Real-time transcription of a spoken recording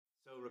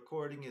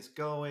recording is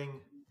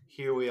going.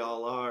 Here we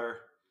all are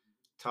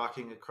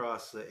talking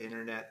across the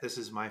internet. This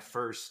is my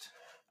first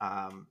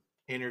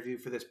interview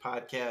for this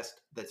podcast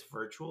that's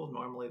virtual.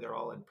 Normally they're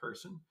all in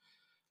person.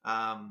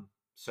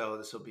 So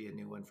this will be a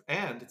new one.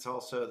 And it's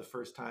also the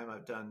first time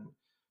I've done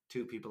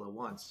two people at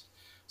once.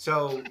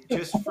 So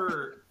just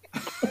for,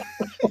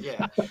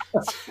 yeah,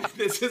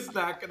 this is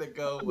not going to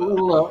go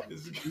well.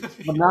 This is gonna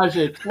be, Menage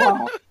a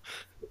trois.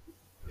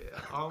 yeah,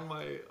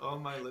 all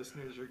my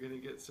listeners are gonna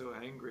get so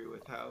angry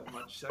with how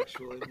much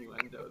sexual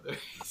innuendo there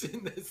is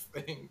in this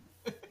thing.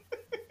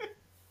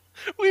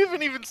 We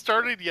haven't even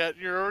started yet.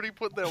 You're already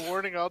putting that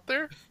warning out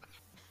there?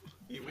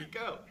 Here we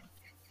go.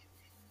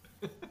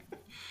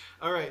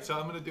 All right, so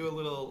I'm gonna do a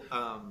little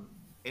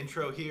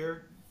intro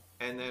here,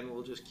 and then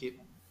we'll just get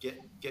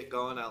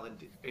going. I'll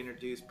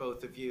introduce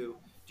both of you.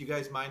 Do you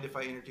guys mind if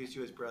I introduce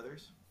you as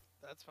brothers?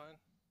 That's fine.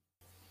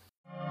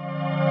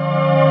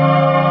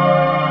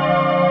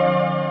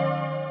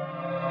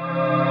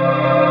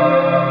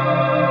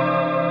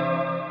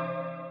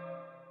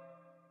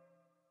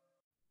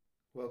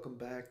 Welcome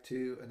back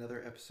to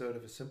another episode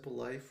of A Simple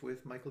Life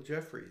with Michael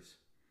Jeffries.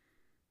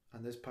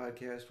 On this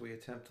podcast, we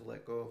attempt to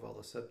let go of all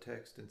the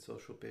subtext and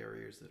social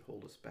barriers that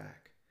hold us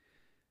back.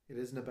 It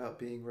isn't about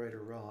being right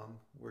or wrong,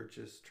 we're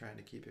just trying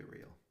to keep it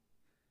real.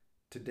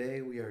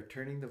 Today, we are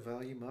turning the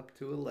volume up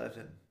to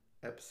 11,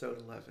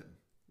 episode 11.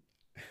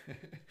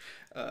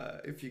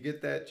 If you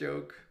get that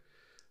joke,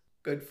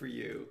 good for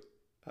you.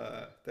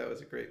 That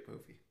was a great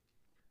movie.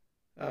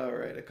 All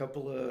right, a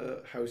couple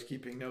of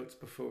housekeeping notes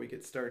before we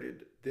get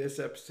started. This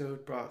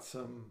episode brought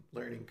some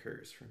learning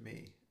curves for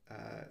me.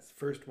 It's the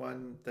first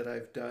one that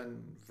I've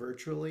done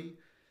virtually.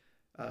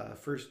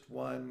 First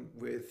one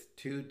with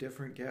two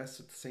different guests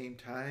at the same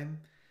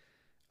time.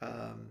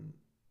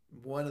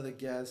 One of the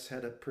guests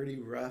had a pretty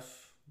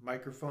rough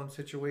microphone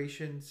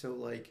situation, so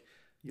like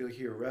you'll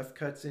hear rough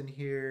cuts in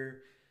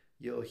here.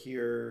 You'll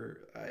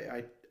hear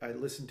I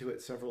listened to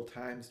it several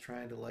times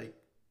trying to like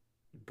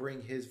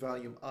bring his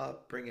volume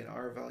up, bringing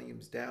our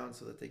volumes down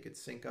so that they could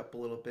sync up a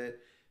little bit,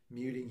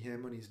 muting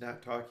him when he's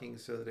not talking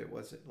so that it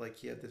wasn't like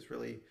he had this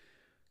really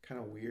kind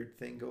of weird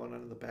thing going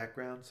on in the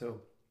background. So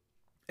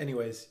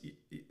anyways,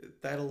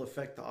 that'll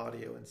affect the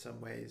audio in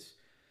some ways.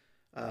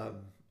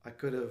 I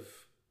could have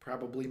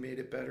probably made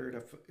it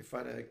better if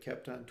I'd have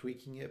kept on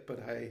tweaking it,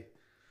 but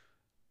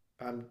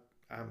I'm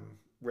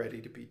ready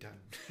to be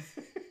done.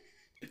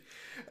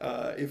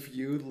 If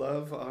you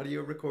love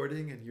audio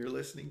recording and you're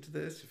listening to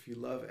this, if you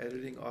love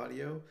editing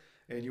audio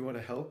and you want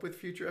to help with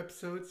future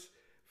episodes,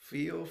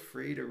 feel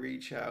free to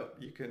reach out.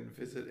 You can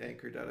visit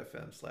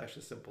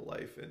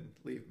anchor.fm/asimplelife and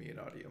leave me an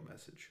audio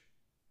message.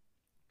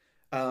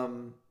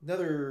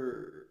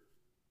 Another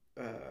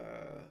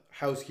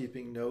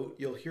housekeeping note,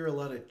 you'll hear a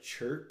lot of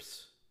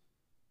chirps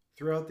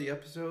throughout the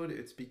episode.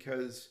 It's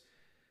because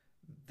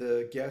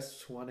the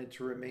guests wanted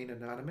to remain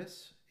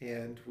anonymous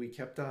and we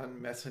kept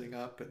on messing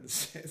up and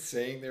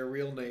saying their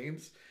real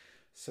names.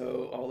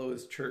 So all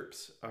those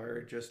chirps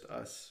are just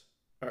us,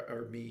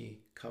 or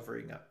me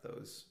covering up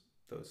those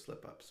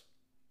slip-ups.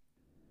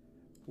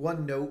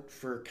 One note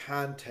for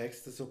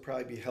context, this will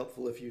probably be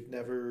helpful if you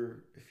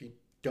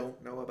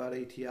don't know about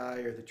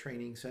ATI or the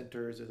training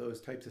centers or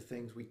those types of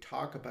things. We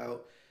talk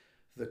about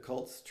the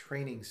cult's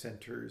training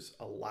centers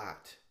a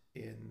lot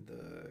in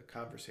the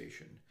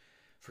conversation.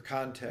 For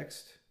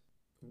context,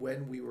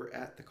 when we were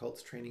at the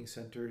cult's training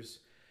centers,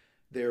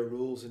 their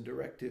rules and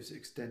directives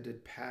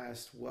extended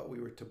past what we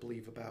were to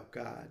believe about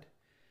God.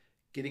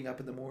 Getting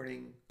up in the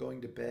morning, going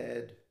to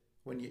bed,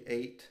 when you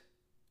ate,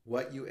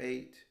 what you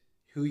ate,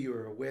 who you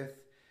were with,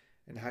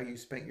 and how you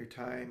spent your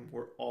time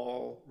were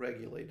all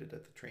regulated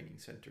at the training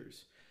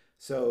centers.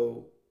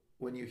 So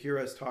when you hear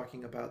us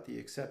talking about the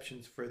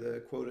exceptions for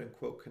the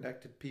quote-unquote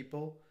connected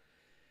people,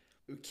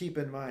 keep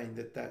in mind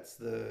that that's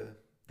the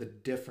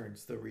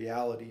difference, the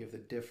reality of the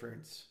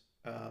difference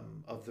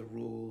of the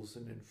rules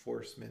and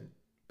enforcement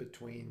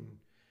between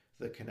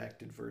the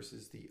connected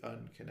versus the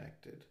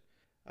unconnected.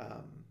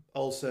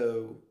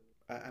 Also,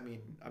 I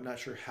mean, I'm not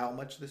sure how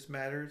much this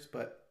matters,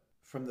 but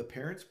from the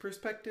parents'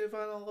 perspective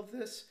on all of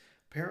this,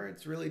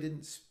 parents really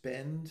didn't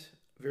spend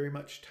very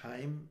much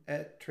time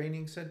at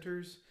training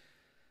centers.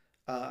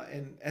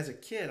 And as a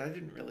kid, I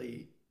didn't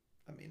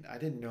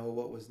know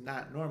what was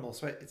not normal.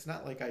 So it's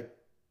not like I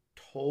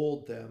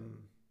told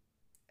them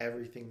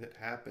everything that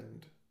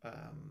happened.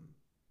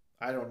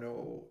 I don't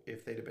know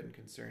if they'd have been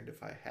concerned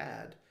if I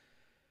had.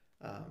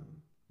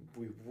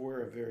 We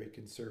were a very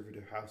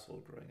conservative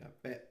household growing up.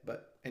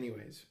 But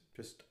anyways,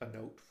 just a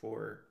note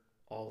for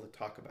all the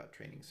talk about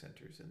training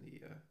centers in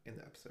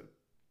the episode.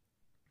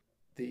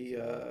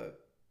 The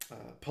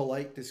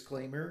polite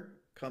disclaimer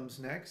comes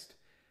next.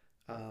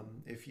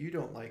 If you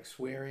don't like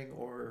swearing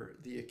or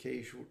the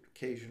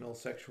occasional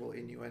sexual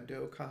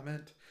innuendo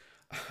comment,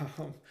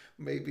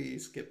 maybe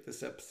skip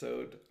this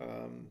episode.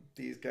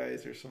 These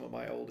guys are some of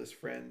my oldest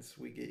friends.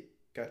 We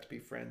got to be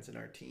friends in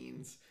our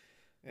teens,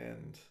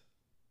 and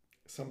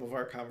some of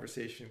our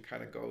conversation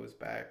kind of goes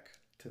back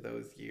to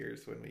those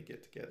years when we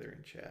get together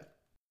and chat.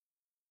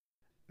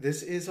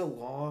 This is a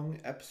long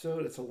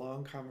episode. It's a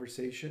long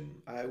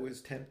conversation. I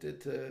was tempted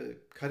to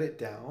cut it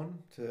down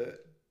to,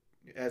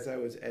 as I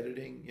was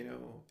editing,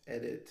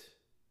 edit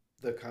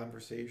the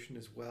conversation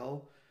as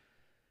well.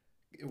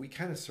 We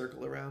kind of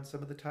circle around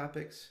some of the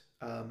topics.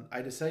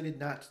 I decided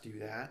not to do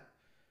that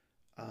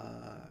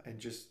and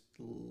just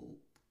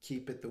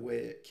keep it the way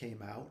it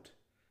came out.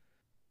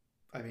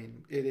 I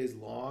mean, it is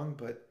long,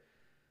 but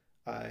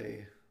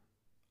I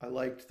I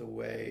liked the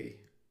way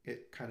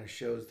it kind of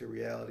shows the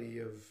reality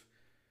of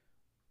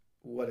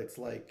what it's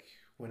like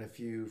when a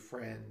few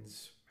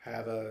friends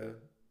have a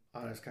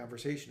honest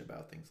conversation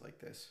about things like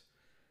this,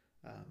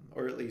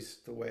 or at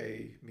least the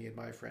way me and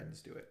my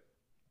friends do it.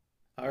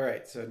 All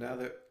right, so now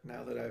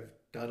that I've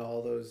done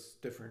all those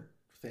different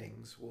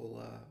things,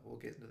 we'll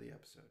get into the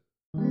episode.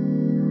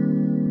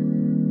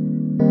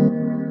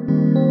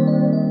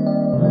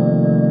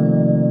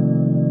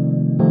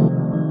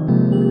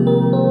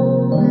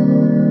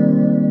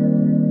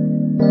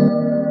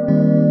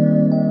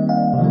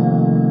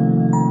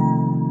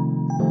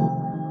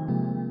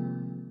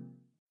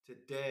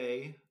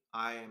 Today,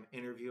 I am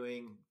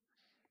interviewing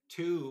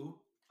two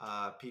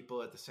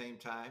people at the same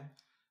time,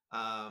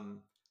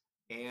 um,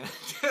 and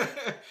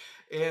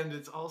and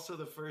it's also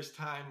the first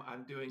time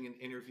I'm doing an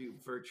interview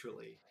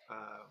virtually.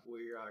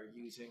 We are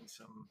using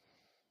some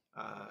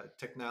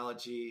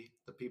technology.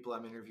 The people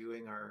I'm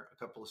interviewing are a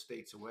couple of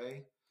states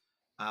away,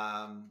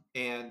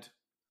 and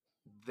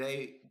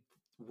they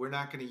we're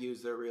not going to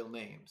use their real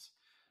names.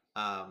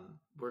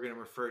 We're going to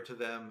refer to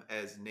them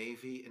as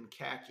Navy and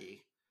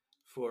Khaki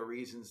for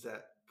reasons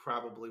that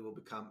probably will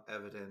become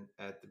evident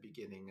at the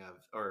beginning of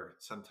or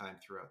sometime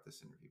throughout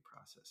this interview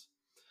process.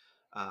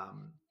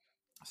 Um,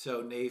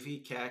 so, Navy,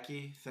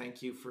 Khaki,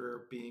 thank you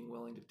for being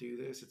willing to do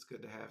this. It's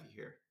good to have you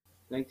here.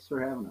 Thanks for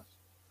having us.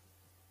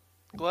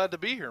 Glad to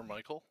be here,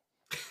 Michael.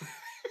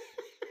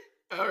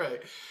 All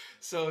right.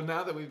 So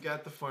now that we've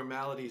got the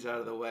formalities out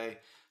of the way,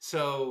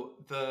 so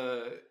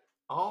the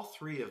all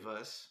three of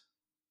us,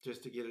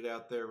 just to get it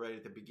out there right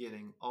at the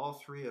beginning, all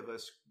three of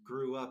us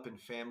grew up in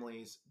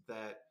families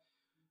that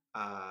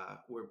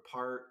were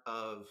part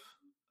of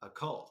a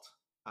cult,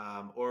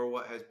 or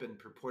what has been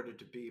purported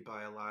to be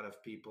by a lot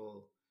of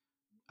people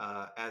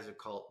as a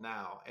cult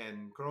now.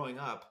 And growing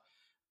up,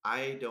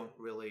 I don't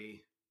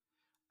really,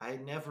 I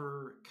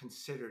never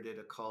considered it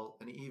a cult,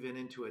 and even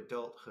into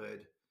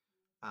adulthood.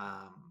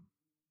 Um,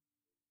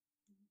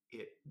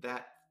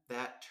 that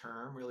that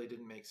term really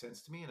didn't make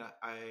sense to me, and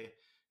I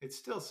it's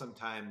still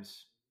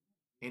sometimes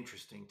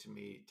interesting to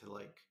me to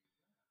like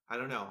I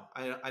don't know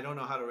I don't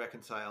know how to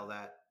reconcile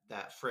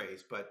that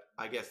phrase, but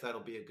I guess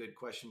that'll be a good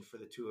question for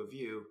the two of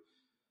you.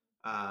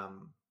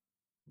 Um,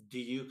 do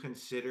you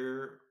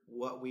consider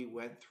what we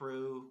went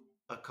through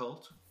a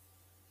cult?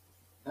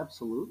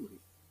 Absolutely.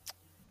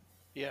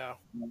 Yeah.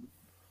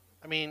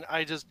 I mean,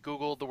 I just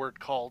Googled the word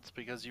cult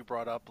because you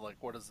brought up, like,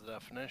 what is the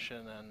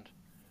definition? And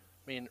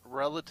I mean,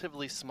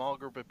 relatively small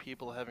group of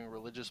people having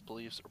religious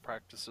beliefs or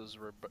practices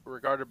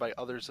regarded by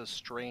others as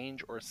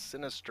strange or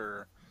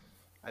sinister,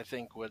 I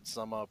think would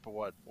sum up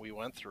what we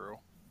went through.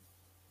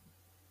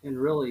 And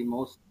really,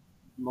 most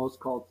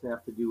cults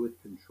have to do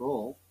with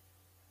control,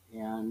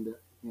 and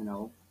you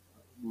know,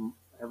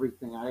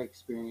 everything I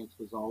experienced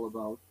was all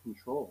about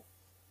control,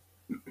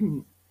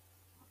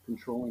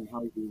 controlling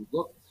how you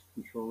looked,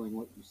 controlling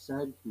what you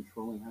said,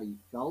 controlling how you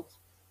felt.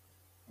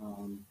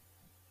 Um,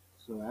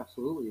 so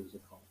absolutely, it was a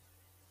cult,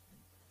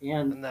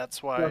 and And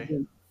that's why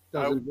doesn't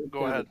I doesn't hurt to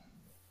go have a ahead.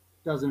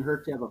 doesn't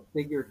hurt to have a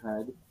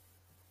figurehead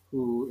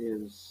who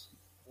is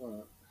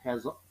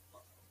has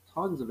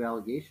tons of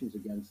allegations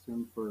against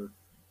him for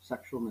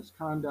sexual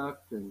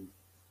misconduct and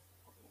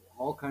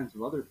all kinds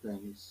of other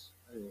things.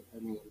 I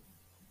mean,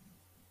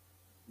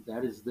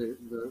 that is the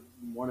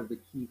one of the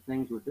key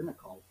things within a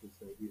cult is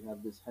that you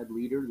have this head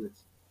leader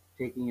that's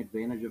taking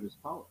advantage of his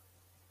power.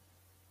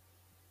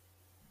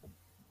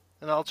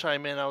 And I'll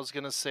chime in. I was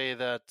going to say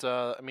that,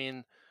 I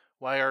mean,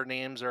 why our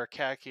names are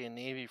khaki and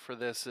navy for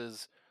this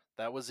is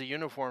that was the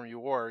uniform you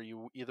wore.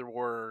 You either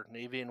wore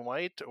navy and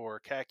white or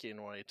khaki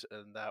and white.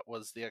 And that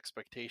was the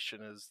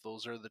expectation is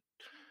those are the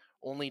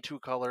only two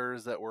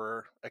colors that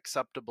were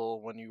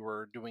acceptable when you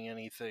were doing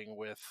anything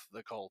with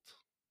the cult.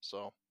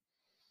 So,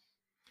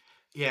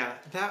 Yeah,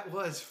 that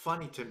was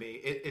funny to me.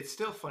 It's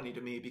still funny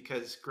to me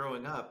because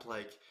growing up,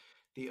 like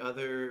the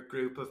other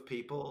group of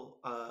people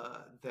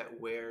that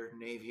wear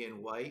navy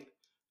and white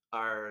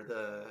are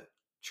the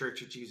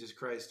Church of Jesus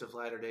Christ of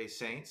Latter-day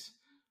Saints,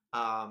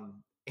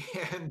 um,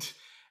 and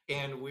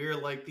and we're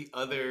like the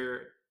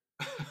other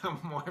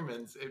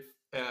Mormons. If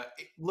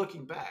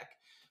looking back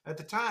at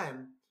the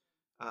time,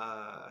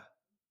 uh,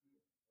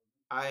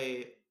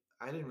 I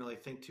I didn't really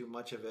think too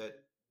much of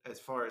it as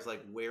far as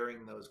like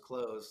wearing those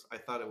clothes. I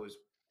thought it was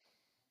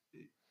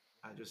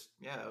I just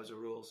yeah, it was a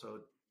rule, so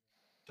it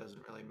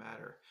doesn't really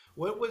matter.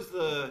 What was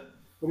the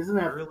But isn't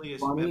that earliest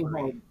funny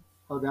memory?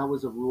 how that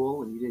was a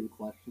rule and you didn't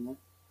question it?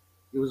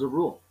 It was a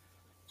rule,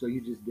 so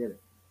you just did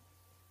it.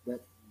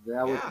 That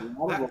that was a Yeah,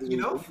 lot of what that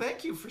we were.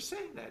 thank you for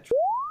saying that.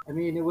 I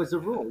mean, it was a Yeah,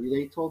 rule.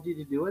 They told you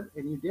to do it,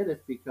 and you did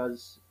it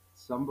because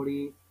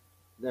somebody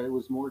that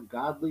was more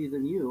godly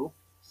than you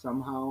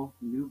somehow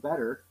knew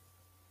better,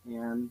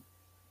 and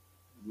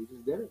we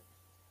just did it.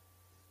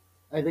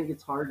 I think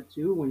it's hard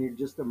too when you're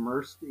just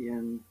immersed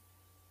in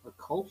a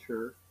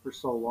culture for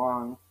so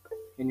long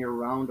and you're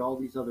around all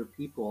these other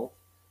people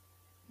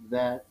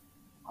that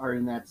are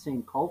in that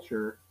same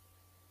culture,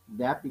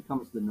 that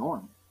becomes the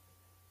norm.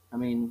 I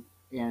mean,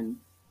 and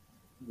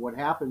what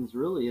happens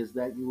really is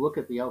that you look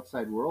at the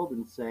outside world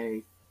and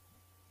say,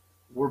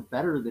 we're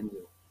better than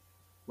you.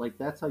 Like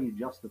that's how you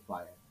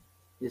justify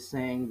it. Is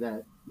saying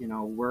that,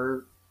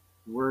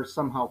 we're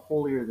somehow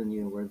holier than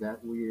you, or that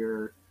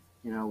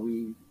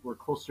we're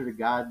closer to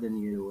God than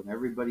you and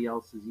everybody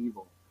else is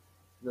evil.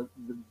 The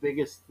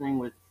biggest thing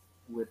with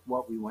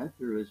what we went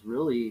through is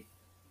really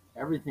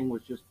everything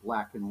was just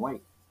black and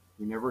white.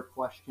 We never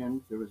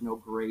questioned. There was no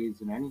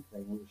grays in anything.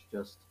 It was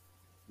just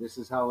this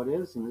is how it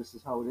is and this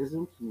is how it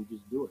isn't, and you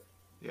just do it.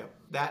 Yeah,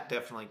 that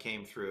definitely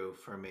came through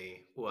for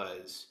me.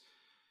 Was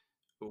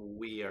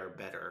we are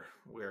better,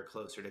 we are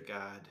closer to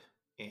God,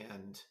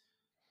 and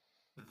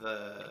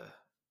the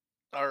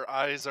Our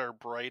eyes are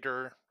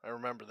brighter. I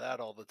remember that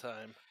all the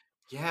time.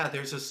 yeah,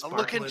 there's a I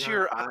look sparkle in into our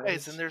your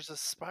eyes and eyes. there's a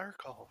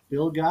sparkle.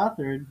 Bill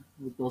Gothard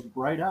with those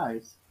bright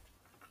eyes.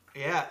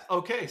 Yeah.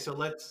 Okay. So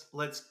let's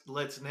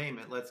name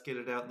it. Let's get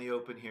it out in the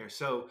open here.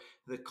 So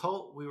the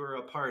cult we were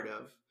a part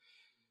of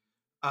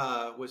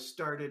was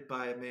started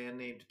by a man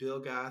named Bill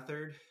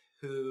Gothard,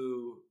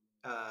 who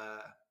uh,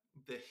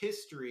 the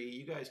history.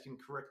 You guys can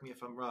correct me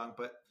if I'm wrong,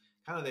 but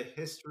kind of the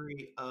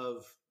history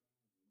of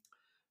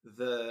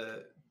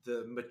the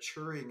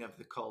maturing of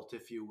the cult,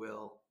 if you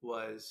will,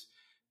 was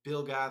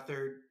Bill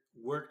Gothard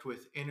worked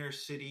with inner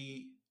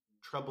city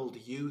troubled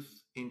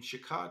youth in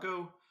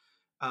Chicago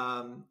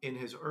in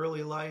his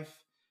early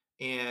life,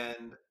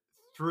 and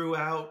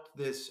throughout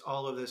this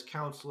all of this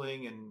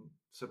counseling and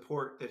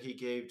support that he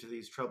gave to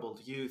these troubled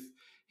youth,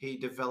 he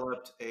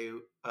developed a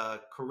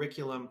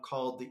curriculum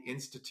called the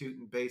Institute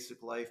in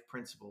Basic Life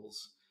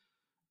Principles,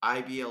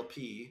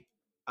 IBLP,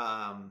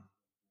 um,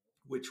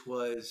 which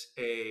was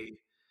a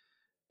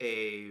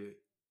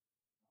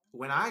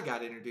when I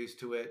got introduced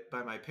to it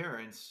by my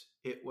parents,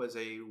 it was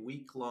a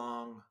week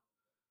long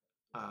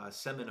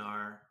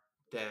seminar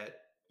that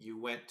you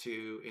went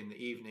to in the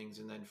evenings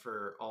and then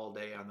for all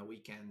day on the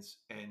weekends,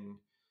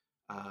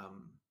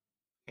 um,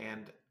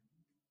 and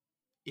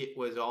it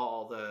was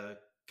all the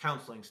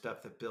counseling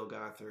stuff that Bill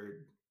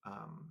Gothard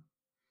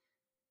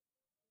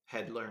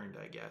had learned,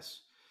 I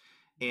guess,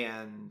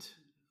 and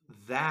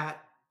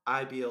that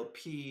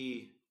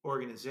IBLP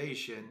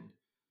organization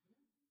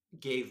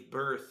gave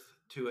birth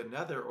to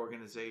another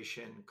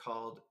organization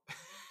called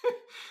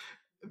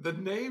the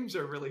names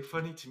are really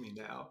funny to me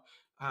now,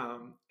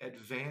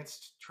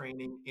 Advanced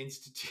Training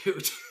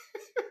Institute.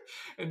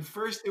 And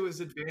first it was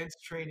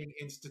Advanced Training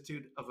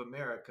Institute of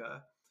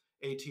America,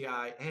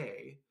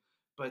 ATIA,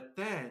 but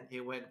then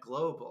it went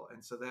global,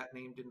 and so that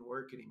name didn't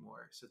work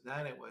anymore, so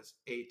then it was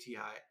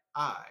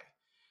ATII.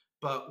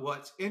 But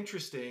what's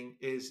interesting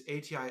is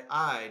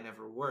ATII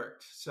never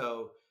worked.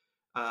 So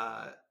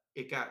uh,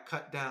 it got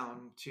cut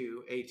down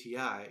to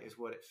ATI, is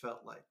what it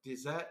felt like.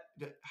 Does that,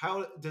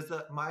 how does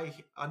that, my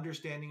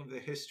understanding of the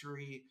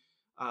history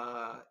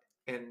uh,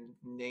 and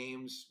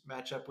names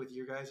match up with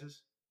your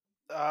guys's?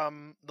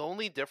 The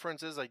only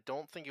difference is I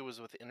don't think it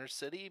was with inner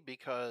city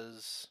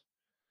because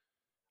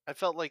I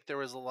felt like there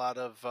was a lot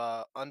of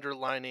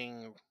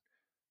underlining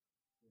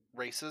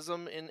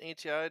racism in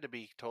ATI. To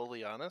be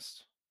totally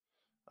honest,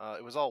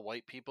 it was all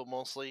white people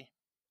mostly.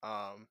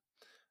 Um,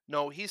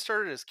 no, he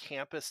started as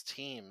campus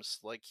teams.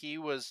 Like he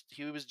was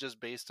just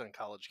based on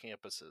college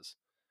campuses,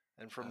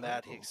 and from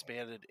that he Oh,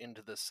 expanded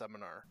into this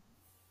seminar.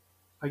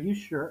 Are you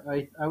sure?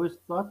 I was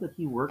thought that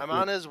he worked I'm with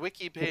on his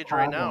wiki page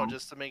right now Chicago.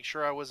 just to make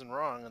sure I wasn't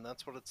wrong, and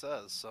that's what it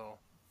says. So,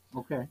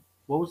 Okay.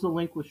 What was the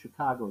link with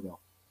Chicago though?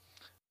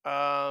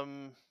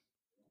 um,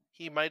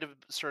 he might have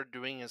started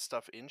doing his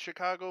stuff in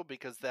Chicago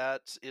because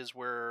that is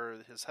where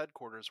his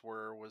headquarters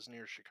was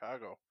near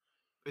Chicago.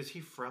 is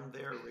he from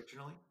there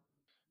originally?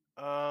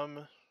 I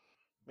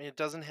mean, it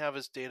doesn't have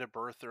his date of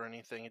birth or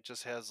anything. It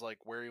just has like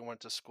where he went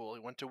to school. He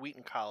went to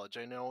Wheaton College.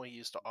 I know he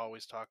used to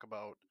always talk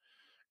about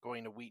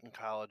going to Wheaton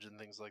College and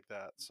things like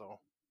that. So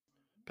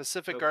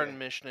Pacific Okay. Garden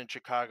Mission in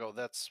Chicago,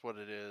 that's what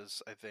it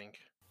is, I think.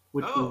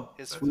 Which we Oh,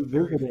 His that's we a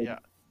very, visited yeah,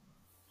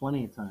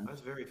 plenty of times.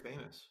 that's very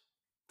famous.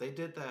 They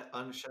did that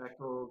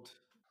Unshackled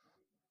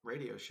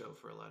radio show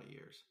for a lot of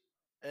years.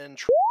 and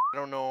I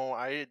don't know,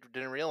 I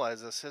didn't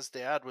realize this. His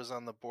dad was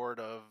on the board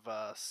of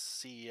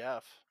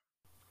CEF.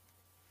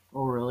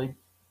 Oh, really?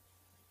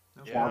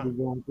 Okay. Yeah, Child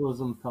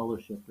Evangelism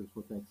Fellowship is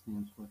what that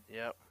stands for.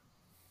 yep.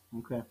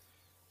 Okay.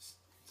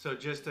 So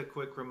just a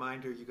quick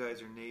reminder, you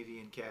guys are Navy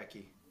and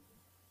Khaki.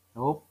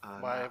 Oh,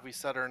 Why have Not we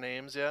said our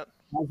names yet?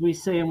 as we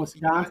say in you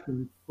got.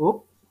 Wisconsin.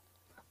 Oh,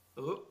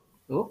 Oh,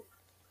 oh.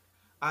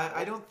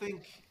 I Oh, don't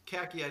think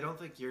Khaki. I don't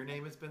think your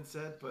name has been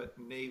said, but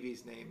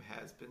Navy's name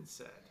has been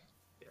said.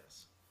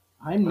 Yes.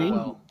 I'm oh Navy.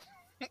 well.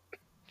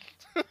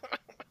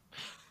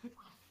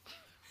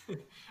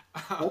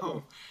 Um, Okay.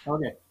 um,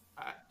 Okay.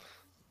 I,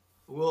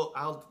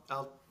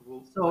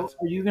 So, let's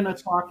are you going to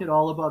let's. talk at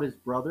all about his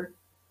brother?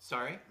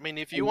 Sorry. I mean,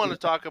 if Are you you want going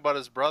to to talk talk about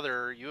his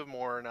brother, you have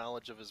more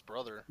knowledge of his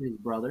brother. his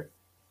brother?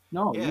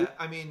 No, you. Yeah,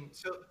 I mean,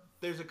 so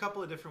there's a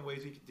couple of different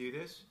ways we could do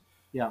this.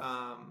 Yeah.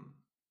 Um,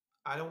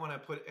 I don't want to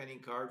put any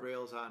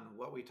guardrails on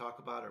what we talk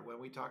about or when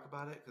we talk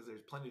about it because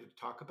there's plenty to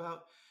talk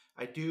about.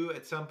 I do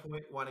at some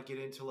point want to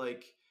get into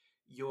like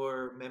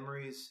your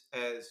memories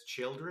as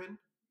children.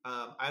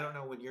 I don't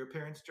know when your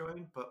parents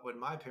joined, but when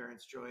my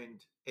parents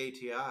joined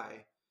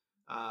ATI,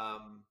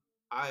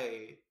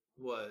 I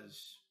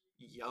was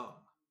young.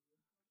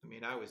 I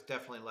mean, I was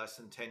definitely less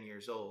than 10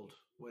 years old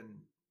when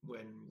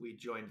we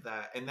joined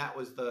that, and that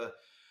was the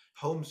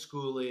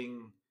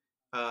homeschooling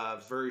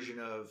version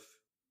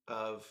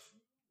of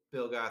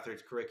Bill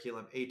Gothard's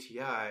curriculum.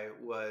 ATI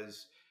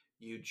was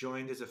you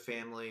joined as a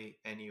family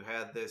and you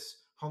had this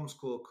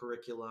homeschool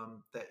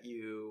curriculum that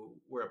you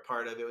were a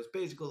part of. It was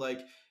basically like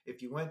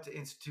if you went to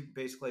Institute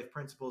Basic Life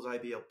Principles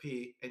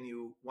IBLP and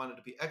you wanted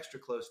to be extra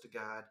close to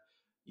God,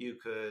 you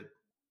could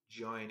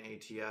join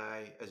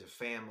ATI as a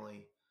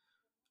family.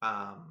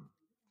 um,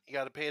 You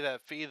got to pay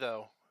that fee,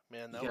 though.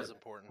 Man, you that got was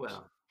important.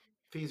 well,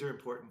 fees are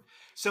important.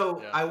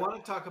 So Yeah. I want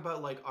to talk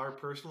about like our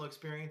personal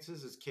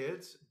experiences as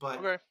kids, but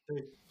Okay.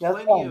 there's That's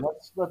plenty fine. of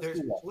Let's there's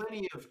do that.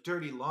 plenty of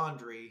dirty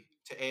laundry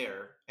to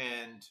air,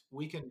 and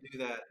we can do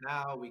that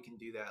now. We can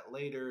do that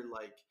later.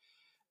 Like,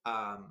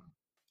 um,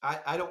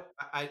 I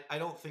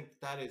don't think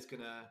that is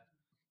gonna.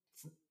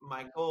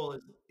 My goal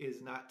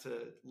is not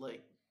to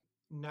like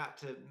not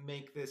to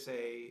make this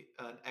a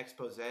an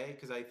expose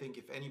because I think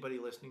if anybody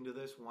listening to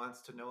this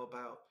wants to know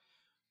about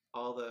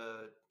all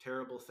the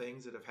terrible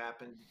things that have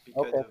happened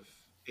because Okay. of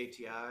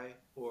ATI Yeah.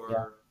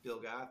 or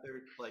Bill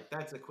Gothard, like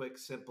that's a quick,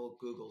 simple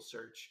Google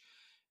search.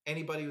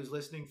 Anybody who's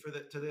listening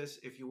to this,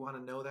 if you want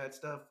to know that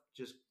stuff,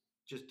 just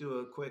do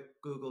a quick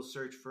Google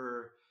search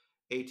for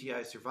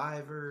ATI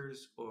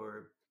survivors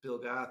or Bill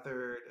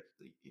Gothard.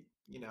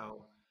 You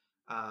know,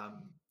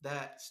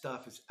 that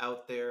stuff is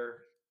out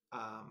there,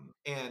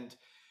 and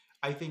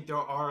I think there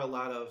are a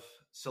lot of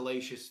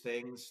salacious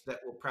things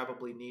that will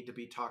probably need to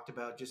be talked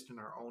about just in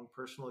our own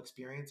personal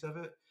experience of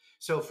it.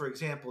 So, for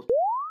example,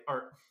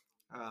 or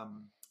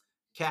um,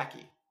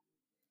 Khaki.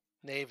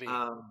 Navy.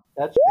 Um,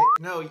 That's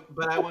no,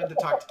 but I wanted to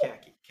talk to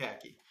Khaki.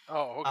 Khaki.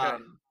 Oh, okay.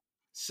 Um,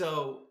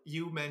 so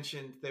you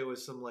mentioned there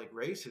was some like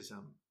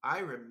racism. I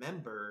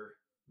remember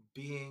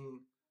being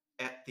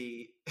at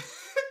the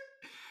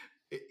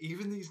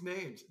even these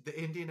names, the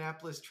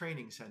Indianapolis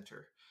Training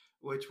Center,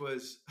 which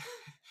was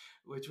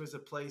which was a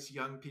place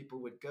young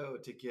people would go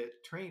to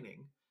get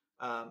training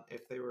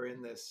if they were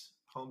in this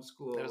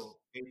homeschool There's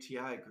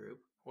ATI group.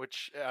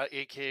 which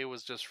AKA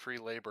was just free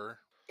labor.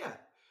 Yeah.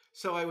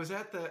 So I was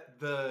at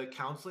the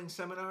counseling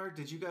seminar.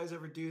 Did you guys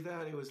ever do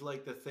that? It was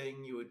like the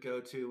thing you would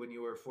go to when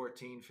you were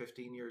 14,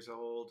 15 years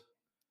old.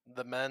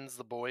 The men's,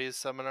 the boys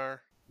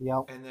seminar.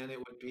 yeah. And then it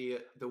would be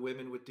the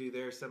women would do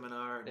their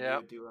seminar and we Yep.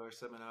 would do our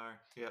seminar.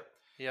 Yep.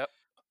 Yep.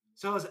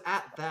 So I was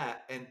at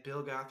that, and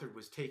Bill Gothard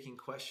was taking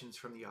questions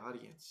from the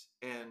audience.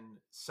 And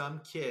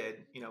some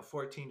kid,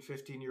 14,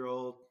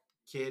 15-year-old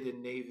kid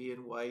in navy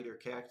and white or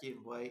khaki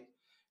and white,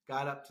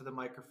 got up to the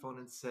microphone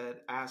and said,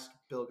 asked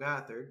Bill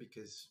Gothard,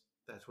 because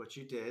that's what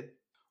you did,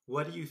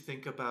 what do you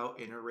think about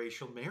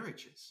interracial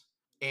marriages?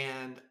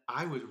 And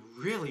I was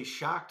really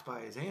shocked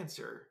by his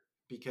answer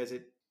because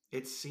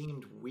it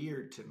seemed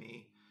weird to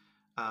me.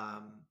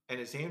 And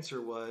his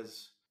answer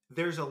was,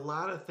 there's a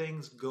lot of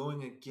things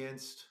going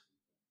against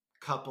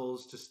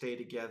couples to stay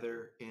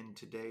together in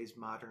today's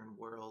modern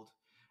world.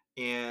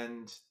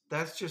 And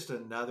that's just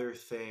another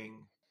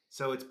thing.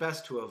 So it's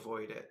best to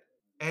avoid it.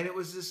 And it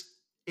was just,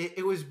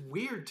 it was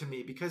weird to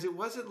me because it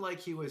wasn't like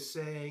he was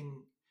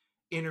saying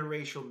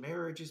interracial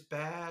marriage is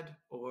bad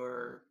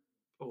or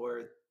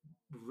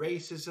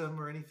racism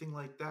or anything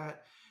like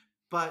that,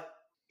 but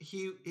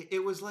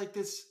it was like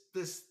this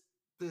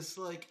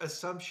like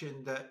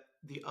assumption that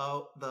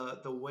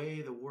the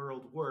way the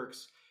world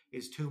works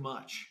is too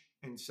much,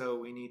 and so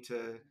we need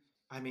to.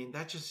 I mean,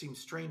 that just seems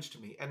strange to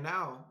me. And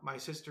now my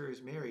sister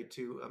is married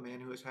to a man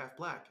who is half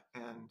black,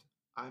 and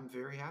I'm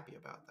very happy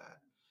about that.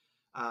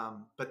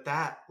 But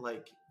that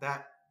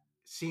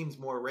seems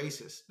more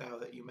racist now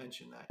that you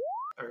mention that.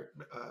 Or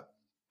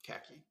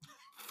khaki.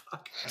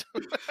 Fuck.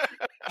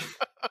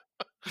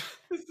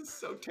 This is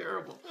so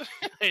terrible.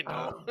 I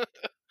know. Um,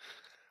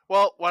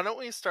 Well, why don't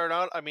we start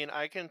out? I mean,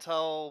 I can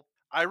tell.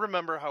 I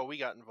remember how we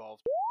got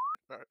involved.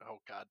 Oh,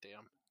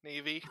 goddamn.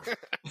 Navy.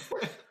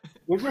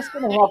 You're just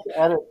gonna have to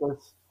edit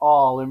this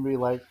all and be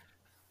like,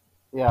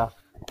 yeah.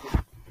 So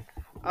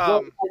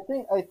um,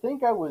 I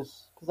think I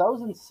was because I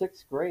was in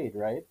sixth grade,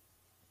 right?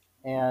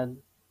 And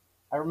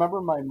I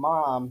remember my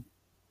mom,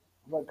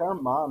 like our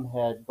mom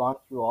had gone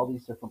through all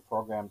these different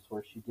programs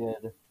where she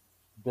did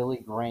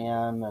Billy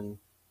Graham and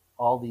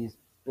all these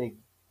big,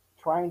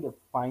 trying to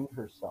find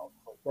herself.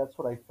 Like that's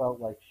what I felt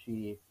like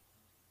she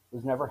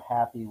was never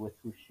happy with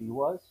who she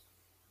was.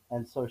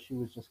 And so she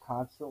was just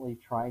constantly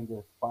trying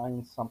to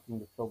find something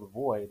to fill the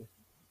void.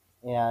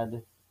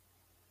 And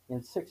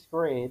in sixth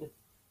grade,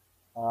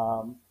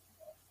 um,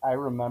 I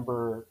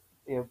remember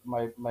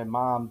my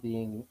mom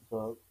being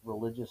the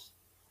religious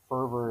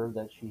fervor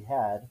that she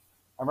had.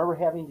 I remember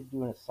having to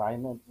do an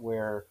assignment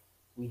where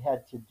we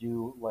had to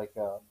do like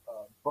a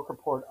book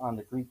report on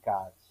the Greek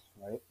gods,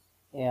 right?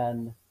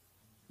 And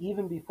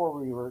even before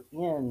we were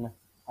in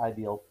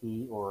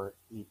IBLP or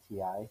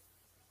ETI,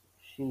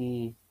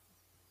 she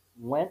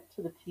went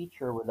to the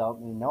teacher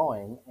without me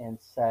knowing and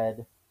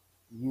said,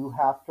 "You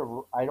have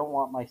to, I don't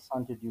want my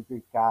son to do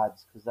Greek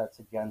gods because that's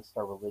against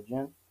our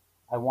religion.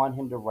 I want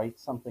him to write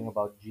something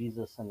about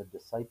Jesus and the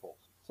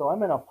disciples." So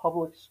I'm in a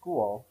public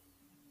school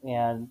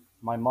and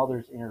my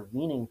mother's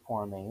intervening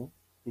for me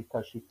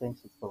because she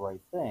thinks it's the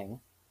right thing.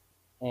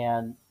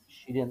 And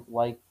she didn't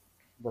like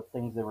the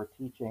things they were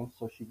teaching,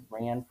 so she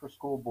ran for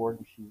school board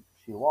and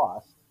she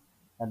lost.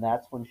 And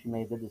that's when she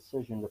made the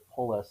decision to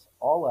pull us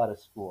all out of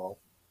school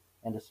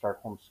and to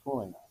start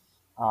homeschooling us.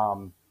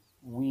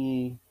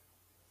 We,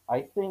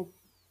 I think,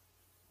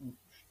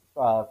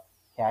 uh,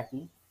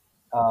 Khaki,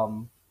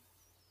 um,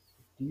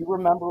 do you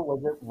remember,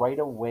 was it right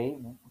away?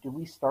 Did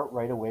we start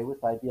right away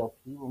with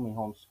IBLP when we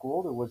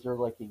homeschooled, or was there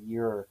like a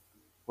year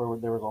where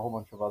there was a whole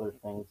bunch of other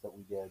things that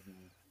we did?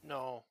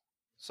 No.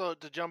 So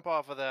to jump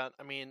off of that,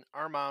 I mean,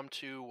 our mom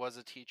too was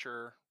a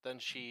teacher. Then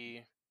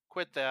she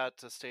quit that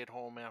to stay at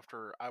home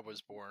after I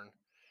was born,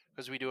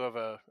 because we do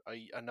have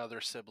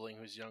another sibling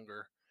who's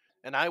younger.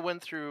 And I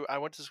went to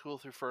school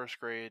through first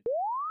grade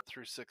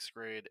through sixth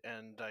grade,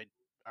 and I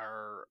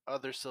our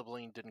other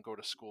sibling didn't go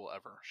to school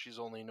ever. She's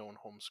only known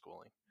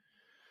homeschooling.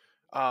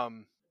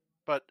 Um,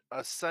 but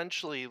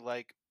essentially,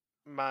 like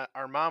my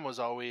our mom was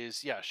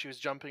always, yeah, she was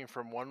jumping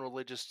from one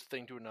religious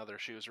thing to another.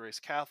 She was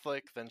raised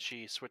Catholic, then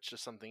she switched to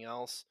something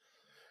else.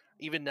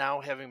 Even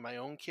now, having my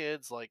own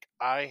kids, like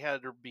I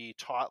had to be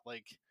taught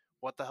like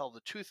what the hell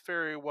the tooth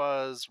fairy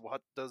was,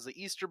 what does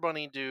the Easter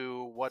bunny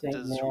do,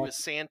 Saint who Nick, is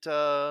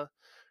Santa,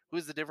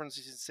 who's the difference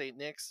between Saint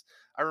Nick's.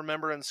 I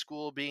remember in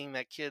school being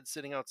that kid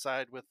sitting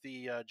outside with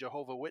the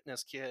Jehovah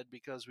Witness kid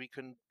because we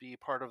couldn't be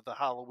part of the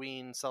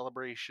Halloween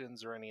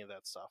celebrations or any of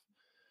that stuff.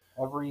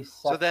 every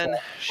So sex then ed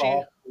she,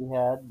 class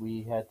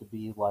we had to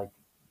be like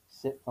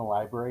sit in the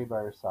library by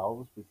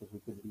ourselves because we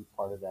couldn't be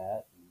part of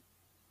that. And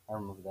I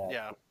remember that.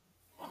 yeah,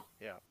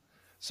 yeah.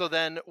 So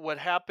then what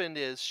happened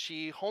is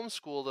she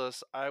homeschooled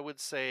us, I would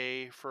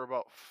say, for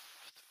about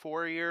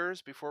 4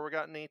 years before we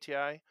got an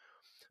ATI.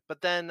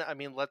 But then, I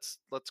mean, let's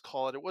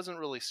call it. It wasn't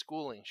really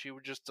schooling. She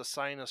would just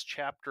assign us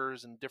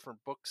chapters and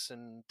different books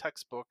and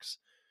textbooks,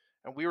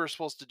 and we were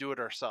supposed to do it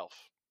ourselves.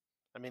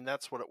 I mean,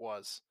 that's what it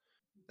was.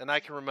 And I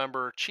can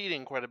remember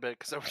cheating quite a bit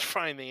because I would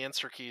find the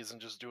answer keys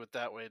and just do it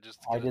that way,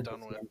 just to I get it did the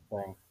done with. same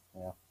thing.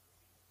 Yeah.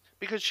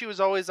 Because she was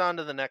always on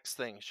to the next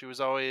thing. She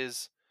was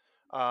always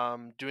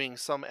doing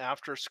some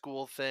after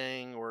school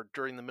thing or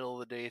during the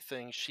middle of the day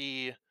thing.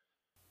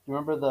 Do you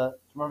remember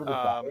the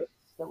Um,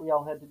 diets that we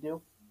all had to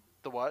do?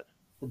 the what?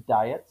 The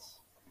diets,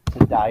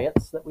 the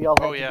diets that we all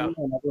Oh had to yeah, do.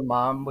 Whenever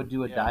mom would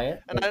do a yeah.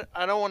 diet, And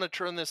I don't want to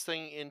turn this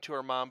thing into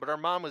our mom, but our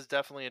mom was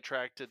definitely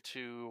attracted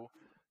to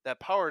that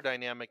power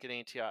dynamic in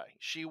ATI.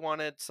 She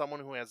wanted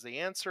someone who has the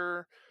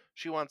answer.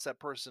 She wants that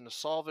person to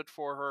solve it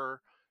for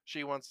her.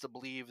 She wants to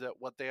believe that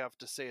what they have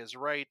to say is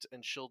right,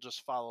 and she'll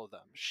just follow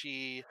them.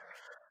 She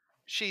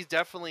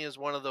definitely is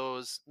one of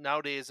those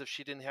nowadays. If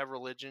she didn't have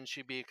religion,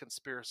 she'd be a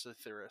conspiracy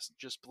theorist,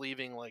 just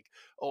believing like,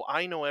 oh,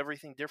 I know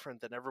everything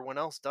different than everyone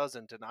else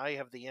doesn't, and I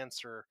have the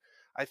answer.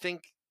 I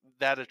think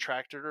that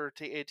attracted her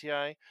to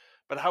ATI.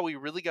 But how we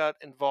really got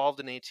involved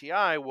in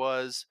ATI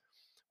was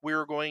we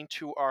were going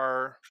to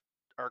our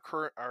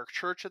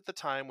church at the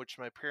time, which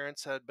my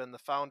parents had been the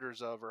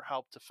founders of or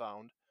helped to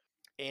found,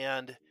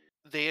 and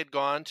they had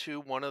gone to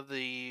one of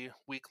the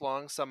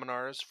week-long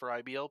seminars for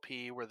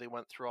IBLP where they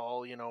went through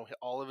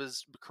all of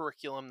his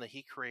curriculum that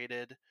he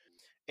created,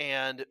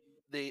 and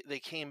they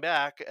came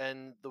back,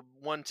 and the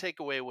one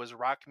takeaway was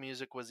rock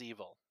music was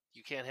evil.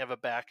 You can't have a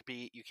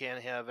backbeat, you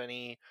can't have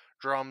any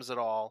drums at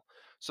all.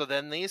 So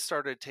then they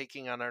started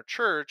taking on our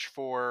church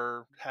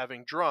for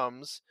having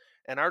drums,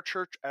 and our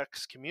church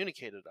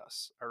excommunicated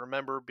us. I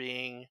remember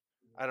being,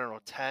 I don't know,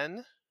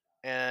 10,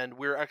 and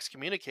we were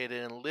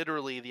excommunicated, and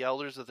literally the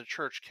elders of the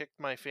church kicked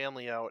my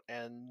family out,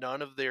 and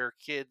none of their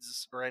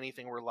kids or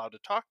anything were allowed to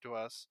talk to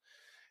us.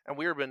 And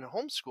we were been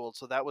homeschooled,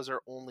 so that was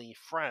our only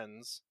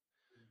friends.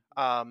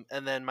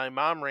 And then my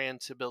mom ran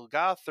to Bill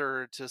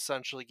Gothard to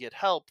essentially get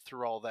help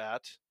through all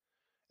that.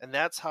 And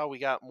that's how we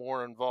got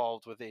more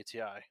involved with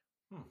ATI.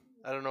 Hmm.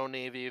 I don't know,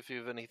 Navy, if you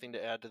have anything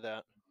to add to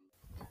that.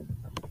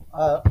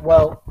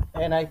 well,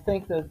 and I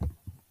think that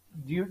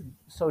do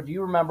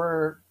you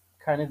remember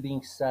kind of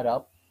being set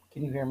up?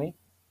 Can you hear me?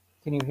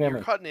 Can you hear You're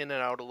me? cutting in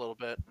and out a little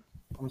bit.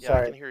 I'm Yeah, I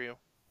sorry. can hear you.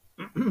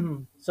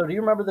 So do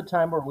you remember the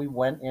time where we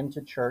went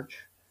into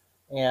church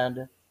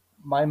and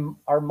my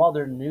our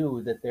mother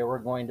knew that they were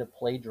going to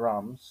play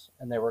drums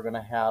and they were going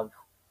to have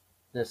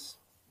this,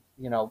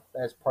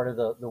 as part of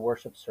the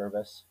worship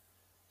service.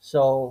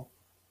 So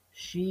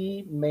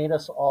she made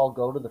us all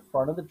go to the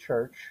front of the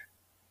church,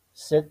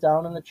 sit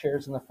down in the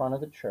chairs in the front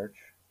of the church,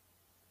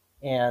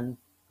 and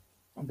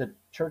the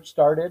church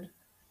started.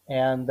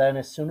 And then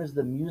as soon as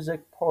the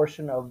music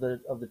portion of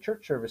the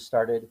church service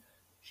started,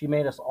 she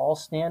made us all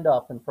stand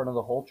up in front of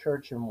the whole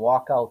church and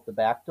walk out the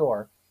back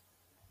door.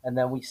 And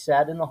then we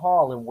sat in the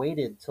hall and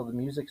waited till the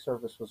music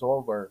service was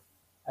over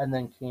and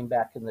then came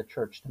back in the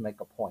church to make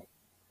a point.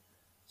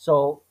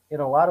 So in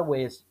a lot of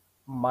ways,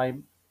 my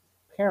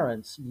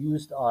parents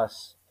used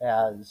us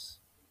as,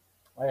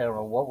 I don't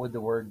know, what would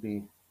the word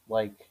be?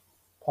 Like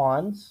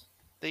pawns,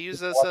 They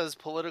use us as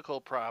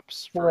political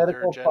props for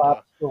their political agenda.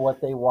 props for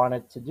what they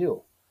wanted to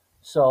do.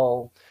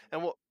 So,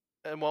 And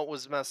what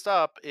was messed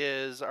up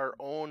is our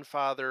own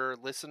father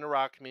listened to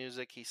rock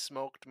music. He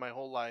smoked my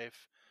whole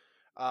life.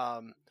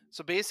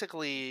 So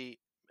basically,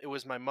 it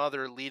was my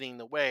mother leading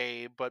the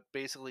way, but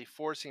basically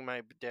forcing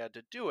my dad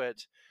to do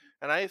it.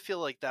 And I feel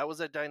like that was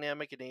a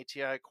dynamic in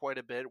ATI quite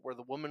a bit, where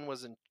the woman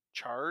was in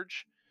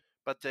charge,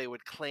 but they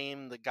would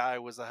claim the guy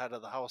was the head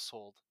of the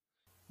household.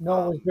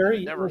 no, And it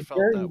it never was felt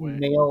very that way.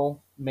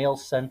 male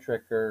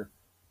centric or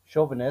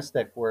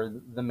chauvinistic, where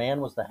the man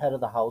was the head of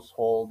the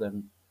household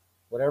and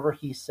whatever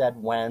he said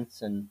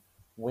went, and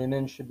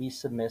women should be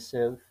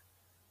submissive.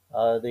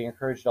 They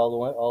encouraged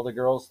all the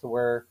girls to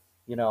wear,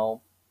 you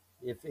know,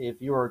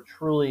 if you were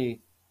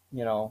truly,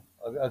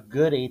 a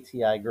good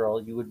ATI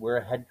girl, you would wear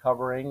a head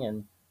covering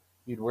and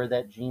you'd wear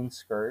that jean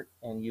skirt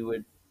and you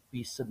would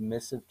be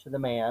submissive to the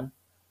man,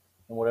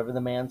 and whatever the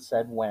man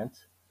said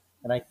went.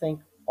 And I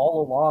think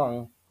all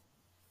along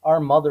our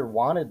mother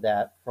wanted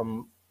that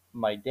from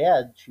my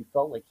dad. She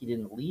felt like he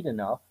didn't lead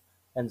enough,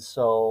 and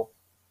so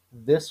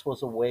this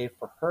was a way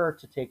for her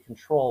to take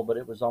control, but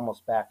it was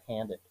almost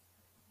backhanded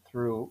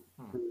through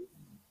Hmm. through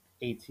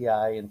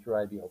ATI and through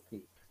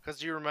IBLP. Because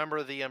do you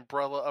remember the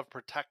umbrella of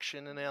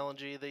protection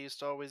analogy they used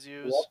to always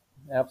Yep, use?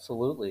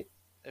 absolutely.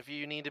 If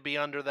you need to be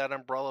under that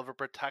umbrella of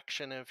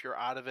protection, if you're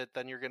out of it,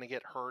 then you're going to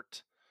get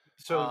hurt.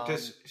 So Um,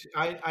 this,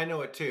 I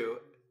know it too.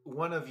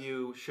 One of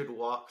you should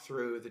walk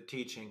through the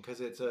teaching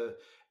because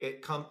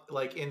it come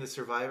like in the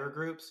survivor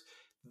groups.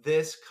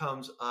 This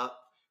comes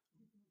up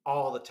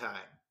all the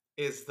time.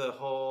 Is the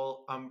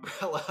whole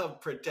umbrella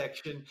of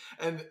protection,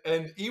 and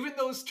even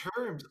those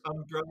terms,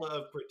 umbrella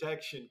of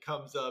protection,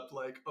 comes up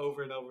like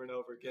over and over and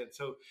over again.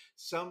 So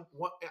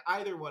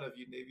either one of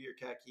you, Navy or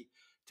Khaki,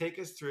 take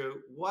us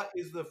through what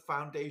is the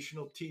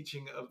foundational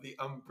teaching of the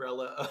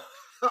umbrella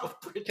of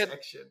can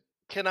protection.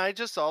 can I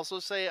just also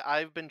say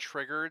I've been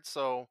triggered,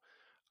 so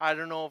I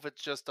don't know if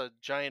it's just a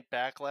giant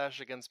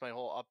backlash against my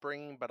whole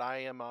upbringing, but I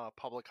am a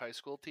public high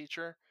school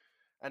teacher,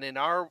 and in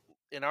our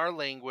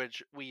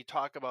language we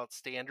talk about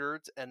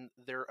standards and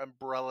their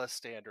umbrella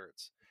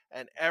standards.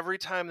 And every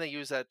time they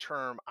use that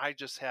term, I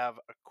just have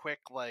a quick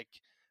like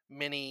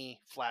mini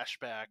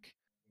flashback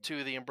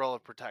to the umbrella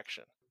of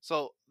protection.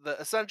 So the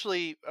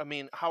essentially, I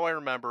mean, how I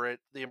remember it,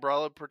 the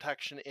umbrella of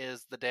protection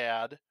is the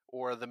dad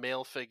or the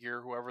male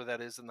figure, whoever that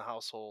is in the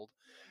household,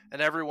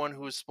 and everyone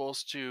who is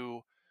supposed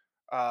to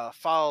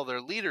follow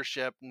their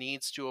leadership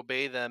needs to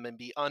obey them and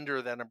be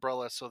under that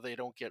umbrella so they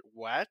don't get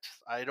wet.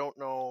 I don't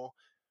know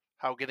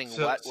how getting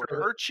So, wet so would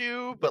hurt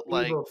you, the but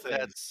like evil things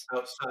that's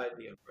outside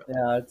the umbrella.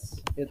 Yeah,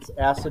 it's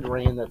acid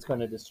rain that's going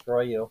to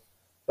destroy you,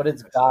 but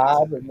it's That's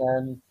acid God, and rain.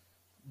 then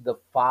the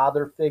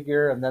father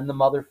figure, and then the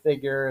mother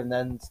figure, and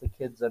then it's the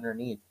kids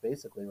underneath,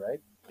 basically, right?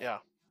 yeah.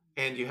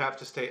 And you have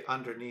to stay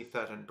underneath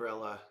that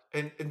umbrella.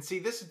 And see,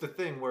 this is the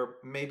thing where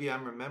maybe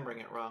I'm remembering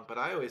it wrong, but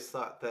I always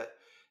thought that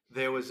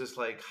there was this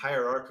like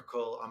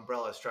hierarchical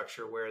umbrella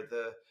structure where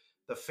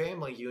the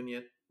family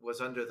unit was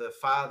under the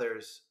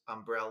father's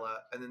umbrella,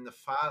 and then the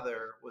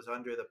father was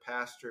under the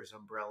pastor's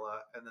umbrella,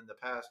 and then the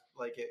past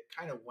like it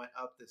kind of went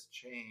up this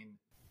chain.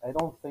 I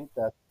don't think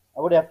that. I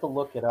would have to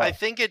look it I up.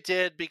 think it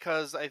did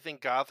because I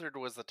think Gothard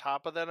was the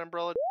top of that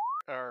umbrella,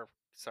 or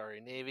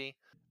sorry, Navy.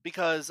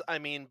 Because I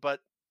mean, but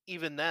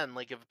even then,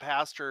 like if a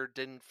pastor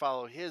didn't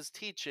follow his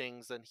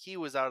teachings, then he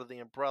was out of the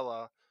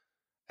umbrella.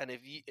 And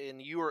if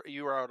you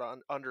were out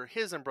under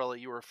his umbrella,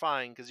 you were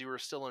fine because you were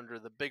still under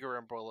the bigger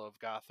umbrella of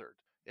Gothard.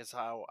 Is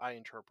how I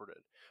interpret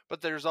it.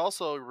 But there's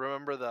also,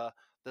 remember,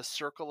 the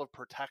circle of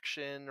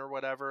protection or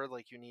whatever.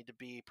 Like you need to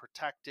be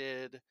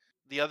protected.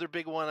 The other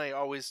big one I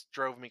always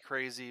drove me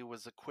crazy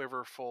was the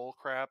quiver full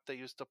crap they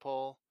used to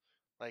pull.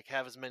 Like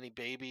have as many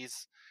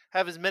babies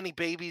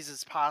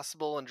as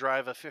possible and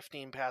drive a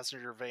 15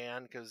 passenger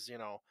van because,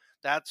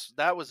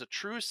 that was a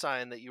true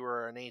sign that you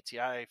were an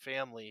ATI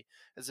family,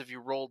 as if you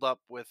rolled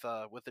up with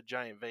a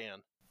giant van.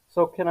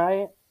 So can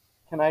I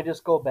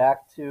just go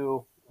back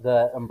to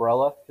the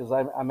umbrella, because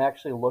I'm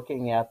actually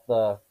looking at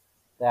the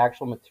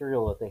actual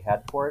material that they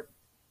had for it.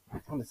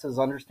 And it says,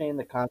 understanding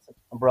the concept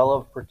umbrella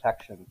of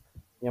protection.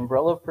 The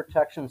umbrella of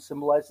protection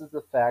symbolizes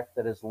the fact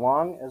that as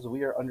long as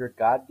we are under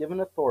God given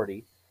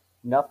authority,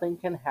 nothing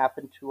can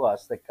happen to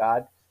us that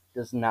God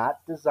does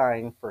not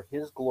design for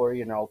his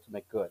glory and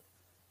ultimate good.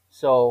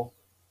 So,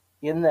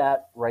 in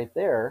that right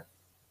there,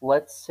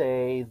 let's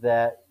say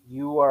that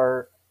you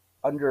are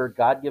under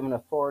God given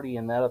authority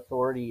and that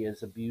authority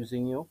is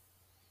abusing you,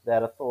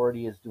 that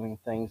authority is doing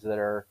things that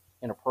are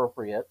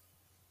inappropriate,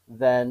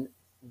 then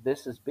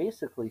this is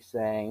basically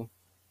saying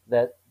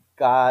that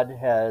God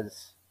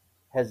has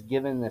has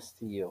given this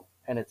to you,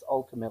 and it's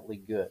ultimately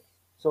good.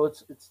 So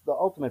it's the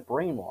ultimate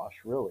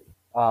brainwash, really.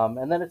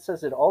 And then it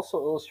says it also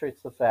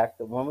illustrates the fact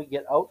that when we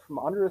get out from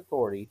under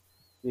authority,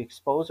 we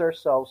expose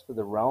ourselves to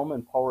the realm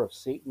and power of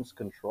Satan's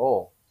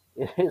control.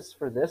 It is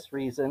for this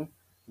reason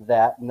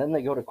that, and then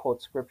they go to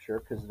quote scripture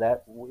because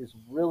that is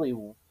really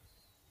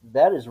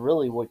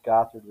what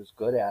Gothard was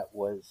good at,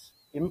 was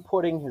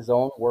inputting his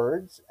own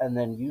words and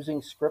then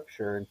using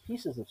scripture and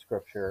pieces of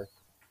scripture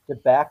to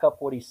back up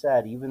what he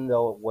said, even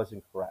though it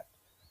wasn't correct.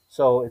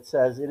 So it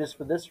says, it is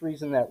for this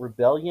reason that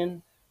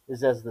rebellion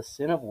is as the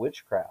sin of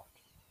witchcraft.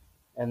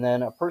 And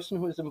then a person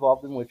who is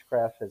involved in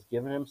witchcraft has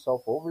given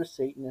himself over to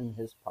Satan and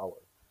his power.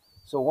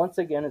 So once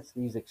again, it's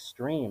these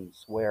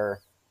extremes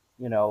where,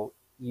 you know,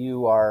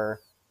 you are,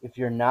 if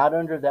you're not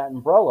under that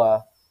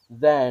umbrella,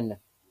 then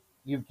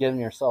you've given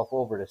yourself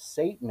over to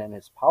Satan and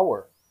his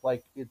power.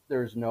 Like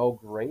there's no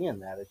gray in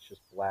that. It's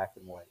just black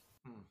and white.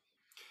 Hmm.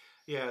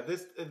 Yeah,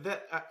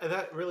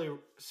 that really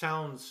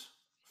sounds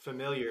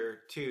familiar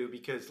too,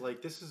 because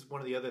like this is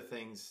one of the other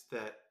things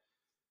that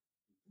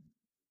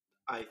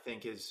I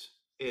think is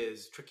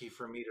tricky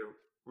for me to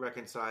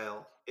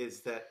reconcile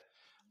is that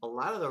a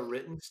lot of the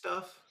written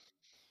stuff,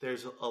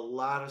 there's a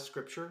lot of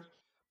scripture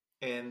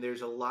and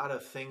there's a lot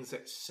of things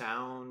that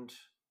sound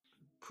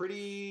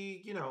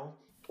pretty,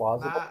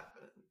 Plausible. not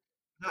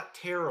not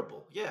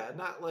terrible. Yeah,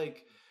 not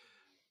like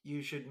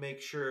you should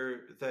make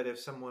sure that if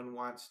someone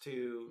wants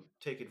to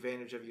take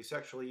advantage of you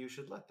sexually, you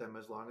should let them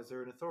as long as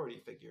they're an authority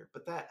figure.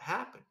 But that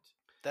happened.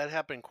 That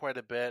happened quite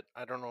a bit.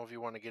 I don't know if you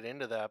want to get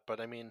into that, but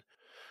I mean,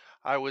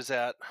 I was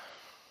at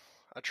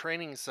a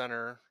training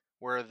center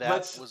where that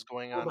Let's was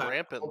going hold on on, hold on.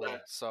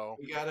 rampantly. So,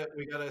 We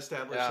gotta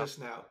establish yeah, this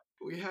now.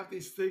 We have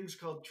these things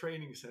called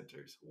training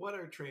centers. What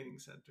are training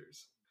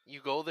centers? you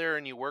go there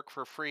and you work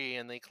for free,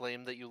 and they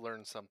claim that you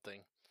learned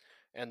something.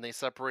 And they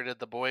separated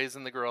the boys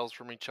and the girls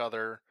from each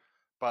other,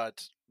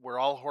 but we're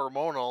all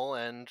hormonal,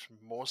 and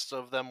most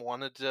of them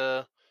wanted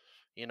to,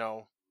 you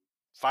know,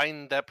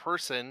 find that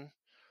person,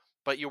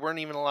 but you weren't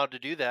even allowed to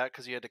do that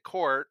because you had to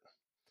court,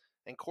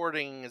 and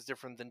courting is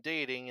different than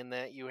dating in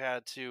that you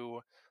had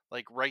to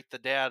like write the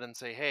dad and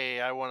say,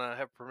 hey, I want to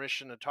have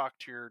permission to talk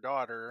to your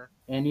daughter.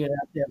 And you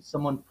have to have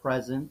someone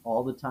present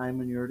all the time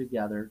when you're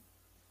together.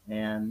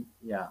 And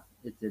yeah,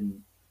 it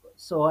didn't.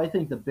 So I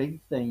think the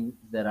big thing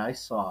that I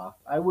saw,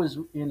 I was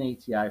in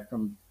ATI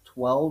from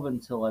 12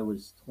 until I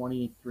was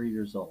 23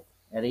 years old.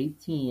 At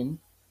 18,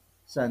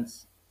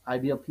 since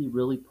IBLP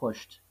really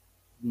pushed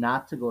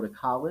not to go to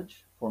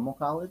college, formal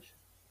college,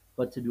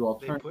 but to do They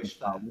alternative push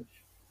that.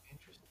 college,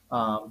 Interesting.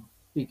 um,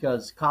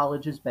 because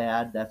college is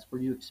bad. That's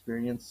where you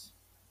experience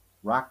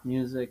rock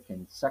music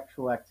and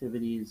sexual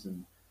activities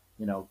and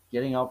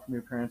getting out from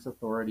your parents'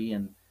 authority.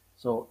 And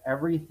so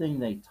everything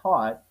they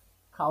taught,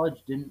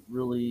 college didn't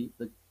really,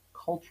 the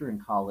culture in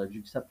college,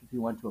 except if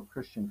you went to a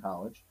Christian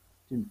college,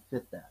 didn't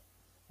fit that.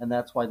 And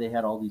that's why they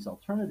had all these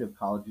alternative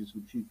colleges,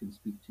 which you can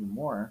speak to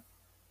more.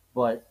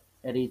 But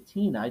at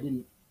 18, I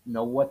didn't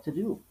know what to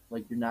do.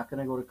 Like, you're not going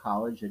to go to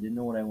college. I didn't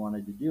know what I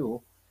wanted to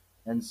do.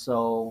 And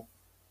so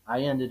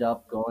I ended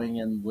up going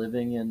and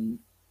living in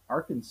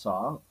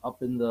Arkansas,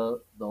 up in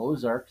the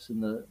Ozarks in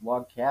the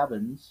log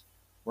cabins,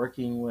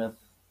 working with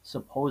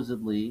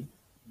supposedly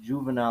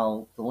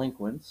juvenile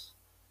delinquents.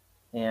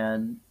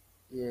 And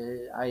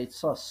I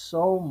saw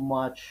so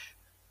much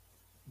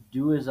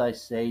do as I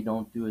say,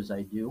 don't do as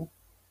I do.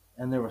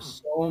 And there were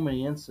Hmm. so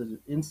many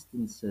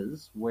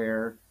instances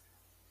where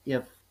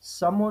if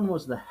someone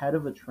was the head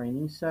of a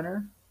training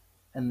center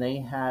and they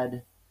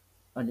had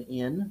an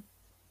inn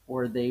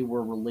or they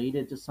were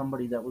related to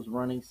somebody that was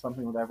running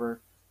something,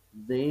 whatever,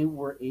 they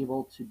were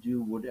able to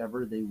do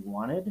whatever they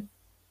wanted,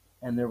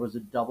 and there was a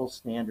double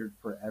standard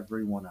for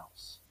everyone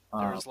else.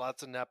 There's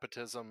lots of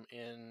nepotism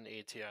in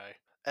ATI.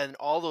 And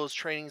all those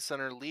training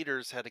center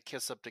leaders had to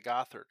kiss up to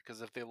Gothard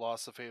because if they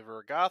lost the favor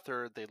of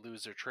Gothard, they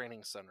lose their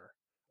training center.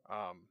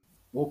 Um,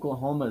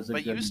 Oklahoma is a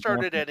but good you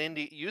started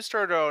example. at You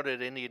started out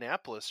at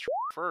Indianapolis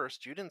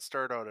first. You didn't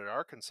start out at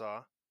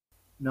Arkansas.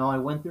 No, I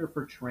went there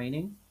for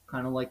training,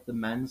 kind of like the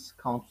men's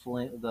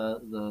counseling,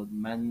 the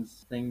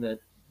men's thing that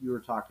you were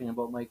talking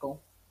about,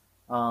 Michael.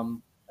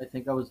 I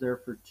think I was there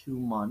for 2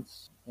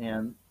 months,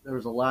 and there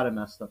was a lot of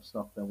messed up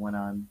stuff that went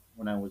on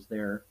when I was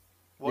there.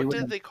 They What would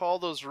did have, they call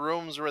those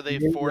rooms where they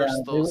yeah, forced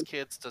they those would.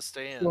 kids to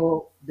stay in?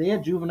 So they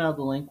had juvenile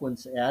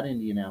delinquents at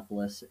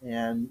Indianapolis,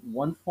 and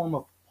one form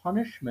of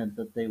punishment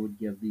that they would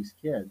give these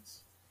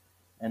kids,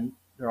 and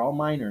they're all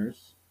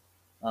minors,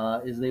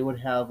 is they would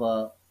have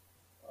a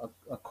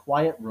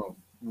quiet room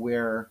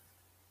where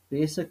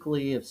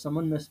basically if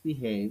someone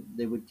misbehaved,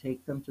 they would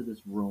take them to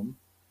this room,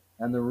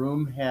 and the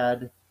room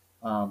had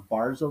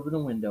bars over the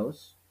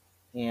windows,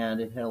 and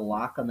it had a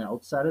lock on the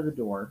outside of the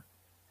door,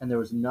 and there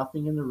was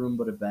nothing in the room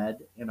but a bed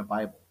and a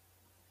Bible.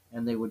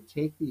 And they would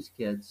take these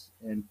kids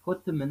and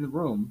put them in the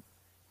room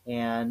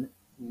and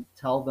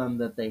tell them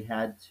that they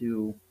had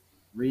to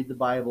read the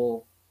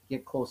Bible,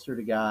 get closer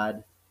to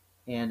God.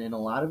 And in a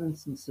lot of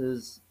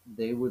instances,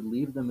 they would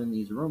leave them in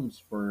these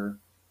rooms for,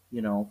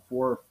 4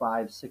 or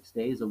 5, 6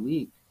 days a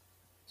week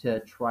to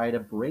try to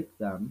break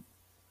them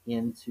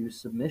into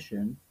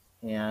submission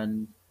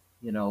and,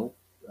 you know,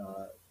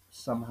 uh,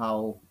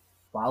 somehow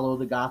follow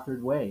the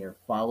Gothard way or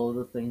follow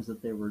the things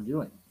that they were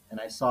doing. And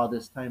I saw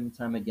this time and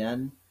time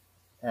again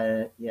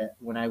yeah,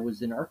 when I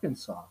was in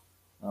Arkansas,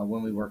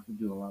 when we worked with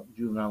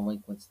juvenile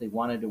delinquents. They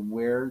wanted to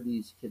wear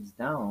these kids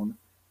down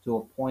to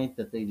a point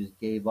that they just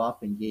gave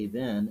up and gave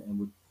in and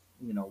would,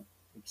 you know,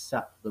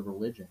 accept the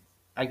religion.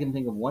 I can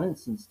think of one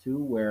instance too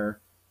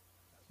where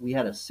we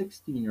had a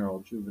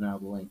 16-year-old juvenile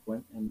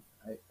delinquent, and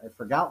I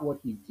forgot what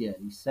he did.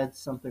 He said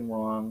something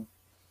wrong,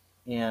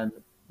 and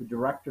the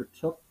director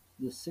took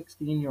this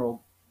 16-year-old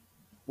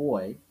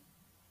boy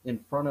in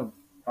front of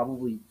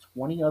probably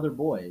 20 other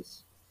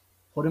boys,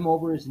 put him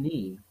over his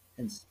knee,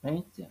 and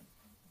spanked him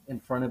in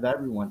front of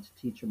everyone to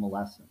teach him a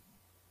lesson.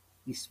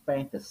 He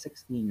spanked a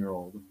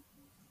 16-year-old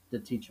to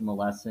teach him a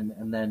lesson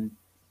and then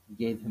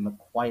gave him a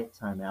quiet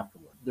time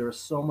afterward. There was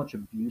so much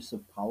abuse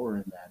of power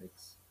in that.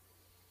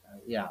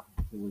 Yeah,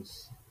 it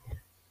was.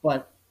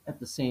 But at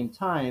the same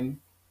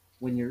time,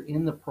 when you're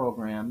in the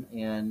program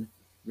and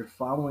you're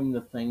following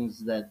the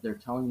things that they're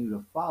telling you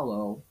to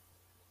follow,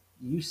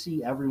 you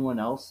see everyone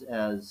else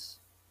as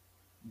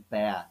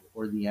bad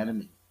or the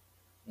enemy.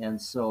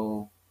 And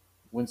so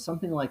when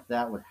something like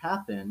that would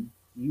happen,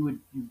 you've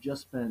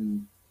just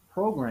been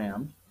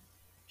programmed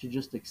to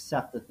just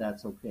accept that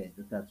that's okay,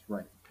 that that's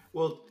right.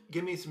 Well,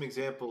 give me some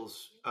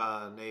examples,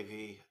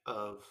 Navy,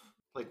 of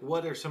like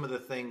what are some of the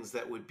things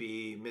that would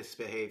be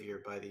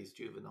misbehavior by these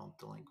juvenile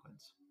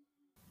delinquents?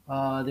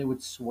 They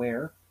would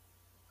swear.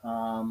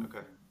 Um,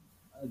 Okay.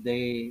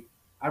 they,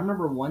 I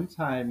remember one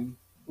time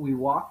we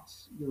walked.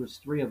 There was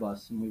three of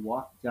us, and we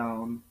walked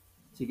down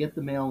to get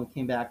the mail, and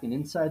came back, and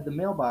inside the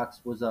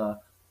mailbox was a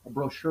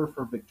brochure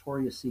for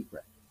Victoria's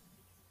Secret.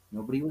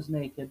 Nobody was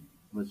naked.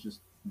 It was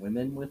just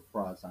women with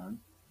bras on.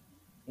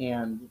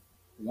 And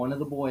one of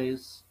the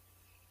boys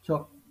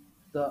took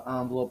the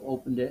envelope,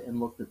 opened it, and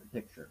looked at the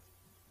picture.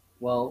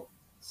 Well,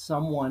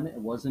 someone, it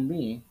wasn't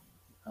me,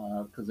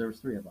 because there was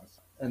three of us,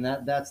 and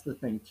that's the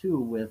thing too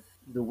with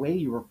the way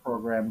you were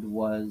programmed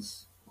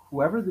was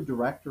whoever the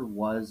director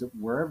was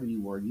wherever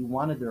you were, you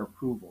wanted their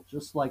approval,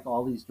 just like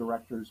all these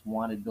directors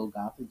wanted Bill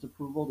Gothard's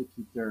approval to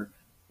keep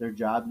their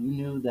job. You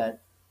knew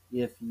that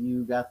if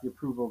you got the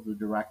approval of the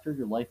director,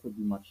 your life would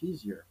be much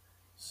easier.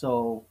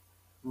 So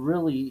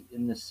really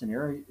in this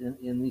scenario,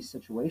 in these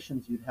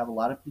situations, you'd have a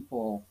lot of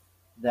people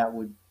that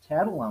would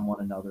tattle on one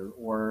another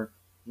or,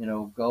 you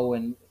know, go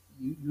and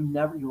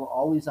you were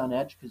always on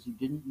edge because you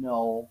didn't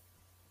know,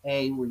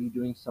 A, were you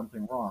doing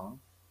something wrong,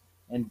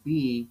 and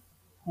B,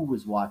 who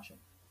was watching,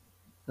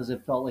 because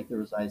it felt like there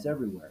was eyes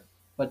everywhere.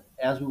 But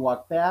as we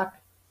walked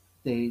back,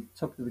 they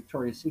took the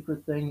Victoria's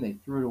Secret thing, they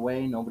threw it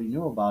away, nobody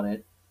knew about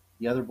it.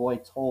 The other boy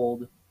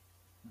told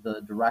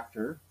the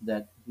director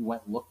that he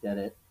went and looked at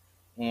it,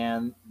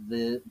 and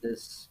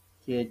this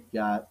kid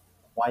got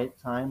quiet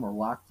time or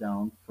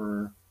lockdown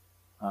for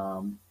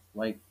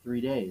like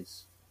 3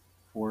 days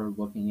for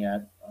looking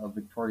at a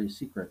Victoria's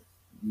Secret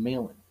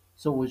mailing.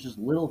 So it was just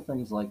little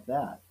things like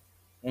that.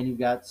 And you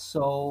got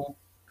so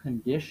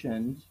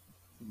conditioned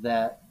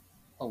that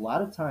a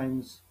lot of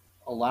times,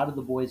 a lot of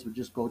the boys would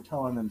just go tell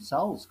on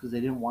themselves because they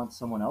didn't want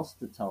someone else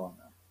to tell on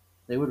them.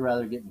 They would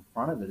rather get in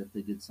front of it if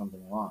they did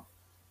something wrong.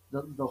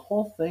 The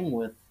whole thing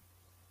with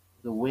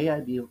the way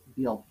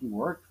BLP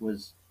worked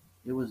was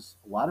it was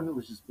a lot of it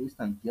was just based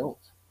on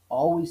guilt,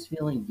 always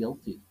feeling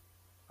guilty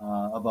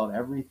about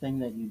everything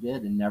that you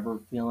did and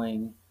never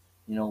feeling,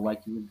 you know,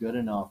 like you were good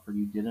enough or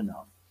you did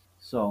enough.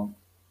 So,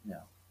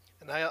 yeah.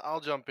 And I'll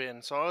jump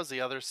in. So I was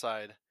the other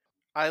side.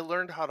 I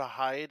learned how to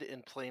hide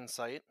in plain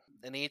sight.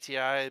 In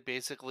ATI,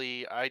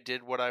 basically, I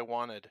did what I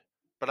wanted,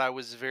 but I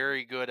was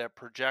very good at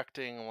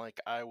projecting like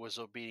I was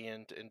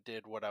obedient and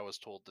did what I was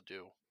told to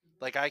do.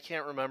 Like, I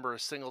can't remember a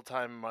single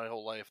time in my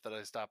whole life that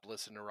I stopped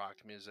listening to rock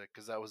music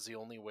because that was the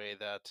only way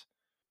that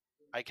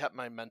I kept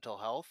my mental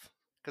health.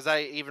 Because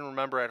I even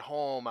remember at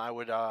home, I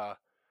would,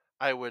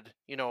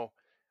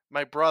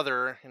 my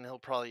brother, and he'll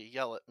probably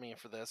yell at me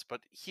for this,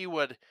 but he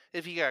would,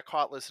 if he got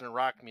caught listening to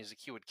rock music,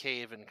 he would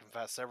cave and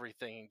confess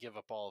everything and give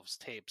up all of his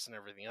tapes and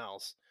everything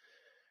else.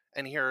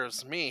 And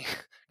here's me,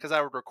 because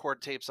I would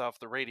record tapes off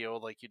the radio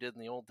like you did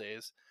in the old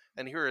days.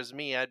 And here is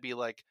me, I'd be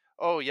like,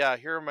 oh yeah,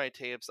 here are my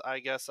tapes. I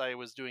guess I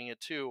was doing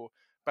it too.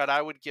 But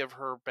I would give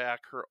her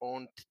back her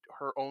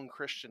own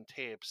Christian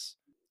tapes.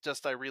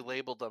 Just I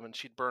relabeled them, and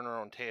she'd burn her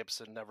own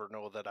tapes and never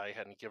know that I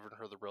hadn't given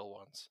her the real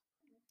ones.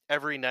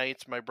 Every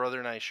night, my brother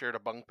and I shared a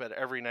bunk bed.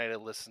 Every night, I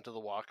listened to the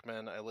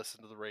Walkman. I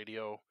listened to the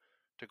radio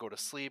to go to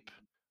sleep.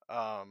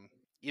 Um,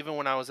 Even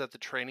when I was at the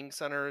training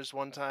centers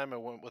one time, I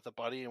went with a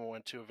buddy and we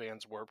went to a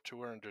Vans Warp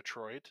Tour in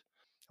Detroit.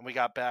 And we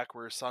got back,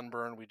 we were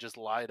sunburned. We just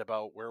lied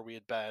about where we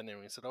had been. And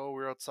we said, oh,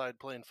 we were outside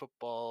playing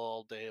football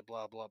all day,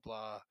 blah, blah,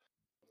 blah.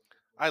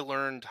 I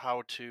learned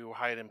how to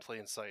hide in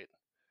plain sight.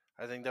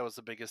 I think that was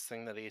the biggest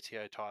thing that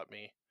ATI taught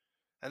me.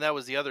 And that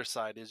was the other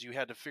side, is you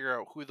had to figure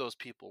out who those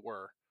people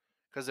were.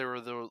 Because they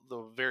were the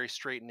very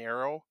straight and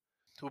narrow,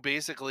 who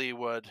basically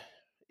would,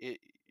 it,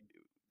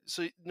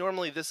 So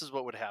normally this is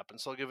what would happen.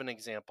 So I'll give an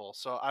example.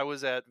 So I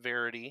was at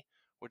Verity,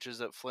 which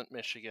is at Flint,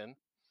 Michigan.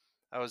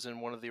 I was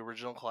in one of the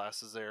original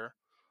classes there,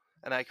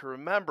 and I can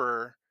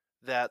remember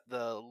that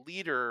the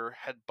leader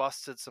had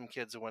busted some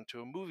kids who went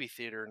to a movie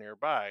theater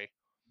nearby.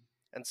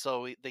 And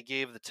so they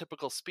gave the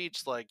typical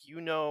speech like,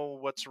 you know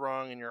what's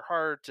wrong in your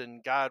heart,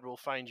 and God will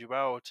find you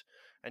out,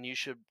 and you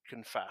should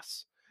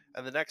confess.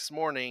 And the next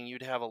morning,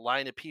 you'd have a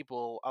line of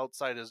people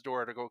outside his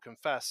door to go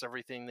confess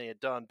everything they had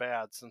done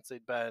bad since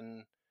they'd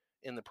been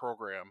in the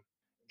program.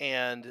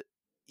 And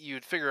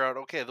you'd figure out,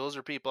 okay, those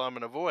are people I'm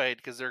going to avoid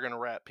because they're going to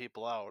rat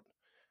people out.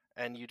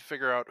 And you'd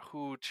figure out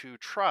who to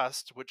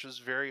trust, which was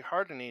very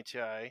hard in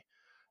ATI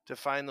to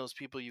find those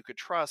people you could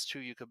trust, who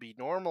you could be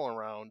normal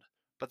around,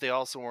 but they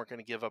also weren't going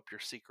to give up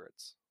your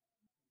secrets.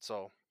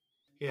 So,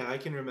 Yeah, I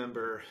can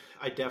remember.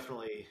 I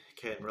definitely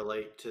can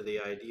relate to the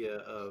idea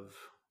of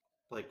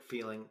like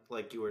feeling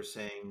like you were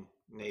saying,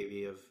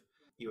 Navy, of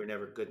you were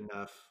never good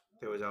enough.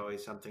 There was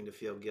always something to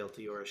feel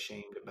guilty or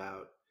ashamed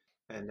about,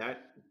 and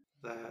that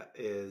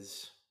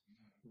is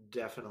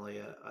definitely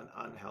an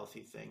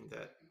unhealthy thing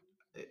that,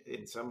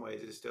 in some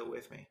ways, is still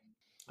with me.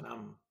 And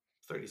I'm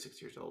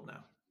 36 years old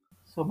now.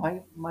 So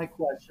my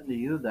question to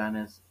you then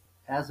is,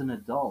 as an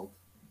adult,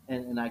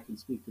 and I can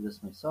speak to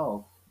this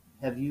myself,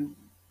 have you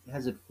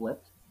has it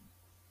flipped?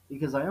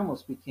 Because I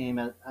almost became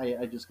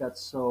I just got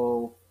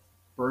so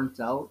burnt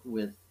out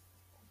with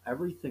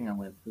everything I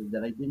went through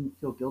that I didn't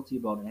feel guilty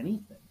about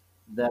anything.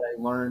 That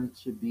I learned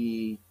to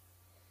be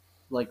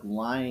like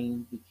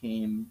lying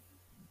became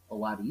a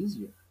lot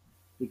easier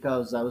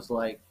because I was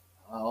like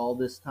all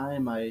this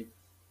time I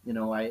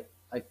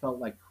felt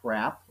like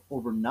crap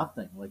over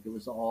nothing. Like it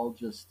was all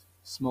just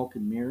smoke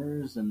and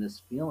mirrors and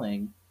this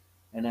feeling.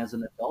 And as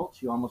an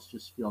adult, you almost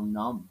just feel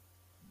numb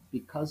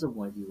because of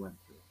what you went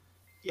through.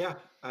 Yeah,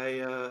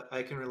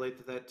 I can relate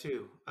to that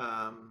too.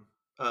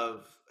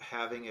 Of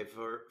having a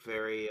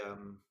very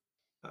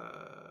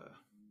uh,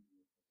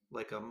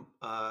 like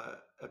a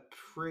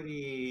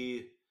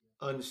pretty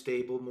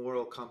unstable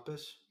moral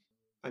compass.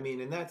 I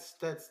mean, and that's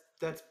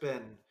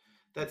been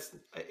that's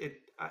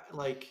it.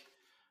 Like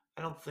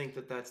I don't think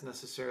that that's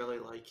necessarily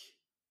like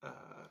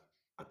uh,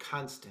 a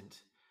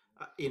constant.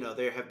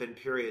 There have been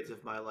periods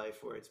of my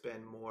life where it's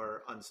been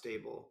more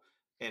unstable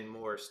and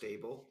more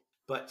stable,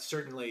 but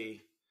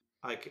certainly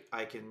I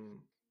can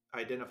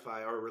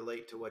identify or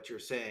relate to what you're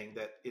saying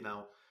that,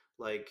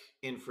 like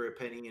in for a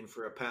penny, in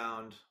for a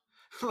pound.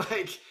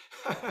 Like,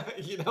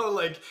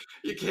 like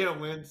you can't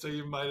win, so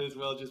you might as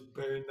well just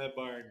burn that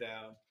barn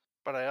down.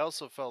 but I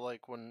also felt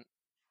like when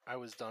I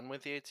was done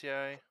with the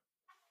ATI,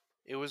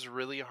 it was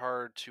really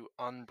hard to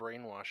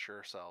unbrainwash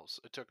yourselves.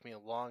 It took me a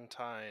long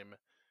time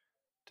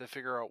to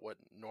figure out what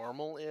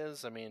normal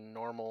is. I mean,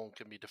 normal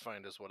can be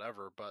defined as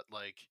whatever, but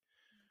like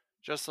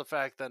just the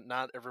fact that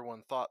not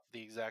everyone thought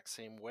the exact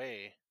same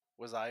way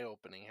was eye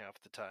opening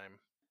half the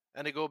time.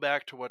 And to go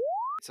back to what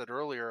I said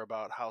earlier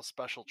about how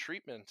special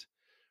treatment,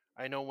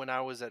 I know when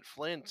I was at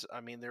Flint,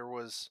 I mean, there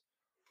was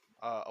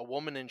a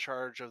woman in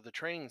charge of the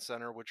training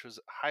center, which was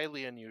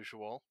highly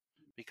unusual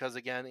because,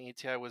 again,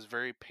 ATI was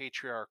very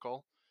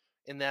patriarchal.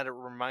 In that, it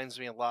reminds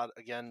me a lot,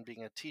 again,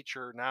 being a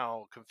teacher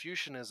now,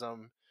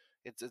 Confucianism,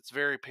 it's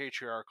very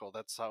patriarchal.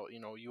 That's how,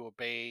 you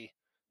obey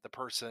the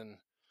person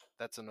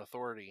that's an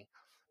authority.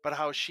 But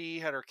how she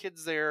had her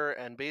kids there,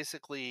 and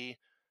basically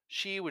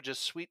she would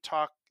just sweet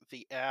talk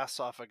the ass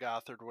off of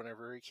Gothard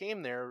whenever he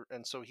came there,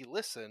 and so he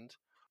listened,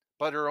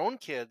 but her own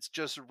kids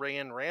just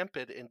ran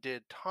rampant and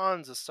did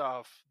tons of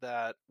stuff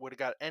that would have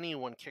got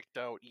anyone kicked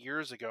out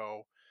years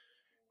ago,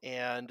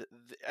 and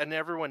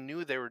everyone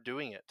knew they were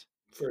doing it.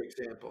 For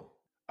example,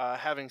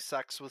 Having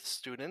sex with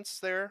students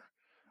there,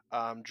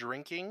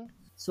 drinking.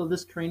 So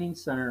this training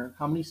center,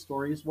 how many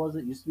stories was it?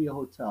 It used to be a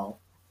hotel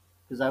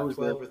because I was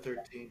there. 12 or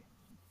 13.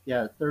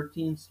 Yeah,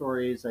 13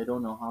 stories. I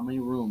don't know how many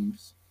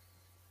rooms.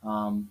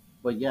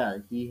 But yeah,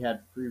 he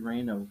had free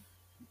reign of.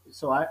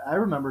 So I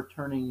remember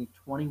turning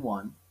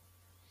 21,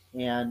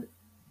 and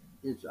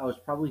I was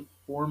probably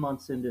 4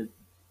 months into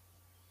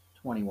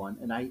 21,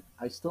 and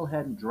I still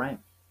hadn't drank.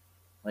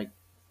 Like,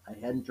 I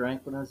hadn't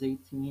drank when I was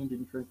 18,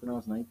 didn't drink when I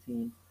was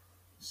 19.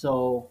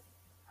 So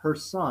her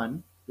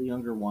son, the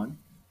younger one,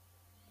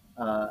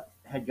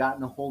 had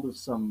gotten a hold of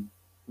some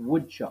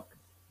woodchuck,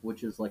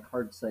 which is like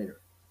hard cider.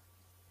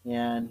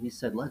 And he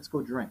said, let's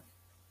go drink.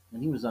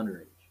 And he was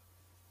underage.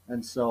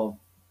 And so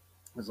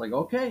I was like,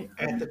 okay.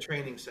 At the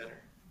training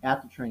center.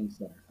 At the training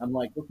center. I'm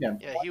like, okay, I'm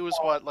Yeah, he was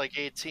 21. what, like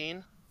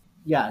 18?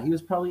 Yeah, he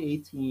was probably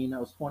 18. I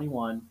was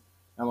 21.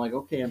 I'm like,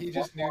 okay, I'm He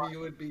just knew 21. you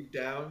would be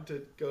down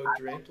to go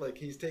drink. Like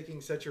he's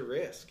taking such a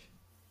risk.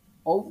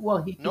 Oh,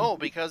 well, he could No,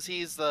 because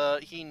he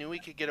knew he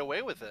could get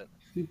away with it.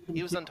 he can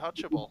He was do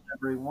untouchable.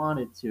 whatever he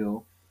wanted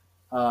to.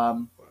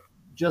 Um,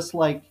 just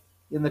like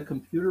in the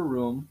computer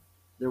room,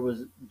 there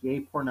was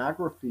gay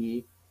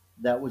pornography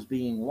that was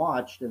being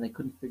watched, and they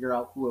couldn't figure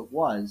out who it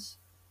was.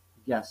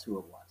 Guess who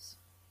it was?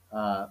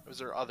 It was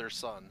her other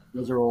son. It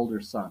was her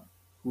older son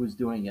who was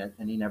doing it,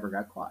 and he never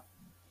got caught.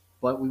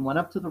 But we went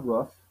up to the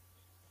roof,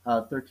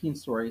 13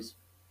 stories.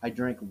 I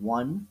drank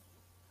one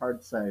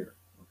hard cider.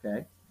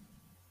 Okay.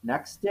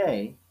 Next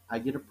day, I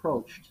get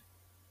approached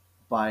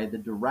by the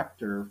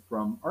director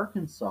from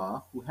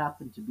Arkansas who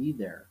happened to be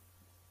there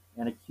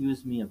and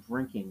accused me of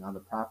drinking on the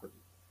property.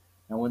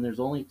 Now, when there's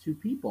only two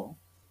people,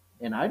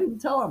 and I didn't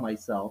tell on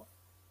myself,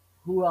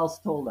 who else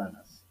told on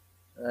us?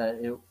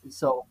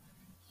 So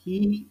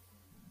he,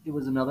 it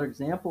was another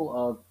example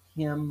of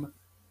him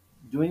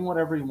doing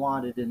whatever he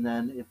wanted, and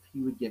then if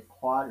he would get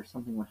caught or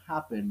something would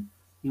happen,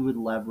 he would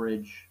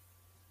leverage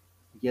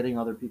getting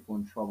other people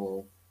in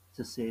trouble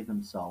to save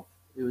himself.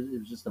 It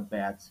was just a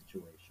bad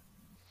situation.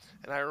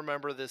 And I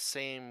remember this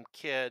same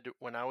kid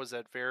when I was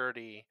at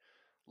Verity.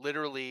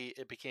 Literally,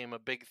 it became a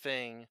big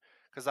thing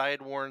because I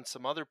had warned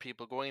some other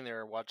people going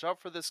there, watch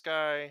out for this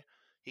guy.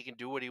 He can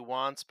do what he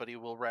wants, but he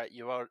will rat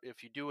you out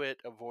if you do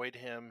it. Avoid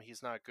him.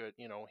 He's not good.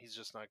 He's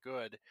just not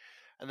good.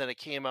 And then it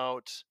came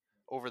out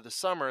over the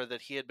summer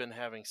that he had been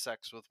having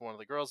sex with one of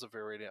the girls of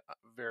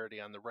Verity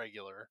on the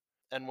regular.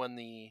 And when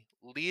the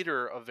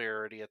leader of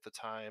Verity at the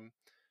time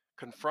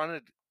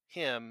confronted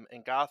him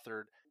and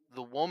Gothard,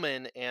 the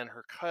woman and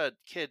her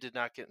kid did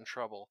not get in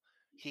trouble.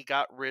 He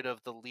got rid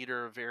of the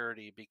leader of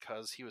Verity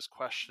because he was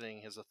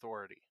questioning his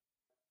authority.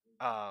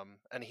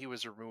 And he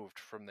was removed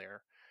from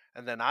there.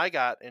 And then I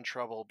got in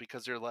trouble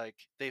because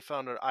they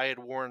found out I had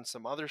warned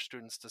some other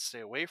students to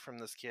stay away from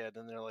this kid.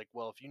 And they're like,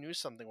 well, if you knew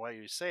something, why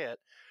you say it?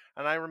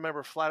 And I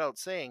remember flat out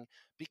saying,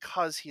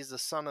 because he's the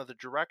son of the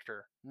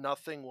director,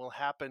 nothing will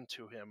happen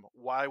to him.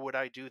 Why would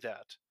I do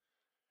that?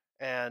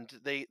 And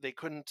they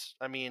couldn't,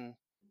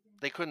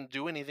 they couldn't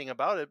do anything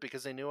about it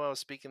because they knew I was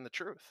speaking the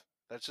truth.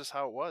 That's just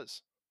how it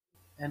was.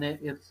 And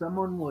if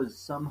someone was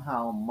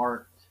somehow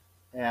marked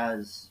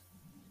as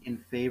in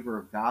favor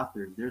of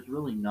Gothard, there's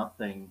really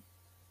nothing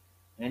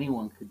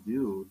anyone could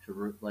do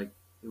to like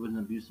it was an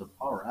abuse of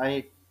power.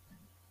 I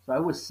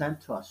was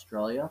sent to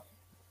Australia.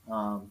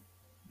 Um,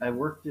 I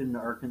worked in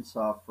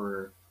Arkansas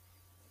for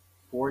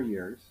 4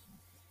 years.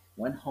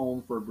 Went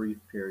home for a brief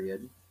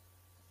period,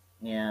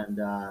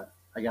 and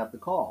I got the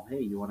call.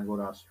 Hey, you want to go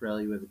to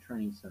Australia? We have a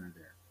training center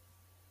there.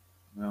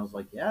 And I was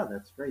like, yeah,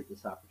 that's great.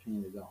 This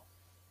opportunity to go.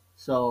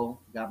 So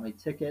got my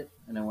ticket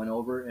and I went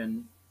over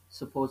and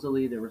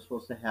supposedly they were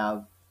supposed to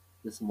have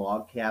this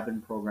log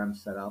cabin program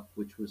set up,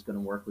 which was going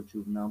to work with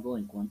juvenile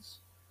delinquents,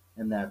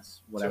 and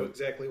that's what I So was.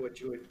 exactly what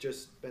you had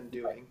just been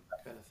doing,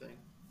 kind of thing.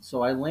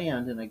 So I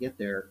land and I get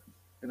there,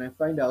 and I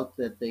find out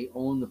that they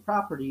own the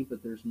property,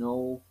 but there's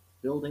no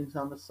buildings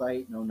on the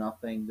site, no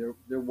nothing.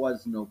 There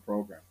was no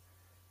program.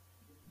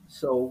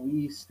 So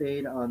we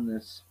stayed on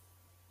this.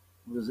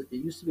 It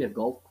used to be a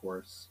golf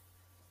course,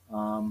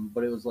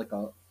 but it was like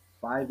a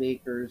 5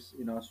 acres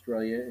in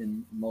Australia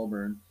in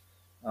Melbourne,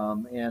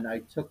 and I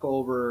took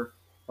over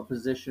a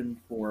position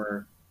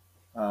for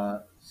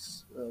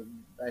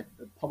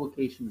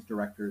publications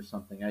director or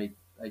something. I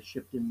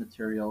shipped in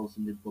materials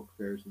and did book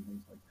fairs and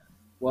things like that.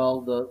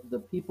 Well, the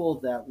people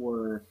that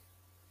were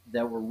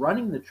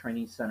running the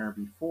training center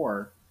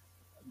before,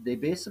 they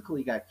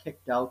basically got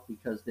kicked out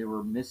because they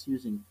were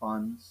misusing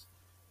funds.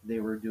 They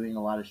were doing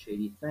a lot of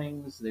shady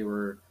things.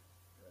 There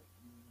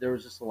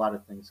was just a lot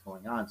of things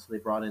going on. So they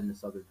brought in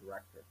this other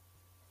director.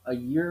 A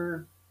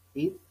year,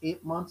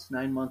 8 months,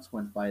 9 months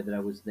went by that I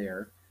was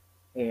there,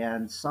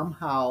 and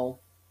somehow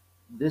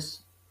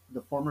this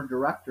the former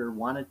director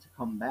wanted to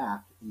come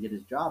back and get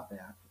his job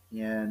back,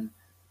 and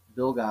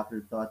Bill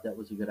Gothard thought that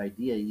was a good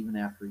idea even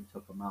after he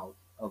took him out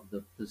of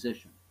the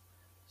position.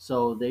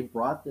 So they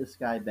brought this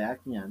guy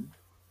back in,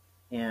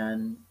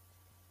 and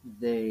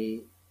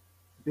they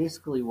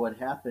basically what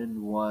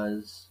happened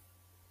was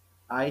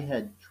I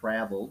had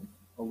traveled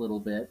a little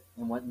bit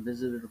and went and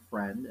visited a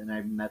friend, and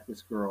I met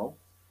this girl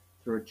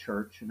through a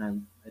church,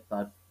 and I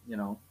thought,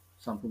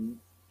 something.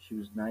 She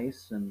was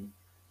nice, and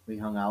we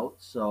hung out.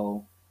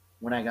 So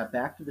when I got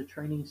back to the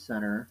training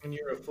center, And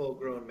you're a full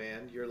grown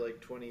man. You're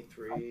like I'm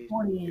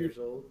 23 years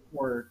old.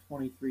 24,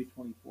 23,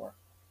 24.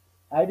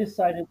 I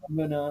decided I'm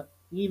gonna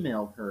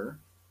email her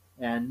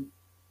and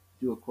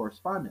do a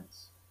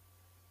correspondence.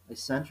 I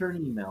sent her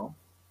an email,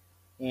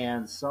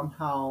 and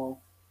somehow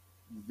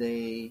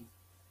they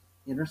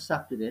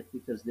intercepted it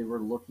because they were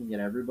looking at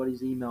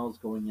everybody's emails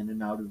going in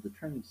and out of the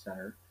training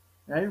center.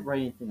 And I didn't write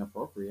anything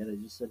appropriate. I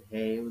just said,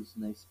 "Hey, it was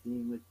nice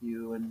being with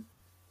you," and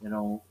you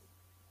know,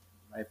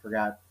 I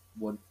forgot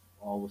what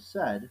all was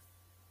said.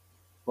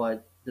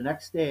 But the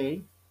next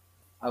day,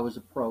 I was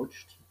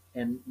approached,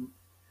 and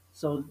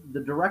so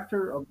the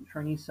director of the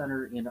training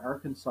center in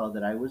Arkansas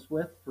that I was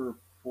with for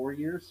 4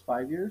 years,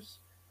 5 years,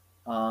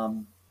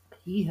 um,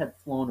 he had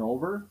flown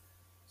over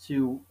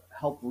to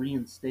help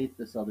reinstate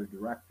this other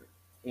director.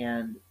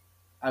 And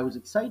I was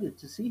excited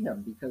to see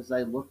him because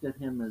I looked at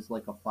him as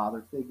like a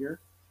father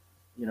figure.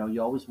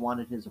 You always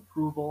wanted his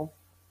approval.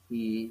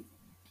 He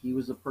he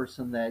was a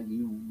person that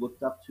you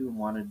looked up to and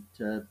wanted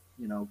to,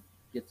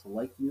 get to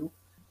like you.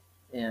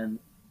 And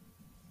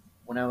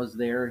when I was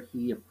there,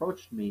 he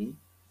approached me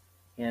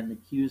and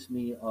accused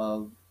me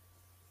of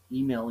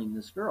emailing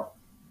this girl.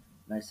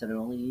 And I said I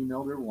only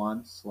emailed her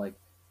once. Like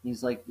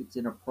he's like it's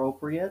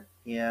inappropriate,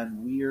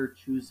 and we are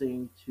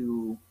choosing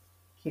to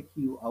kick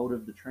you out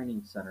of the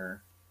training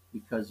center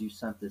because you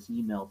sent this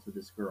email to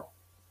this girl.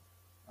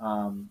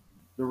 Um,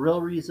 the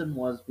real reason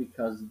was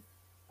because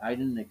I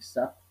didn't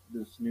accept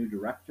this new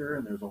director,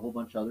 and there's a whole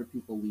bunch of other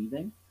people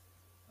leaving.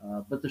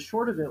 But the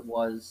short of it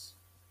was,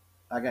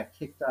 I got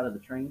kicked out of the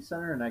training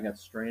center and I got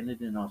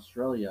stranded in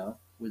Australia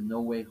with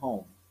no way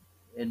home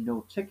and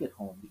no ticket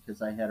home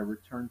because I had a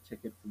return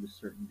ticket for a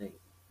certain date.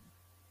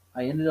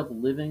 I ended up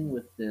living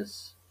with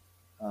this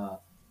uh,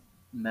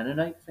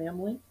 Mennonite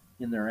family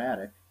in their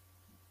attic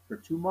for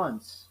 2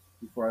 months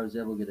before I was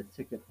able to get a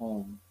ticket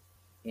home.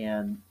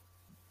 And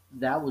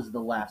that was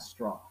the last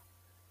straw.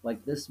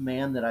 Like this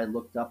man that I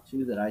looked up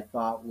to, that I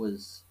thought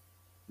was,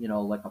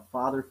 like a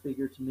father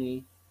figure to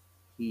me,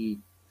 he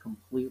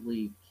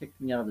completely kicked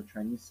me out of the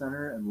training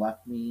center and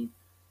left me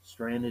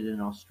stranded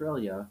in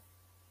Australia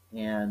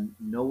and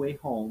no way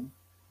home,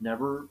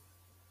 never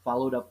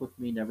followed up with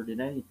me, never did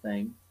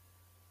anything.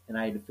 And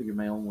I had to figure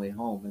my own way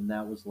home. And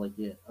that was like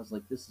it. I was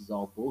like, this is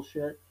all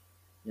bullshit.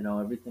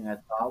 Everything I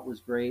thought was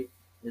great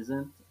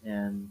isn't.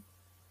 And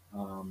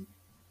um,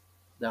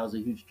 that was a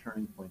huge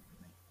turning point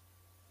for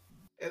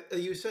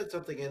me. You said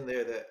something in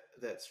there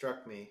that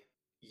struck me.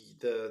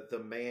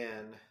 The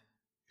man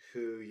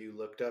who you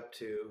looked up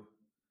to,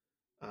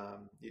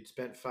 you'd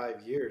spent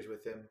 5 years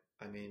with him.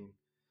 I mean,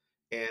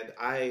 and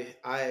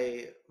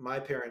my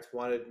parents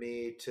wanted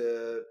me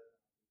to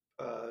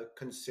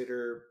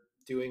consider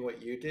doing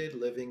what you did,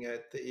 living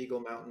at the Eagle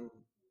Mountain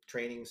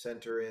Training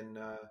Center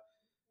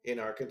in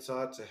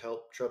Arkansas to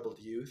help troubled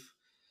youth.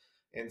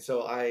 And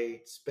so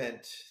I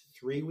spent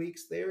 3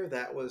 weeks there.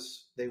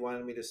 They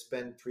wanted me to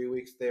spend 3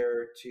 weeks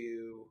there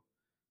to,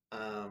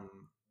 um,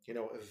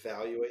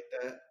 evaluate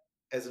that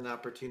as an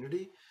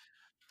opportunity.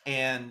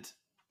 And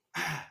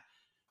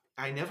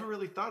I never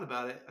really thought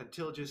about it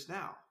until just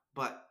now.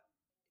 But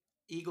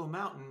Eagle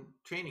Mountain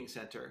Training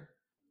Center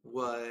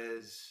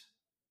was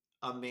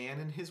a man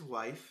and his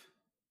wife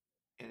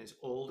and his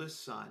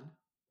oldest son,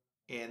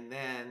 and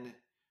then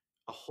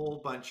a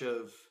whole bunch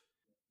of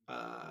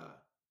uh,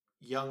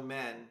 young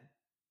men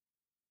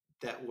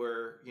that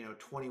were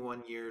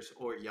 21 years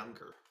or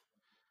younger,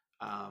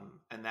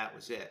 and that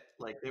was it.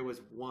 Like there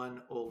was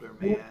one older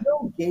There was man.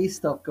 no gay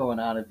stuff going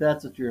on, if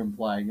that's what you're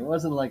implying. It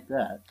wasn't like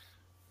that.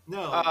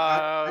 No,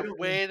 I don't mean.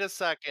 Wait a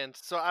second.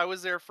 So I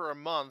was there for a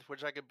month,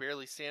 which I could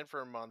barely stand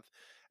for a month,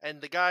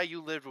 and the guy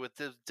you lived with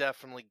is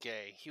definitely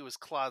gay. He was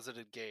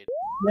closeted gay.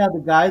 Yeah,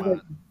 Come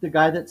on. the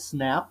guy that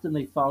snapped and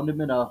they found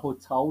him in a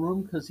hotel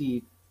room because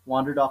he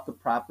wandered off the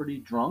property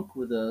drunk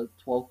with a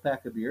 12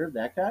 pack of beer.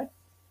 That guy?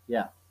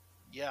 Yeah,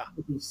 Yeah,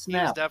 he he was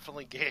snapped.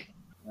 definitely gay.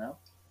 Yeah.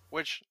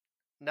 Which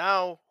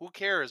now who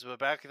cares? But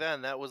back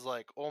then that was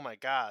like, oh my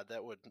god,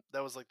 that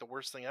was like the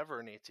worst thing ever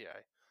in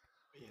ATI.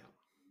 Yeah.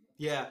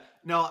 Yeah.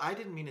 No, I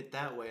didn't mean it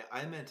that way.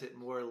 I meant it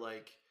more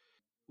like,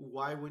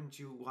 why wouldn't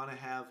you want to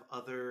have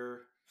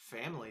other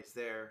families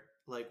there?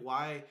 Like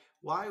why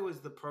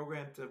was the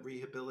program to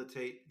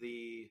rehabilitate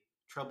the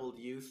troubled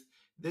youth?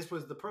 This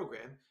was the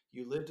program.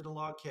 You lived in a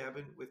log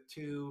cabin with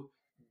two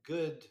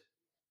good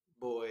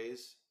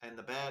boys, and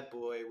the bad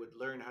boy would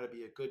learn how to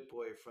be a good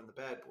boy from the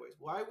bad boys.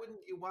 Why wouldn't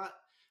you want,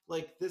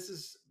 like, this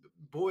is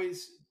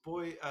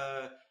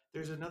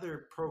there's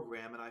another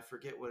program and I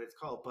forget what it's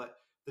called, but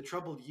the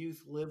troubled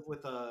youth live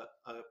with a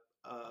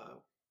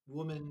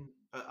woman,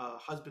 a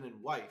husband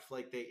and wife,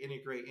 like they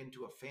integrate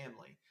into a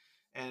family.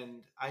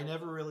 And I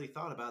never really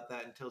thought about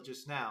that until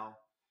just now.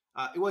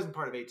 It wasn't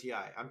part of ATI.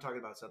 I'm talking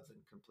about something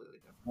completely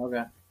different.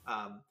 Okay.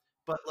 um,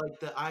 but like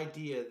the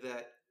idea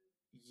that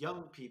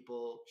young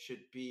people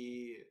should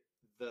be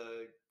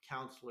the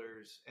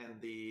counselors and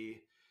the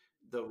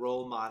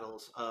role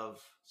models of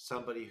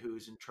somebody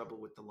who's in trouble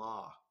with the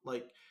law,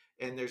 like,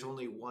 and there's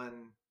only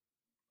one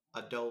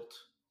adult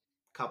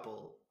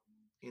couple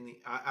in the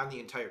on the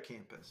entire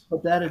campus.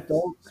 But that That's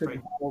adult straight.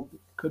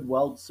 could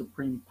wield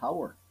supreme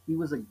power. He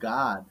was a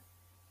god.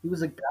 He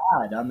was a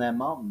god on that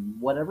mountain.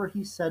 Whatever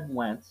he said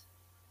went,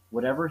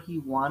 whatever he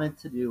wanted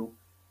to do,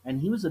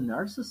 and he was a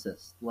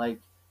narcissist, like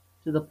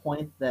to the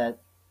point that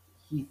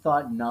he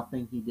thought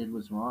nothing he did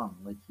was wrong.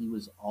 Like he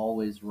was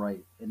always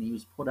right, and he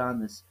was put on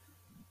this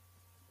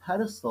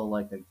pedestal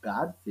like a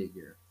god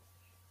figure.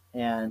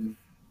 And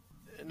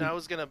And he, I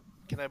was gonna,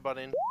 can I butt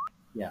in?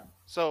 yeah,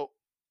 So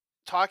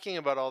talking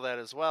about all that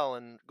as well,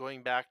 and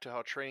going back to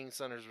how training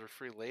centers were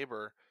free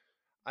labor,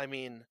 I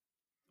mean,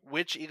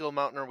 which Eagle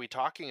Mountain are we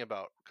talking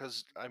about?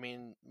 Because I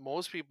mean,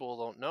 most people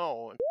don't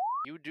know, and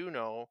you do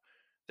know,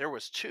 there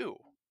was two,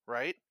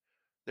 right?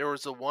 There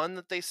was the one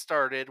that they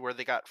started where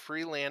they got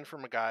free land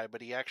from a guy,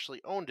 but he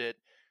actually owned it.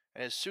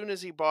 And as soon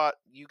as he bought,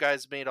 you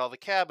guys made all the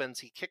cabins,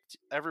 he kicked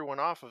everyone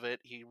off of it.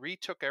 He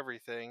retook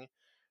everything,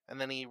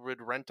 and then he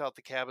would rent out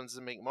the cabins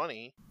and make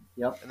money.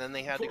 yep, And then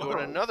they had to go to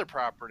Whoa. another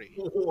property.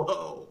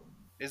 Whoa.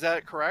 Is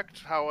that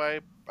correct?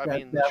 I that's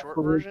mean, the short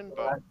absolutely version,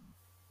 but correct.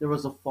 There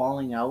was a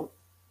falling out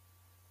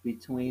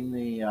between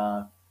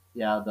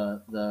yeah,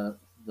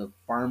 the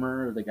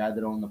farmer, or the guy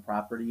that owned the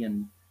property,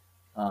 and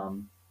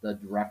the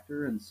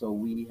director, and so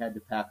we had to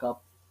pack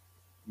up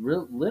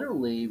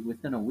literally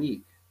within a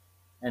week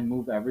and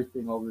move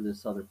everything over to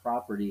this other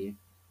property.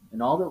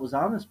 and all that was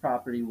on this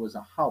property was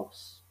a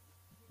house.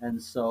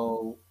 And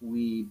so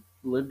we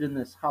lived in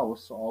this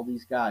house, all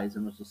these guys,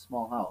 and it was a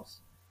small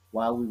house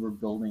while we were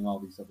building all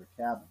these other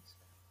cabins.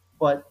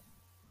 But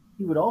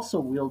he would also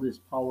wield his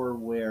power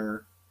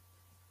where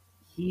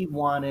he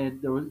wanted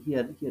he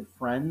had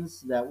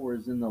friends that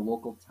was in the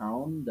local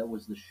town that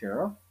was the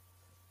sheriff.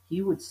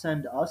 He would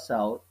send us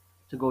out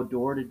to go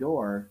door to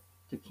door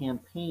to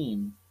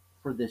campaign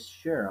for this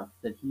sheriff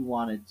that he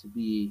wanted to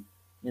be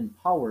in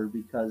power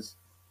because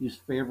he was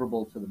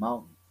favorable to the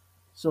mountain.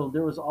 So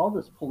there was all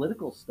this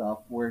political stuff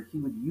where he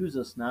would use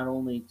us not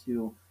only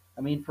to,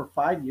 I mean, for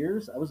 5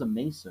 years, I was a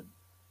mason.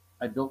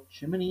 I built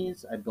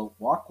chimneys, I built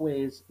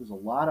walkways. It was a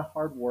lot of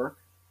hard work.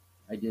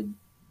 I did,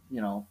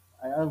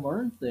 I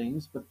learned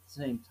things, but at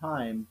the same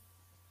time,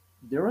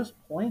 there was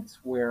points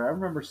where I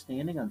remember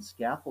standing on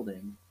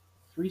scaffolding,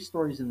 3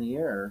 stories in the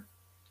air,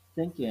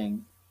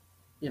 thinking,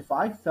 if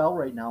I fell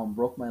right now and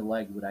broke my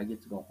leg, would I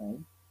get to go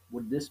home?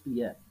 Would this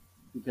be it?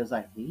 Because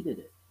I hated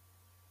it.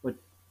 But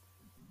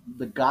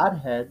the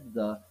Godhead,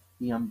 the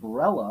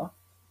umbrella,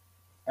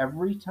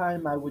 every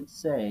time I would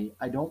say,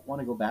 I don't want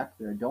to go back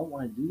there, I don't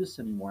want to do this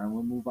anymore, I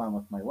want to move on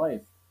with my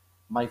life,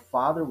 my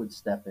father would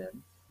step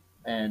in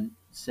and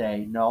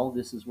say, no,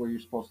 this is where you're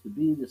supposed to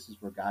be, this is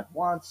where God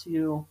wants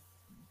you.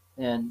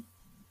 And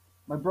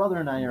my brother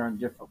and I are on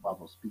different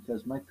levels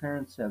because my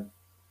parents have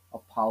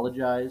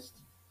apologized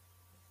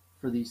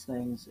for these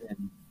things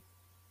and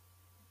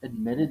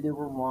admitted they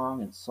were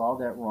wrong and saw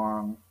that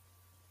wrong.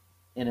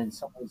 And in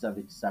some ways, I've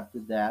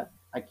accepted that.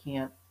 I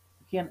can't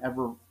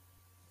ever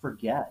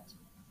forget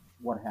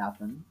what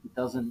happened. It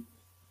doesn't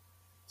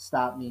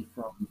stop me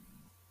from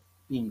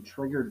being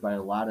triggered by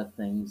a lot of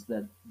things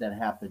that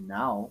happen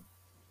now,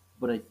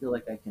 but I feel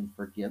like I can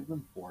forgive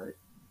them for it,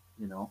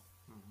 you know.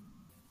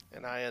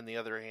 And I, on the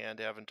other hand,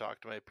 haven't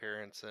talked to my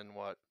parents in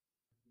what,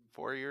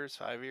 4 years,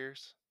 5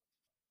 years?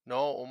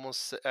 No,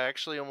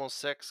 actually almost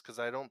six, because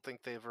I don't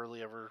think they've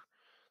really ever.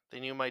 They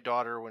knew my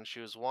daughter when she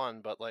was one,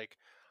 but like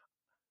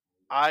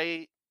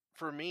I,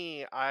 for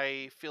me,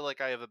 I feel like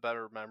I have a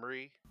better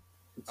memory.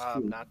 It's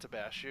true. Not to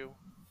bash you,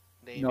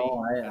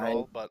 No, Navy, at I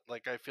all, but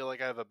like I feel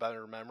like I have a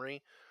better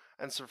memory,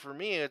 and so for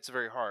me, it's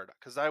very hard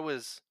because I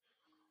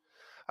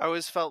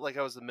always felt like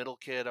I was the middle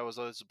kid. I was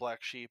always the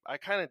black sheep. I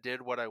kind of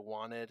did what I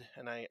wanted,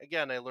 and I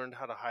learned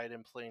how to hide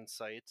in plain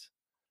sight.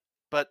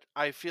 But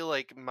I feel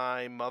like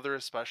my mother,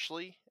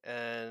 especially,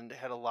 and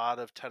had a lot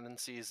of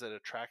tendencies that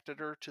attracted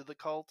her to the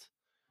cult.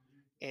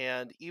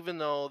 And even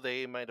though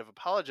they might have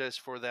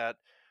apologized for that,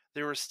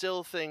 there were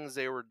still things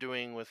they were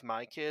doing with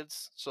my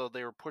kids. So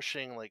they were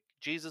pushing like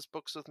Jesus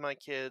books with my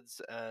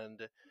kids,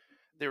 and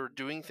they were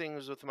doing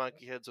things with my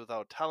kids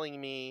without telling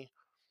me.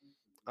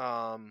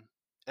 Um,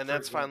 and For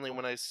that's finally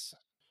example,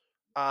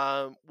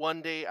 when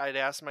one day I'd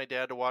asked my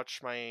dad to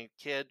watch my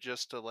kid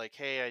just to like,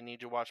 hey, I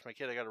need to watch my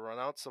kid. I got to run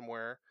out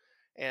somewhere.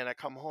 And I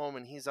come home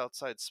and he's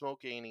outside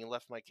smoking and he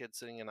left my kid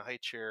sitting in a high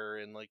chair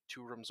in like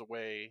 2 rooms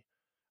away.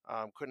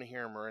 Couldn't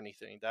hear him or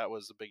anything. That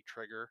was a big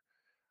trigger.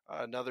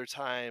 Another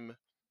time,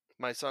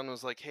 my son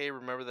was like, hey,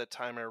 remember that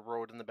time I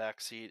rode in the back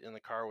seat in the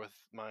car with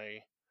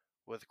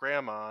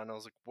grandma? And I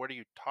was like, what are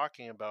you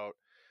talking about?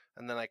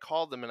 And then I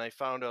called them and I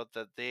found out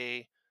that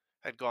they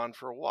had gone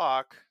for a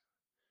walk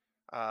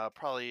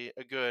probably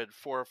a good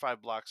 4 or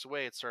 5 blocks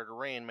away. It started to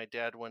rain. My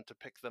dad went to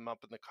pick them up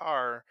in the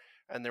car,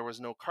 and there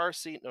was no car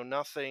seat, no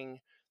nothing.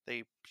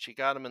 She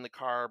got him in the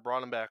car,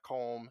 brought him back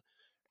home,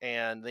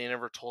 and they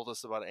never told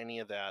us about any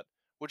of that,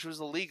 which was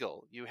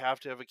illegal. You have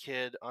to have a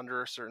kid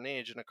under a certain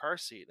age in a car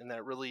seat, and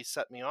that really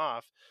set me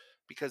off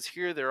because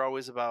here they're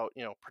always about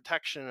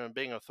protection and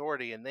being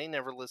authority, and they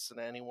never listen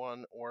to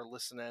anyone or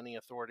listen to any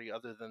authority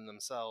other than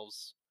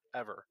themselves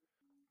ever.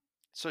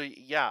 So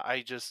yeah,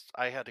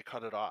 I had to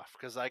cut it off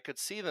because I could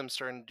see them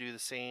starting to do the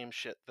same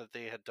shit that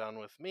they had done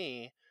with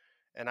me,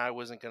 and I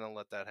wasn't gonna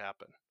let that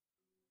happen.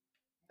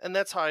 And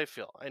that's how I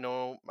feel. I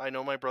know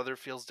my brother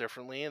feels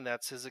differently, and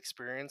that's his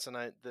experience.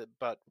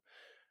 But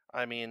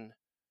I mean,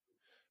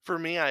 for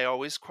me, I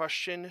always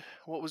questioned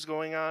what was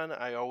going on.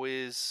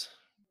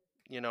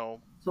 You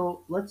know,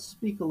 So let's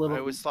speak a I little bit.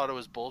 always thought it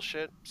was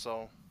bullshit.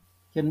 So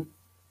Can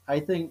I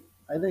think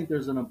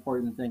there's an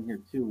important thing here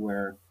too,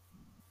 where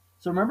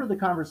so remember the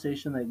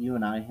conversation that you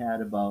and I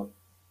had about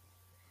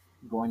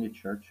going to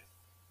church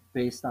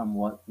based on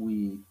what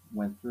we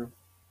went through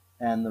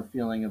and the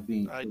feeling of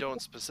being I triggered.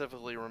 don't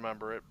specifically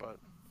remember it, but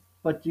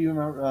But do you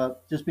remember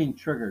just being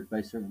triggered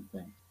by certain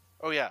things?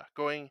 oh yeah,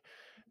 going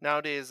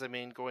nowadays. I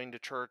mean, going to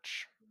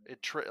church.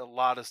 A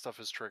lot of stuff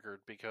is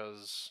triggered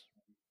because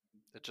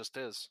it just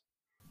is.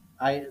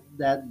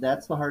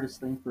 That's the hardest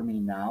thing for me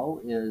now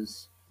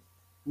is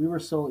we were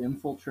so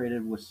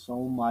infiltrated with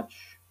so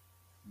much.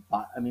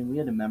 I mean, we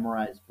had to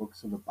memorize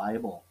books of the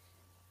Bible,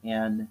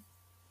 and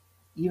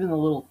even the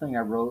little thing I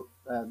wrote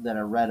that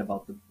I read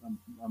about the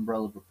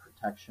umbrella of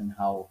protection,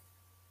 how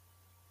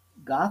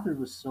Gothard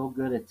was so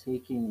good at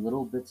taking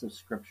little bits of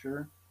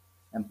scripture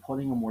and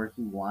putting them where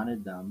he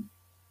wanted them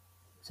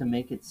to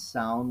make it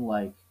sound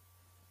like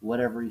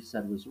whatever he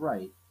said was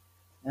right.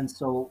 And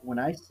so when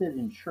I sit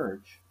in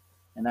church,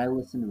 and I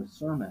listen to a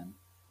sermon,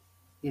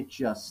 it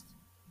just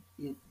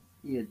it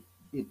it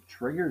it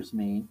triggers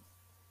me,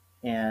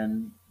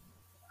 and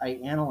I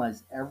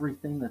analyze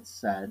everything that's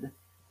said.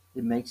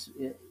 It makes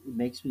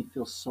me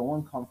feel so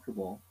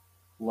uncomfortable.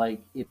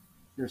 Like if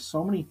there's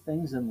so many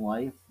things in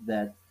life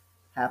that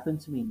happen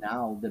to me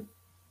now that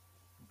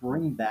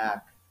bring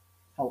back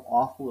how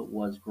awful it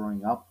was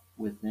growing up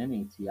within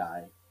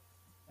ATI,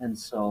 and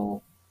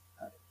so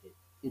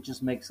it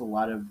just makes a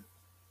lot of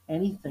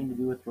anything to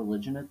do with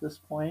religion at this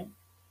point.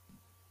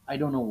 I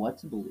don't know what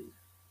to believe.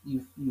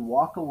 You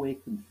walk away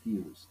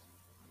confused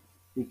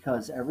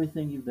because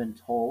everything you've been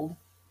told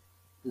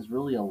is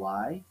really a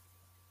lie,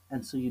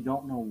 and so you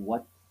don't know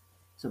what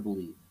to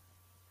believe,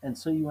 and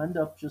so you end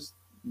up just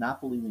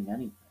not believing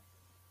anything.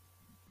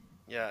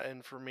 Yeah,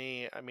 and for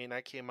me, I mean,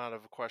 I came out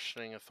of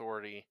questioning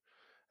authority,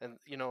 and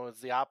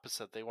it's the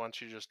opposite. They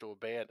want you just to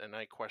obey it, and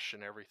I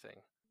question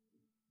everything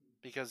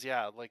because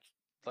yeah,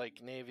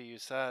 like Navy, you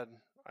said,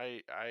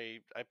 I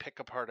pick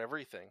apart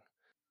everything,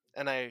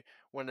 and I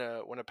when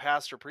a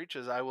pastor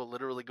preaches, I will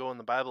literally go in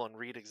the Bible and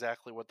read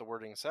exactly what the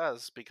wording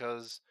says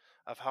because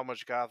of how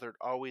much God had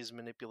always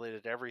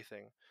manipulated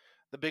everything.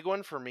 The big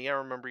one for me, I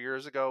remember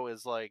years ago,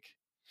 is like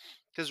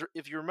because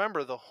if you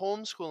remember, the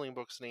homeschooling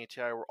books in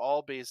ATI were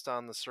all based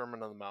on the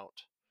Sermon on the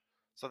Mount.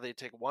 So they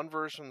take one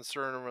verse from the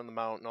Sermon on the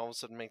Mount and all of a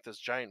sudden make this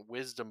giant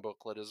wisdom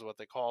booklet, is what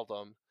they called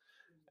them,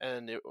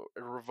 and it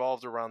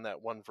revolved around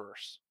that one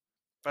verse.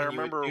 But I And you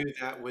would remember, do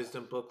that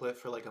wisdom booklet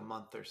for like a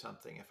month or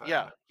something, if I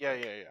yeah, remember yeah,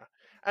 correctly. yeah, yeah,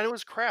 and it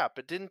was crap.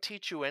 It didn't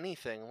teach you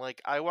anything.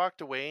 Like I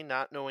walked away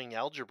not knowing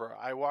algebra.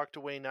 I walked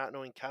away not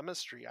knowing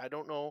chemistry. I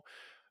don't know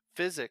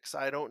physics.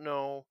 I don't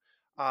know.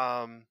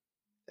 Um,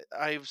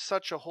 I have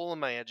such a hole in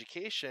my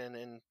education,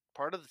 and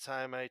part of the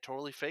time I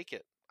totally fake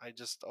it. I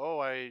just,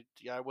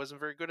 yeah, I wasn't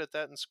very good at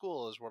that in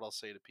school, is what I'll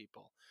say to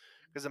people.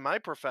 Because in my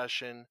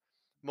profession,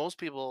 most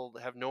people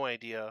have no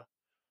idea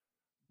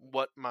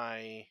what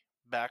my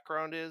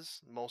background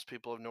is. Most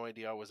people have no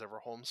idea I was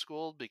ever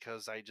homeschooled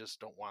because I just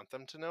don't want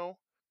them to know.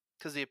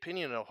 Because the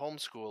opinion of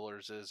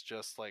homeschoolers is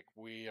just like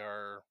we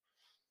are.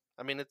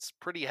 I mean, it's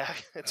pretty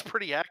it's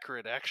pretty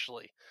accurate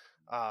actually.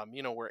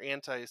 We're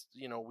anti.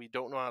 We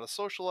don't know how to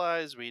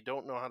socialize. We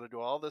don't know how to do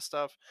all this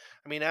stuff.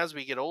 I mean, as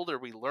we get older,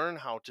 we learn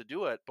how to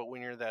do it. But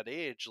when you're that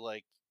age,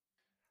 like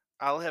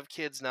I'll have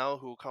kids now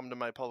who come to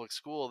my public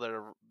school that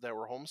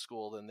were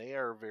homeschooled, and they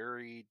are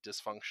very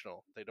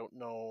dysfunctional. They don't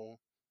know.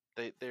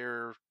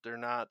 They're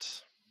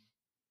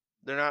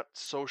not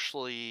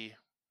socially.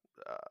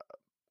 Uh,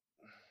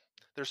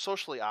 they're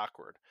socially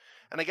awkward.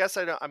 And I guess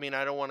I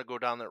don't want to go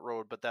down that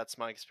road, but that's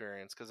my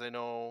experience because I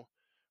know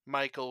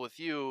Michael with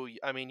you,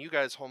 I mean you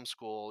guys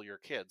homeschool your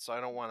kids, so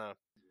I don't want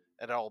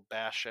to at all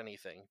bash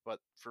anything, but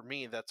for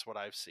me that's what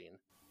I've seen.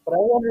 But I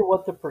wonder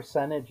what the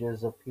percentage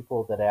is of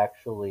people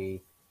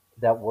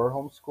that were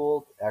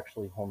homeschooled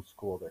actually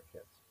homeschool their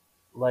kids.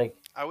 Like,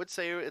 I would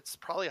say it's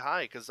probably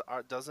high cuz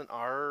doesn't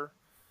our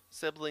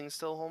sibling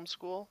still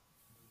homeschool?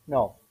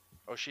 no,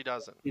 Oh, she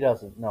doesn't. she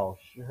doesn't. No,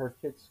 her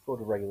kids go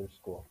to regular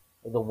school.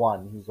 The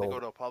one who's They go older.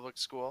 to a public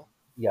school?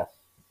 Yes,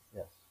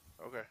 yes.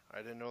 Okay, I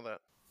didn't know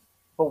that.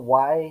 But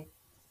why?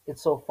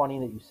 It's so funny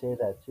that you say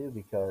that too,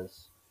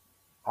 because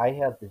I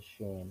have this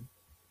shame,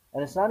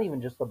 and it's not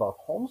even just about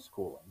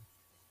homeschooling.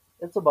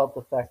 It's about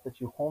the fact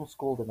that you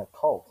homeschooled in a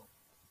cult.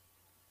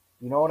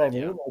 You know what I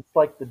Yeah. mean? It's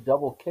like the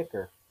double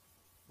kicker,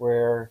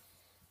 where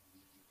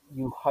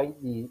you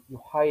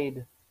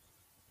hide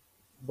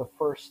the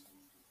first.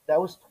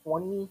 That was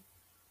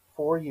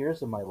 24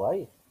 years of my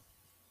life,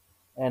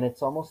 and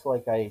it's almost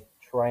like I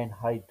try and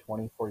hide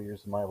 24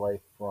 years of my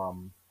life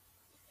from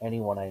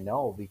anyone I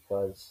know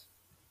because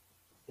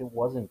it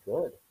wasn't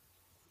good.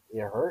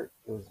 It hurt.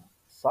 It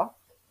sucked.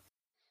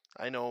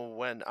 I know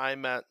when I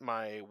met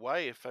my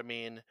wife, I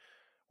mean,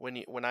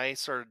 when I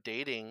started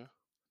dating,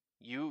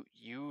 you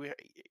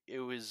it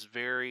was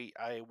very,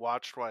 I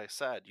watched what I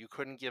said. You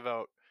couldn't give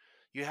out,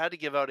 you had to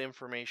give out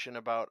information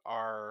about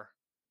our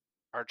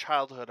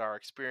childhood, our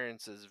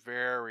experiences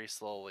very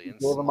slowly You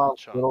in gave them small out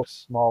little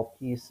chunks. small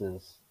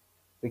pieces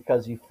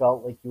because you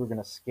felt like you were going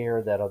to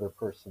scare that other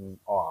person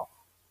off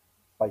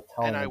by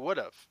And telling I them. would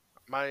have.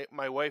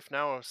 My wife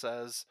now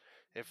says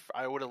if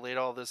I would have laid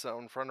all this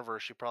out in front of her,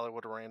 she probably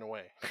would have ran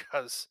away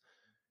because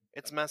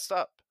it's messed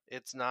up.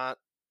 It's not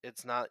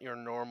your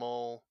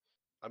normal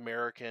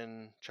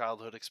American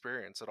childhood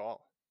experience at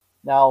all.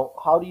 Now,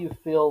 how do you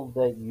feel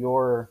that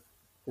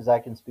because I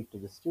can speak to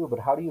this too, but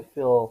how do you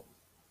feel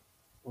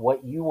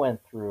what you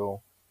went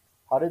through?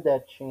 How did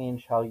that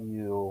change how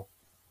you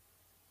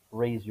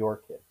raise your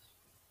kids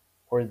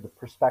or the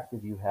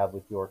perspective you have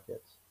with your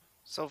kids?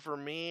 So for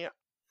me,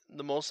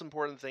 the most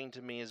important thing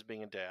to me is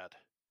being a dad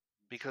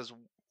because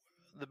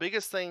the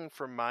biggest thing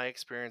from my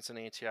experience in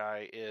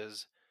ATI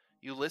is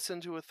you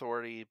listen to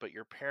authority, but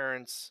your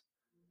parents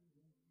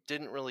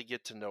didn't really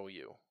get to know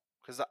you.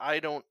 Because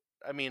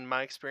I mean,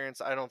 my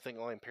experience, I don't think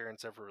my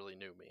parents ever really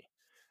knew me.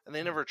 And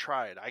they never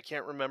tried. I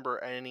can't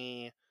remember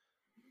any,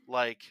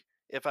 like,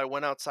 if I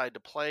went outside to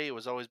play, it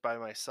was always by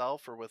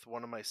myself or with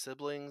one of my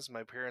siblings.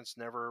 My parents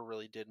never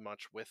really did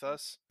much with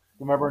us.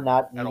 Remember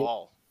not at eating,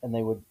 all. and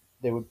they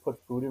would put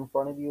food in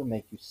front of you and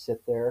make you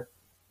sit there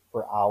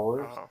for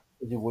hours Uh,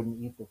 because you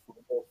wouldn't eat the food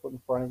they put in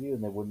front of you,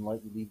 and they wouldn't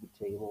let you leave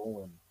the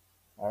table.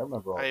 And I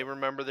remember all I that.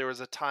 remember there was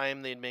a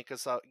time they'd make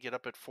us get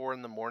up at 4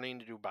 in the morning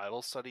to do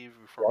Bible study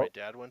before my Yep,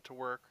 dad went to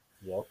work.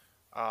 yep.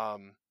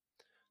 Um,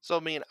 So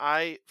I mean,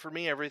 I for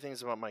me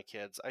everything's about my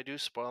kids. I do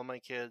spoil my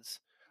kids.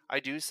 I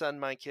do send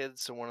my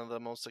kids to one of the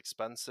most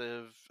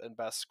expensive and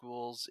best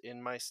schools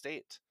in my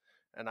state.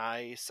 And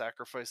I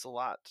sacrifice a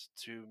lot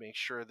to make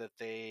sure that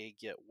they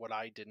get what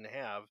I didn't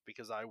have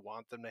because I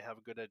want them to have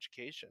a good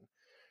education.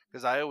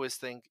 Because I always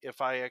think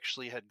if I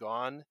actually had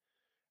gone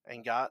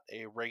and got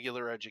a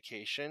regular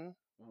education,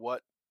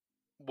 what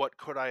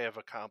could I have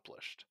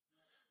accomplished?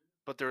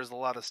 But there was a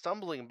lot of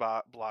stumbling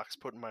blocks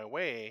put in my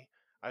way,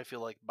 I feel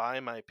like, by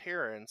my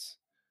parents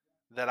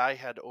that I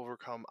had to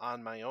overcome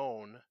on my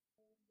own.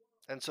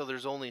 And so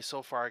there's only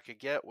so far I could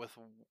get with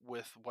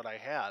what I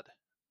had.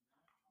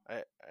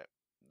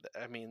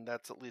 I mean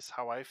that's at least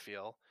how I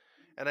feel.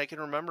 And I can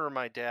remember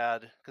my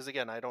dad because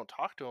again I don't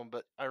talk to him,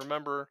 but I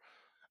remember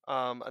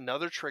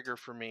another trigger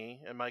for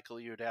me. And Michael,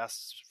 you had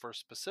asked for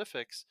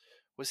specifics.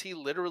 Was he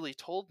literally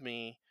told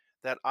me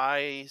that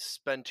I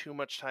spend too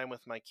much time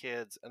with my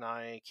kids and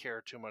I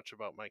care too much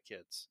about my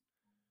kids.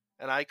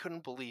 And I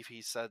couldn't believe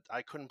he said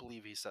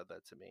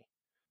that to me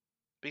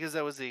because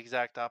that was the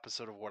exact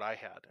opposite of what I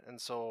had. And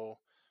so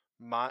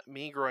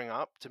me growing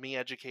up, to me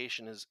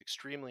education is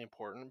extremely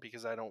important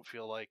because I don't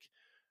feel like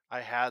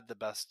I had the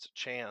best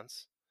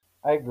chance.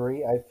 I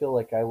agree. I feel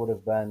like I would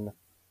have been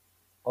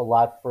a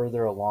lot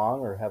further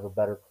along, or have a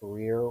better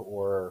career,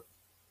 or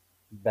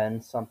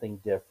been something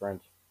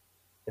different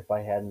if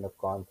I hadn't have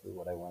gone through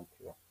what I went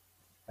through.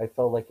 I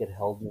felt like it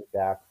held me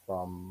back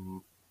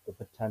from the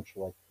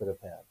potential I could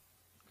have had.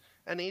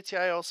 And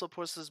ATI also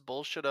puts this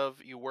bullshit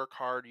of you work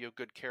hard, you have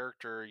good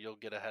character, you'll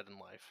get ahead in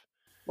life.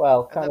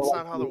 Well, And kind of that's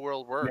like not how the the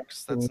world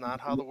works. That's American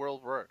not how dream: the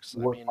world works.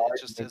 you I work mean, it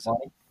hard and just make isn't.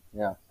 money.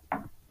 Yeah.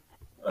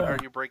 Are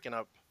you breaking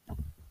up?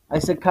 I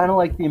said kind of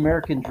like the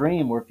American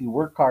dream, where if you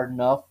work hard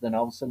enough, then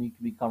all of a sudden you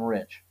can become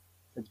rich.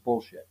 It's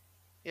bullshit.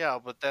 Yeah,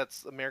 but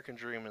that's American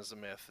Dream is a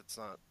myth. It's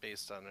not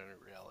based on any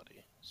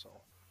reality.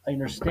 So I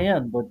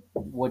understand, but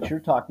what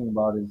you're talking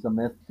about is a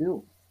myth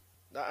too.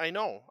 I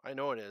know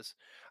it is.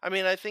 I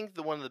mean, I think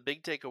the one of the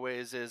big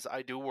takeaways is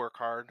I do work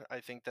hard. I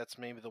think that's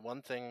maybe the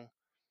one thing.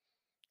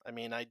 I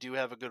mean, I do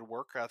have a good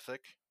work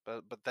ethic,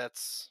 but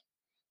that's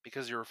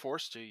because you were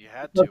forced to. You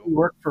had Because to. we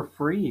worked for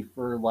free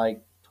for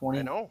like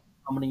I 20, know.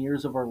 how many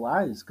years of our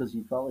lives, because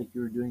you felt like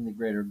you were doing the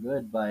greater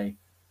good by. Do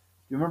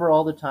you remember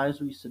all the times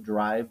we used to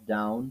drive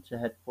down to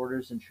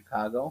headquarters in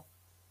Chicago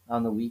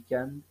on the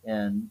weekend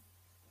and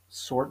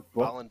sort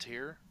books,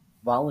 Volunteer.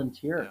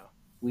 volunteer? Yeah.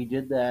 We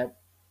did that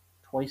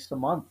twice a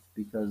month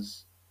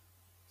because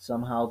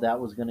somehow that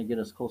was going to get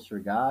us closer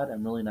to God.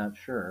 I'm really not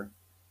sure.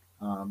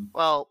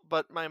 Well,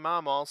 but my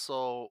mom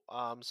also.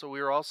 So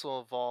we were also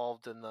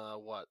involved in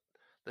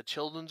the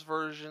children's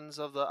versions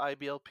of the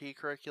IBLP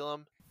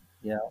curriculum.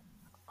 Yeah,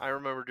 I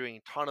remember doing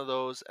a ton of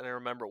those, and I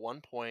remember at one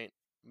point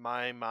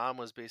my mom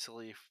was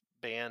basically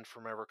banned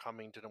from ever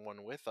coming to the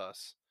one with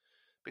us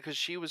because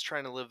she was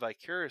trying to live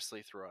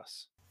vicariously through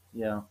us.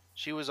 yeah.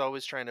 She was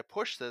always trying to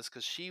push this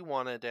because she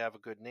wanted to have a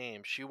good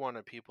name. She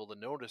wanted people to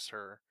notice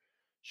her.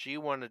 She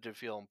wanted to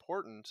feel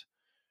important.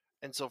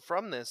 And so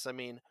from this, I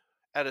mean,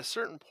 at a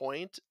certain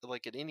point,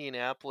 like at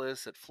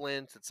Indianapolis, at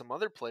Flint, at some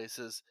other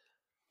places,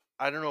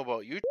 I don't know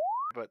about you,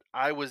 but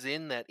I was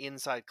in that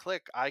inside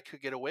clique. I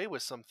could get away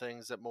with some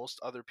things that most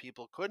other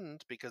people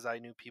couldn't because I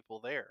knew people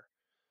there.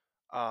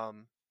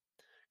 Um,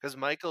 because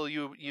Michael,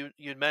 you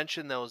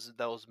mentioned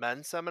those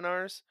men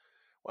seminars.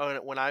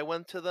 When I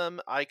went to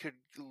them, I could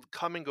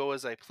come and go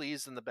as I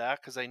pleased in the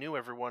back because I knew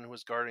everyone who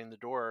was guarding the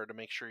door to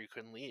make sure you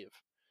couldn't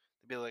leave.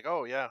 They'd be like,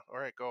 "Oh yeah, all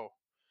right, go,"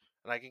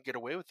 and I could get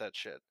away with that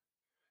shit.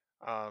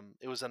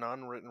 It was an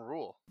unwritten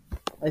rule.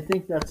 I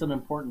think that's an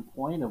important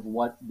point of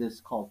what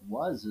this cult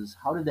was. Is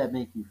how did that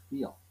make you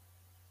feel?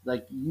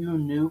 Like you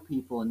knew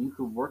people and you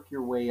could work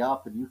your way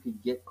up and you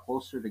could get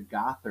closer to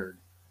Gothard.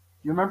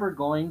 Do you remember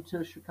going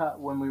to Chicago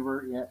when we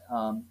were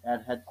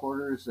at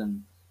headquarters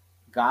and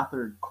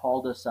Gothard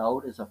called us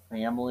out as a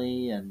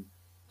family and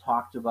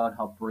talked about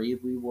how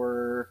brave we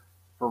were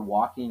for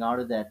walking out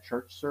of that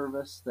church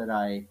service that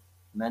I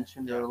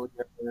mentioned Yeah,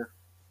 earlier?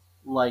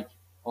 Like,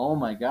 oh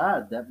my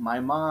God, that my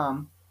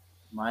mom,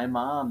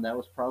 that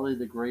was probably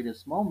the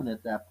greatest moment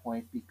at that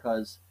point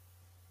because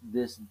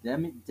this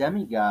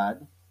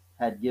demigod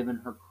had given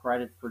her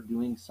credit for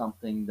doing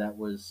something that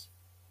was,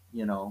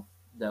 you know,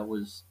 that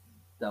was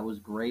that was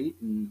great,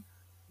 and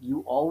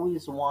you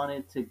always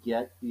wanted to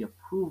get the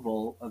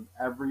approval of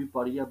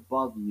everybody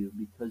above you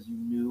because you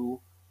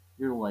knew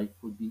your life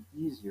would be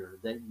easier,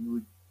 that you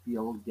would be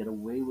able to get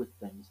away with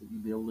things, that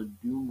you'd be able to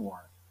do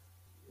more.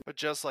 but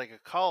just like a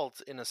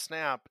cult, in a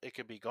snap, it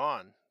could be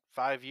gone.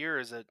 5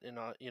 years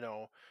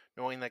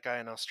knowing that guy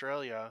in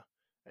Australia,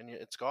 and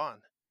it's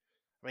gone.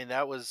 I mean,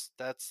 that's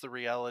the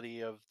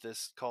reality of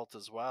this cult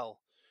as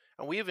well.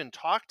 And we even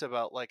talked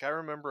about, like, I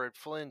remember at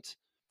Flint,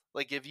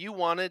 like if you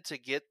wanted to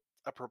get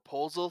a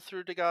proposal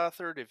through to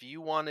Gothard, if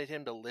you wanted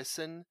him to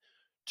listen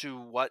to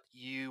what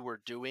you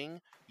were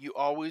doing, you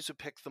always would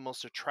pick the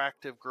most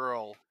attractive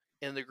girl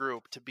in the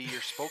group to be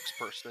your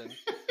spokesperson,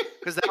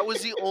 because that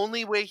was the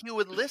only way he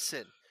would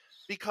listen,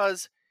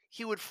 because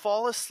he would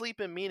fall asleep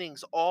in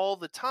meetings all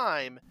the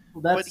time,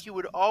 Well, but that's he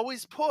would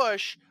always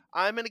push,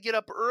 I'm going to get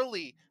up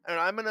early, and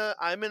I'm going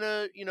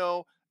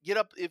to, get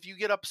up. If you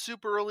get up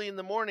super early in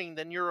the morning,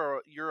 then you're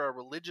a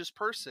religious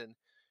person,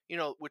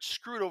 which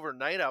screwed over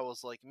night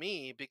owls like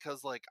me,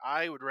 because like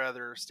I would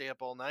rather stay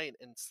up all night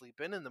and sleep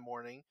in the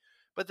morning.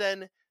 But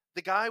then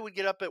the guy would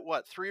get up at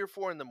what, 3 or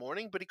 4 in the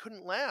morning, but he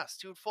couldn't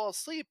last. He would fall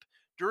asleep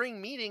during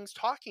meetings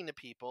talking to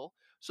people.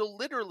 So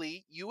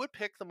literally, you would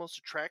pick the most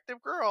attractive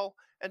girl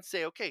and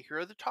say, okay, here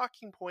are the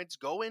talking points,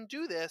 go and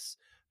do this,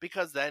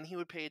 because then he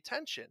would pay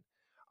attention.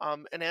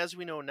 And as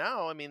we know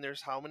now, I mean,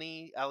 there's how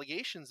many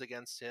allegations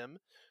against him.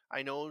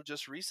 I know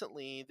just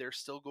recently they're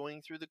still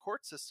going through the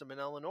court system in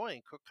Illinois,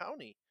 in Cook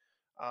County,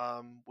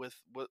 with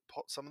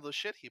some of the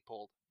shit he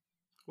pulled.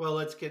 Well,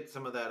 let's get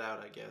some of that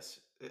out, I guess.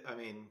 I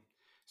mean,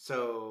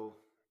 so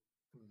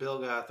Bill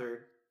Gothard,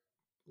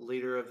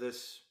 leader of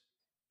this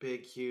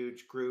big,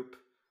 huge group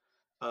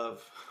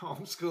of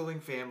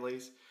homeschooling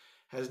families,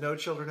 has no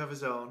children of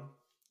his own,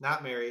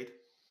 not married,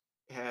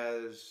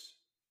 has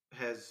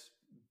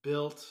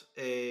built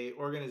a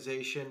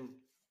organization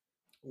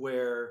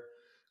where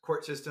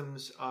court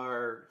systems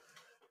are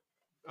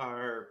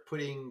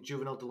putting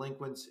juvenile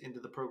delinquents into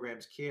the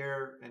program's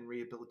care and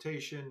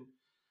rehabilitation.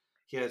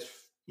 He has,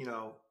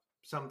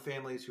 some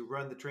families who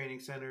run the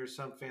training centers,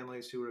 some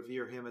families who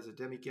revere him as a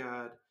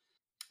demigod.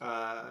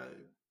 Uh,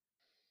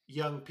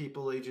 Young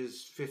people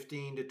ages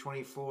 15 to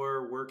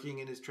 24 working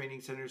in his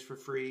training centers for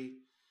free,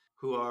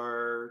 who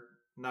are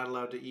not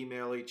allowed to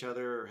email each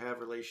other or have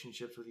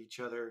relationships with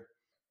each other.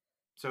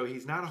 So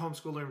he's not a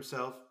homeschooler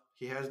himself.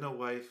 He has no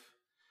wife.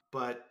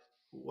 But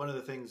one of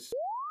the things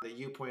that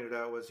you pointed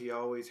out was he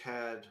always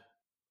had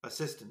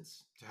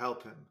assistants to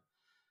help him.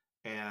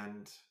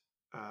 And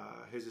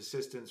his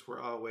assistants were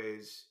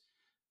always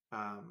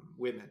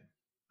women,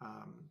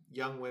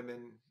 young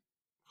women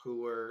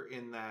who were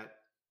in that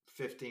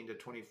 15 to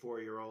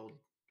 24-year-old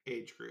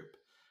age group.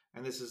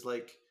 And this is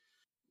like,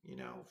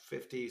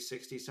 50,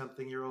 60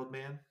 something year old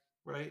man,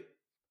 right?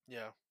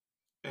 Yeah.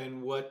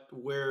 And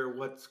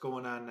what's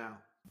going on now?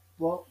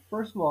 well.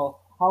 First of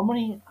all, how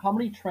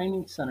many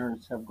training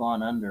centers have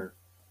gone under?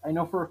 I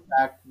know for a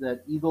fact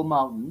that Eagle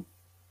Mountain,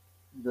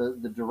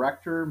 the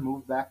director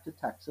moved back to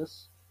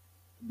Texas.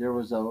 There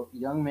was a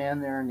young man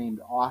there named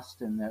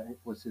Austin that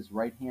was his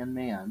right hand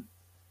man,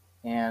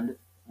 and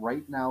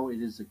right now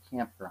it is a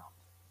campground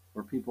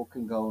where people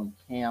can go and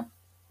camp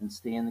and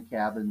stay in the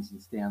cabins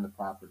and stay on the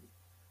property.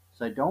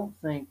 So I don't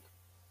think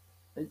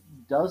it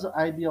does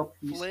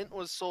IBLP. Flint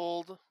was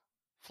sold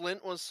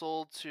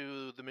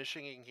to the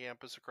Michigan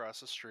campus across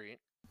the street.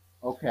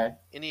 Okay,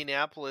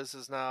 Indianapolis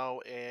is now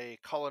a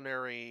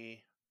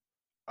culinary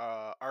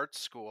art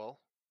school.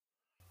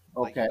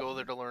 Like you okay, go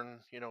there to learn,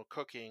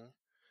 cooking.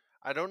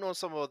 I don't know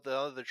some of the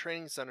other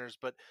training centers,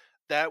 but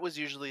that was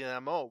usually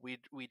an MO.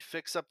 We'd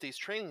fix up these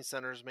training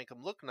centers, make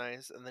them look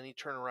nice, and then he'd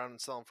turn around and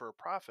sell them for a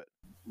profit.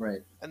 right.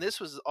 And this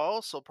was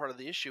also part of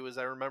the issue. Is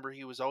I remember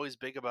he was always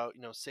big about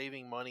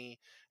saving money,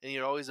 and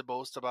he'd always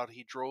boast about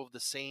he drove the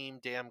same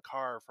damn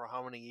car for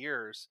how many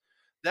years.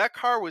 That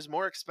car was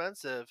more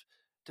expensive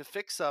to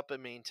fix up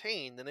and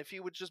maintain than if he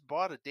would just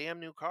bought a damn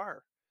new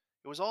car.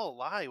 It was all a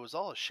lie. It was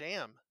all a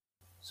sham.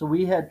 So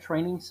we had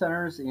training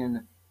centers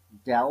in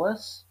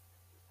Dallas,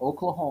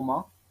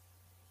 Oklahoma,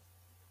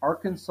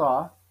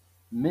 Arkansas,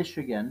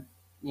 Michigan,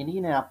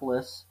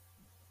 Indianapolis,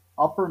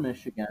 Upper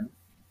Michigan,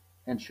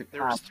 and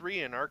There was Chicago.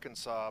 3 in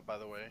Arkansas, by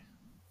the way.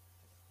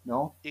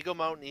 No? Eagle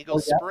Mountain, Eagle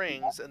Oh, yeah,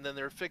 Springs, and then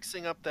they're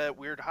fixing up that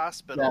weird that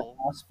hospital.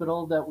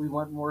 hospital that we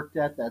went and worked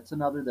at, that's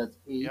another, that's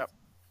eight. Yep.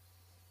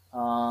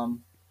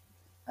 Um,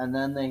 and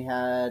then they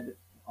had And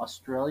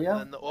Australia,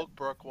 then the Oak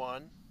Brook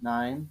one.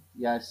 9.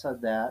 Yeah, I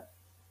said that.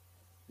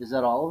 Is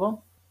that all of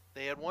them?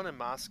 They had one in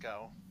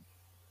Moscow,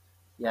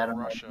 Yeah, I don't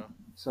know. Russia.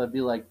 So it'd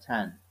be like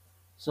 10.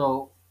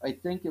 So I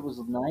think it was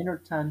 9 or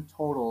 10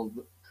 total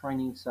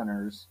training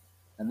centers,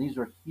 and these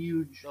are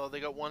huge. No, they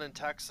got one in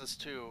Texas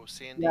too.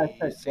 Yeah, I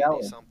said Sandy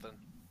Dallas. something.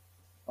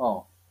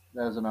 Oh,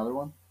 that was another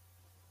one?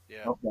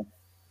 Yeah. Okay.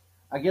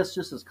 I guess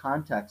just as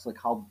context, like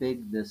how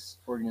big this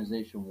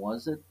organization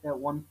was at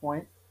one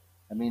point.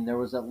 I mean, there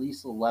was at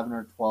least 11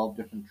 or 12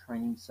 different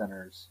training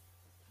centers.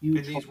 And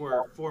Huge these were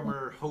hotels.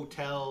 former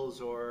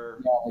hotels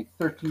or Yeah, like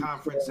 13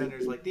 conference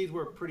centers. stories. Like these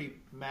were pretty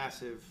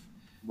massive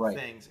Right.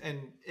 things.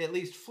 And at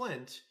least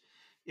Flint,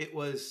 it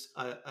was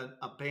an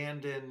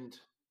abandoned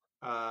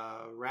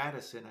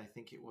Radisson. I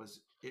think it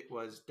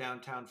was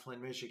downtown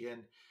Flint,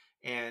 Michigan,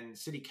 and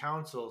city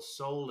council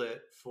sold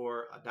it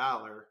for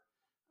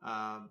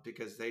 $1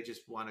 because they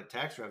just wanted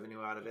tax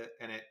revenue out of it,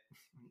 and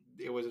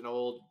it was an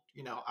old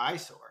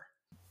eyesore.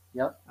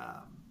 Yep.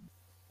 Um,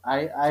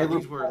 I so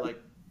these were like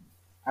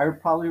I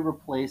probably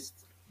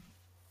replaced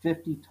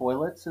 50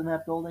 toilets in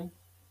that building.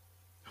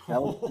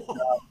 That was my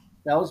job.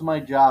 That was my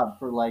job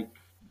for like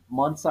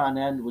months on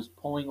end was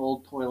pulling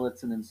old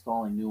toilets and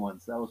installing new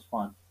ones. That was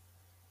fun.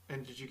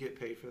 And did you get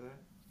paid for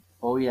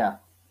Oh yeah,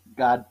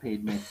 God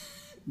paid me.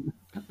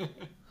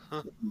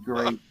 that?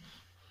 Great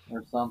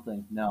or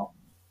something. No,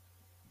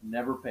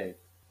 never paid.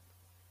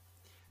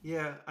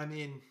 Yeah, I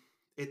mean,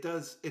 it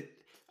does it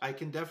I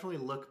can definitely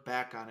look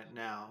back on it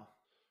now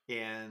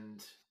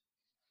and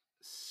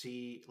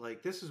see,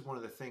 like, this is one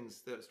of the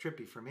things that was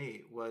trippy for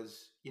me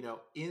was,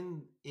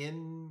 in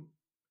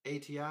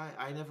ATI,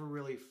 I never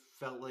really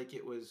felt like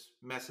it was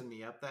messing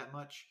me up that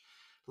much.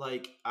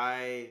 Like,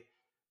 I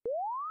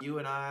you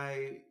and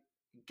I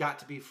got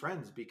to be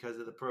friends because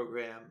of the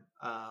program,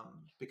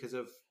 because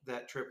of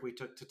that trip we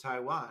took to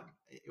Taiwan.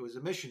 It was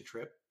a mission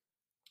trip.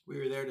 We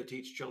were there to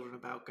teach children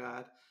about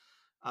God.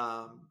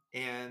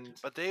 And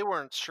But they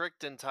weren't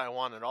strict in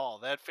Taiwan at all.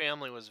 That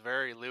family was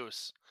very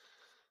loose.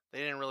 They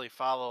didn't really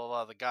follow a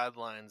lot of the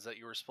guidelines that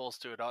you were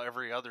supposed to at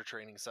every other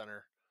training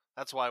center.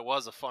 That's why it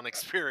was a fun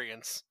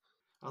experience.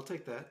 I'll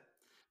take that.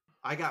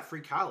 I got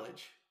free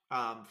college,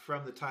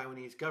 from the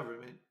Taiwanese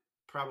government,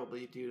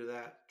 probably due to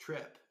that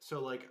trip.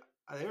 So, like,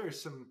 there are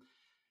some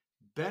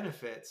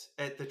benefits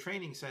at the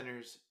training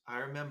centers. I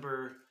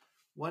remember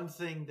one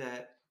thing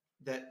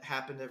that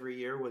happened every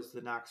year was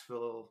the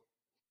Knoxville,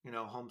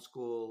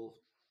 homeschool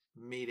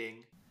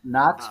meeting.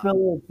 Knoxville Um,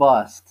 or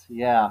bust.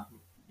 Yeah.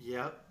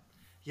 Yep.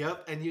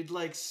 Yep. And you'd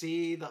like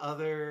see the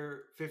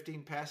other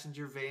 15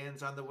 passenger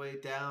vans on the way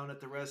down at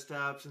the rest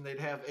stops, and they'd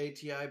have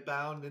ATI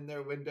bound in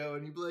their window,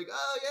 and you'd be like,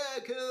 oh,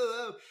 yeah, cool.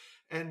 Oh.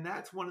 And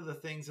that's one of the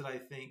things that I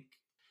think,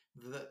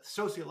 the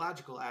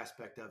sociological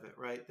aspect of it,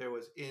 right? There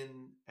was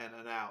in and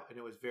an out, and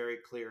it was very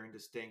clear and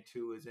distinct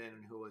who was in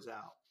and who was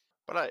out.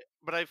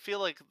 But I feel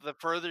like the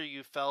further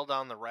you fell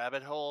down the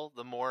rabbit hole,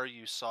 the more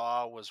you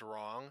saw was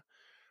wrong.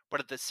 But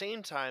at the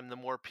same time, the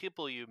more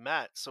people you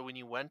met. So when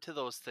you went to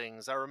those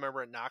things, I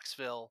remember at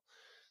Knoxville,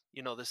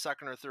 the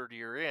second or third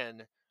year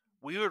in,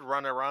 we would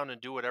run around and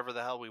do whatever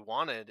the hell we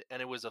wanted.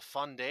 And it was a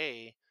fun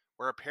day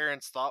where our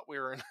parents thought we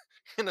were in,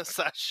 in a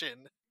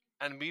session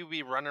and we'd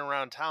be running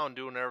around town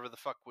doing whatever the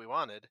fuck we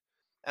wanted.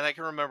 And I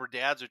can remember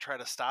dads would try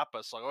to stop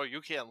us, like, oh,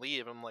 you can't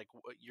leave. I'm like,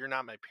 you're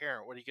not my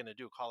parent. What are you going to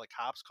do? Call the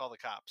cops? Call the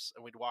cops.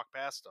 And we'd walk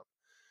past them.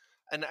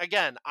 And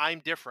again,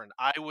 I'm different.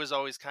 I was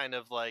always kind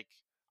of like,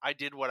 I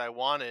did what I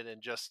wanted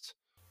and just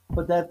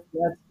But that's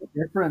the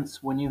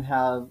difference when you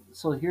have.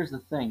 So here's the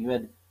thing: you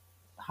had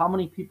how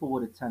many people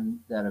would attend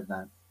that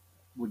event?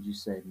 Would you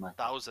say, Michael?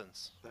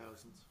 thousands.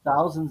 Thousands.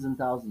 Thousands and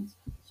thousands.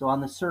 So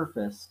on the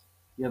surface,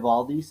 you have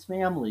all these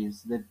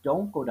families that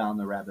don't go down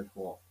the rabbit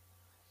hole.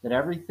 That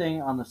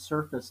everything on the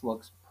surface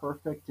looks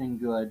perfect and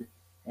good,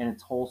 and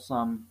it's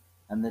wholesome,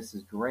 and this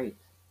is great.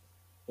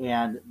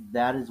 And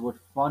that is what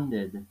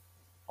funded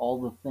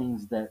all the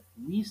things that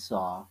we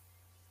saw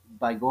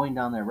by going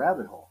down that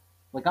rabbit hole.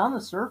 Like on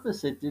the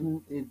surface, it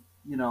didn't. It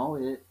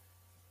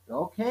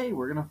okay,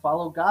 we're going to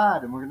follow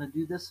God and we're going to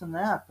do this and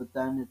that. But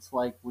then it's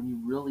like when you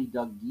really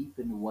dug deep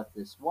into what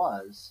this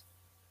was,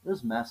 it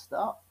was messed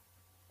up.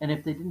 And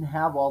if they didn't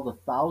have all the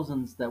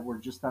thousands that were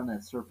just on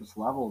that surface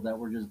level, that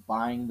were just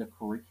buying the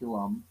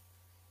curriculum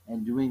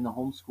and doing the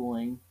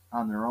homeschooling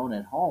on their own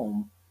at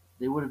home,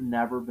 they would have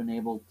never been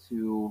able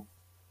to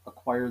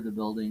acquire the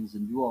buildings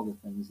and do all the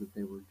things that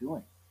they were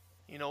doing.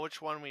 You know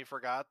which one we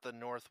forgot? The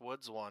North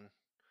Woods one.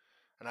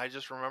 And I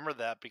just remember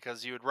that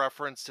because you had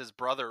referenced his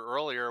brother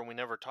earlier and we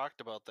never talked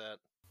about that.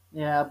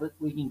 Yeah, but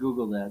we can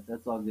Google that.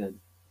 That's all good.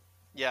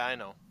 Yeah, I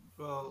know.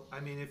 Well, I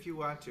mean, if you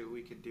want to,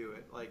 we can do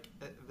it. Like,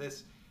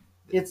 this,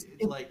 It's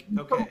like, some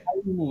okay.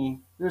 irony.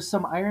 There's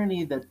some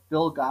irony that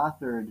Bill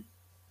Gothard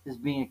is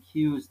being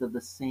accused of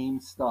the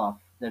same stuff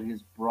that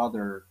his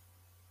brother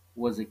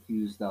was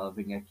accused of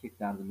and got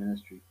kicked out of the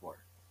ministry for.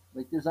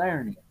 Like there's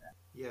irony in that.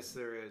 Yes,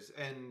 there is.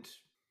 And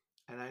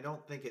I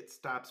don't think it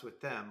stops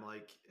with them.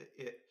 Like,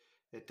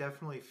 it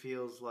definitely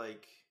feels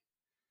like,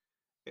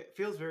 it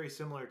feels very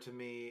similar to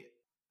me,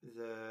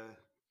 the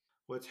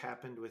what's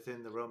happened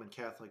within the Roman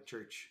Catholic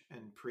Church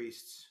and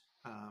priests.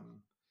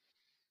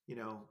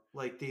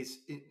 Like,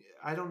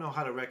 I don't know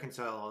how to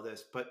reconcile all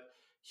this, but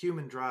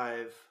human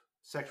drive,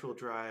 sexual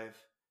drive,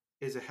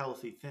 is a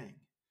healthy thing,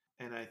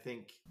 and I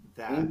think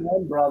that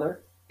Amen,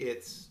 brother.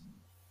 it's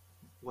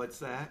what's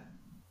that.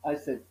 I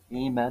said,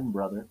 Amen,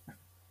 brother.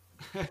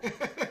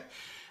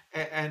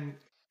 And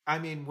I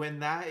mean, when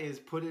that is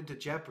put into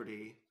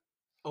jeopardy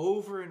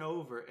over and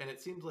over, and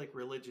it seems like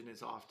religion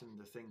is often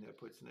the thing that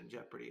puts it in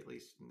jeopardy, at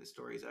least in the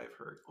stories I've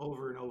heard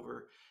over and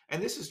over.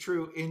 And this is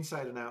true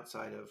inside and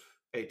outside of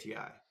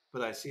ATI,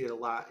 but I see it a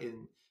lot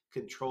in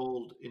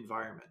controlled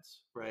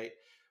environments, right?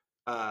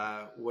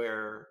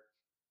 Where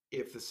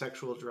if the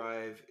sexual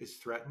drive is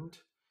threatened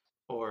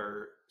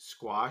or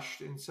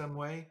squashed in some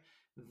way,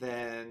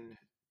 then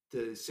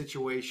the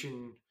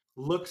situation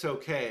looks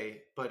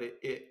okay, but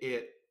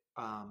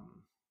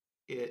um,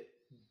 it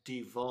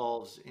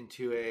devolves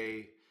into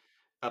a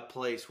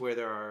place where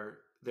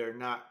there's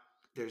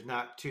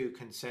not two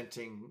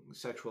consenting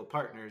sexual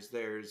partners.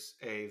 There's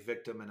a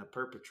victim and a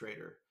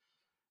perpetrator,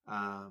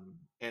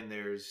 and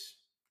there's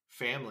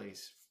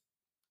families,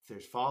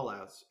 there's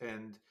fallouts,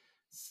 and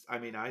I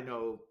mean, I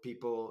know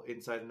people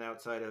inside and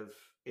outside of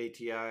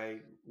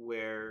ATI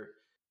where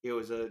it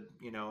was a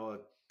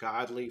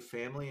godly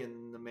family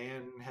and the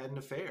man had an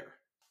affair.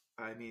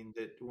 I mean,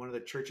 that one of the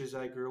churches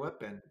I grew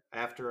up in,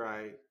 after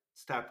I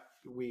stopped,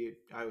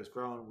 I was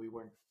grown, we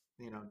weren't,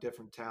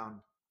 different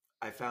town.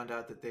 I found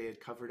out that they had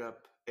covered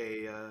up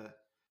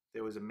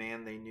there was a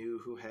man they knew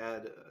who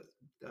had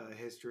a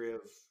history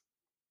of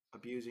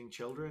abusing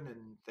children,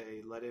 and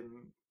they let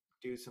him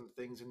do some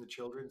things in the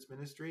children's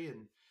ministry,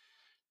 and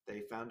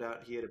they found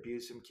out he had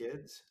abused some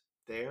kids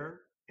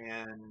there,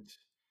 and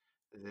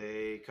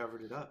they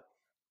covered it up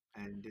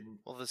and didn't.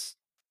 Well,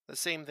 the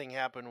same thing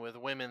happened with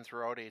women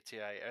throughout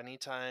ATI.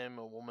 Anytime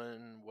a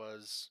woman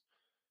was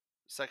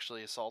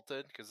sexually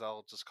assaulted, because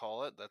I'll just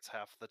call it, that's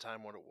half the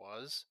time what it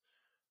was,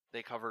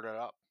 they covered it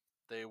up.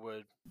 They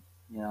would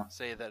Yeah.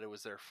 say that it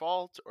was their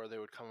fault, or they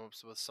would come up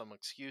with some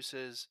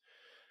excuses.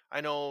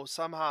 I know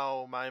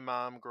somehow my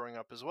mom, growing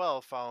up as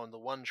well, found the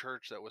one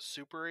church that was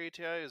super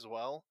ATI as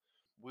well.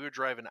 We would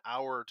drive an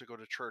hour to go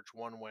to church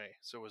one way,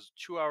 so it was a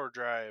 2-hour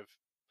drive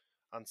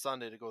on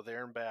Sunday to go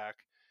there and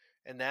back.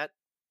 And that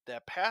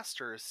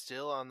pastor is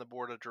still on the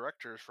board of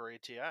directors for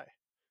ATI.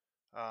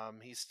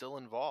 He's still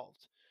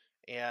involved.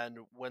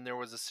 And when there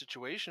was a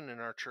situation in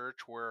our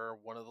church where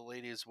one of the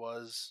ladies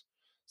was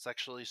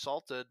sexually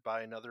assaulted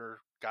by another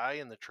guy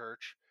in the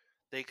church,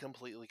 they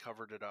completely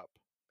covered it up.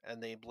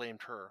 And they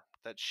blamed her,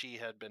 that she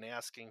had been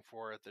asking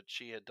for it, that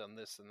she had done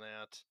this and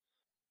that.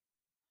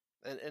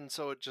 And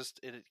so it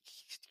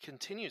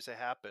continues to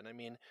happen. I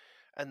mean,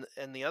 and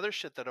the other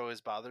shit that always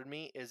bothered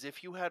me is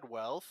if you had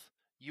wealth,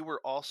 you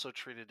were also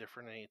treated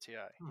different in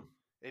ATI. Hmm.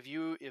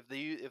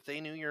 If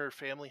they knew your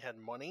family had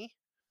money,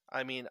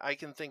 I mean, I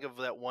can think of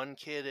that one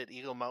kid at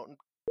Eagle Mountain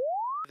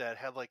that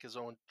had like his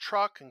own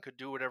truck and could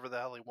do whatever the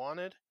hell he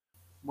wanted.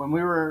 When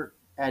we were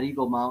at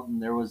Eagle Mountain,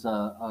 there was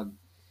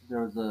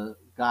a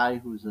guy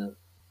who's a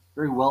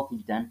very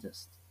wealthy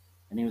dentist,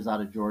 and he was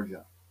out of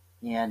Georgia,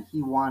 and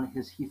he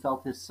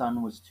felt his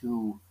son was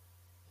too,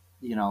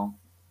 you know,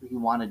 he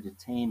wanted to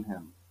tame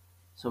him,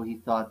 so he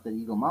thought that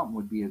Eagle Mountain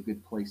would be a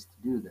good place to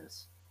do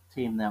this,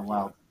 tame that Yeah.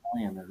 wild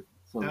lion. Or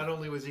so. Not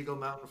only was Eagle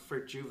Mountain for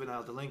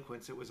juvenile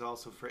delinquents, it was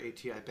also for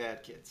ATI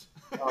bad kids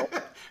Oh,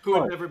 who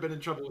had good. never been in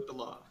trouble with the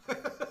law.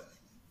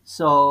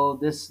 So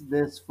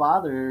this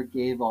father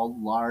gave a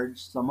large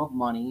sum of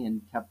money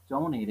and kept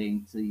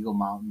donating to Eagle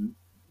Mountain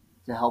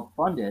to help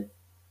fund it,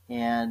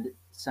 and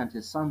sent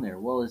his son there.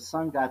 Well, his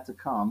son got to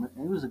come,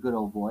 and he was a good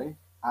old boy.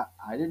 I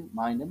didn't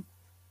mind him,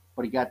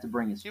 but he got to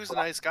bring his He was a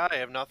truck. nice guy. I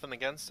have nothing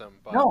against him,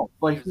 but No, he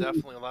but was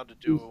definitely allowed to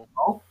he do.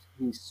 smoked,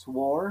 he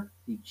swore,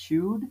 he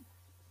chewed.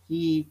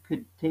 He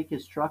could take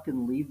his truck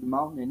and leave the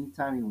mountain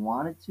anytime he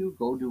wanted to,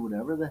 go do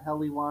whatever the hell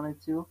he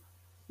wanted to.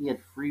 He had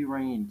free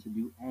reign to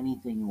do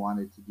anything he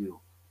wanted to do.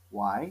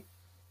 Why?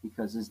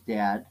 Because his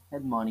dad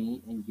had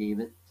money and gave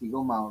it to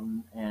Eagle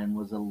Mountain and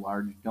was a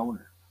large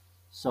donor.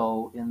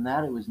 So, in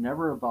that, it was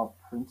never about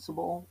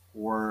principle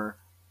or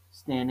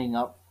standing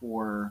up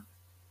for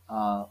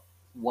uh,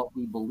 what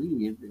we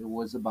believed. It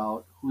was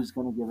about who's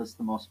going to give us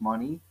the most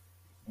money,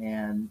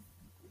 and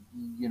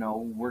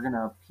we're going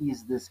to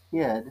appease this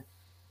kid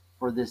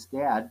for this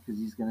dad because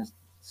he's going to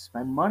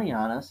spend money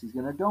on us. He's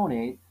going to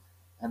donate,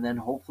 and then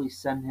hopefully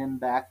send him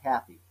back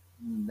happy.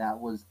 And that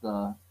was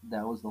the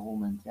whole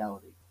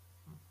mentality.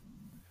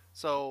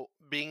 So,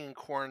 being in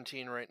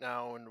quarantine right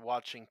now and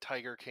watching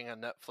Tiger King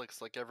on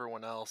Netflix like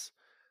everyone else,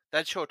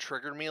 that show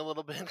triggered me a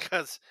little bit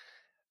because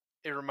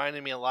it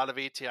reminded me a lot of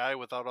ATI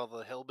without all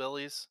the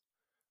hillbillies.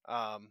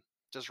 Um,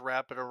 just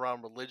wrap it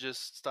around religious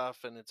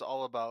stuff, and it's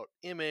all about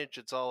image.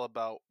 It's all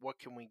about what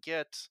can we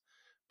get,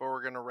 but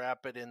we're gonna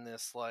wrap it in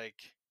this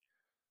like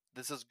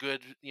this is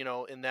good.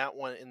 In that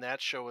one, in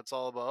that show, it's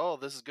all about, oh,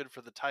 this is good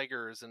for the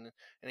Tigers, and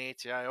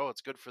ATI, oh,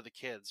 it's good for the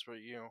kids. But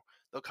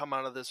they'll come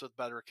out of this with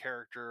better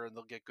character and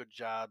they'll get good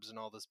jobs and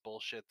all this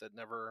bullshit that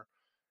never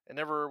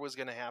was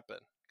gonna happen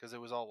because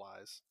it was all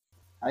lies.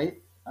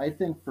 I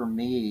think for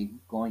me,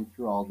 going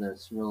through all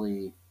this,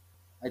 really,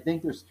 I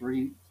think there's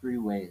three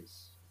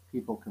ways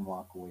people can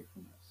walk away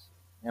from this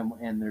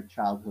and their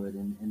childhood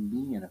and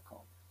being in a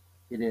cult.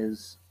 It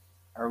is,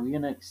 are we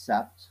going to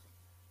accept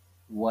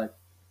what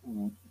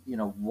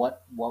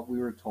what we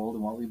were told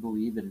and what we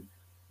believe, and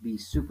be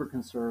super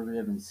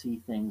conservative and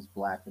see things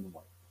black and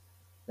white?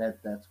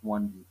 That's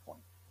one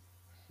viewpoint.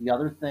 The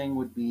other thing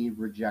would be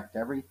reject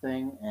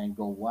everything and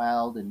go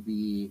wild and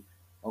be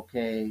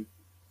okay.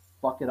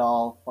 Fuck it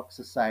all. Fuck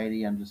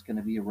society. I'm just going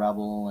to be a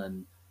rebel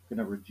and going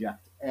to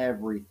reject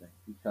everything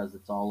because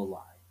it's all a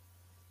lie.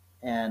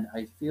 And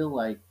I feel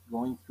like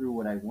going through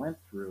what I went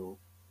through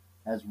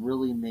has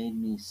really made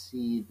me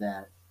see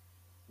that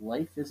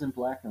life isn't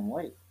black and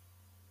white.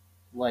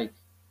 Like,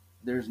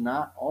 there's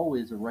not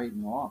always a right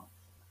and wrong.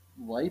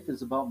 Life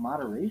is about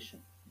moderation.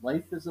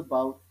 Life is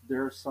about,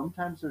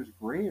 sometimes there's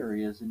gray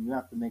areas and you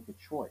have to make a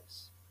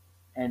choice.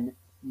 And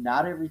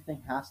not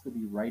everything has to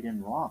be right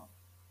and wrong.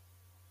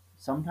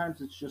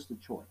 Sometimes it's just a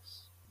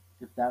choice,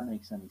 if that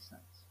makes any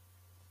sense.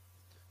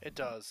 It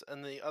does.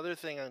 And the other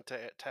thing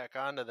to tack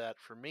onto that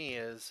for me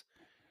is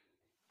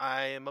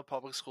I am a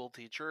public school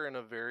teacher in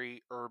a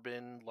very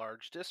urban,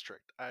 large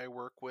district. I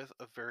work with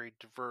a very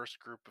diverse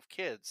group of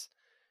kids,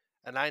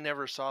 and I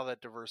never saw that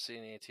diversity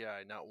in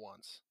ATI, not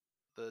once.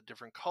 The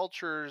different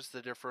cultures,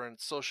 the different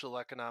social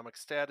economic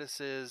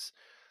statuses,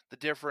 the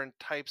different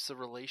types of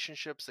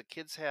relationships that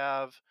kids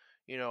have.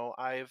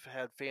 I've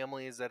had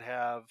families that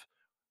have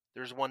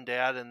there's one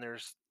dad and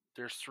there's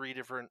three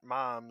different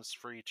moms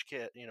for each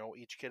kid.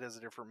 Each kid has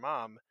a different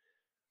mom.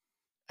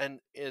 And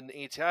in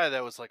ATI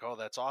that was like, oh,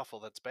 that's awful,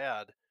 that's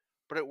bad.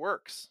 But it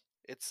works.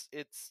 It's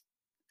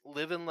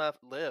live and let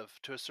live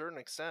to a certain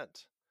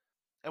extent.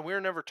 And we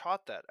were never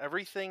taught that.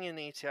 Everything in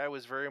ATI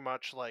was very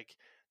much like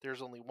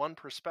there's only one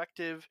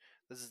perspective.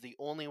 This is the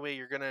only way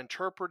you're going to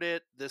interpret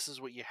it. This is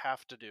what you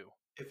have to do.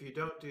 If you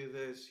don't do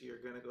this,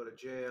 you're going to go to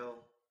jail.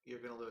 You're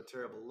going to live a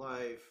terrible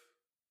life.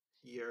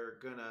 You're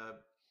going to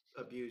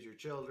abuse your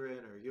children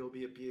or you'll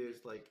be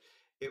abused. Like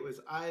it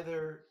was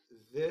either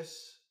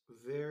this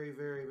very,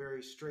 very,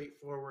 very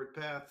straightforward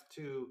path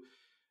to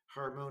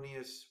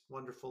harmonious,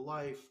 wonderful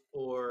life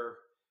or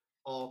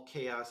all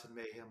chaos and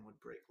mayhem would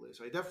break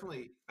loose. I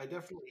definitely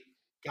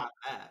got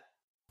that.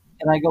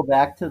 Can I go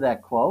back to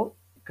that quote?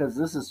 Because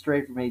this is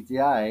straight from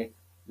ATI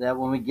that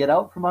when we get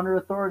out from under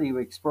authority,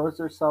 we expose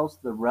ourselves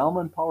to the realm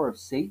and power of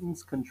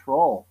Satan's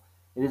control.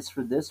 It is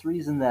for this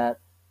reason that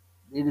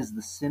it is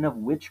the sin of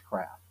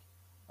witchcraft.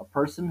 A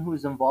person who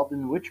is involved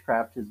in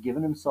witchcraft has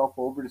given himself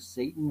over to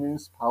Satan and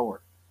his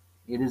power.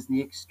 It is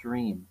the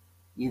extreme.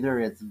 Either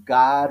it's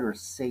God or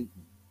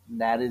Satan.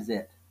 That is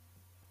it.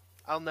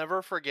 I'll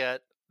never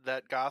forget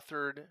that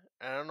Gothard,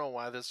 I don't know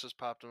why this just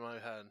popped in my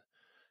head.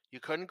 You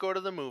couldn't go to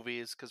the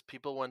movies because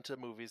people went to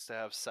movies to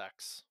have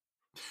sex.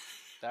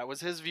 That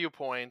was his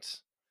viewpoint,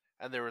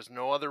 and there was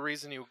no other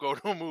reason you would go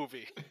to a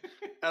movie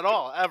at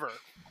all, ever.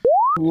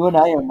 You and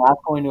I are not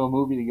going to a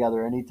movie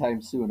together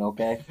anytime soon,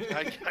 okay?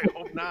 I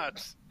hope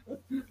not.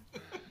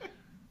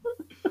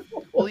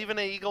 Well, even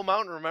at Eagle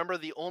Mountain, remember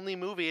the only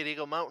movie at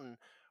Eagle Mountain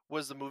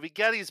was the movie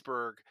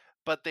Gettysburg,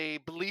 but they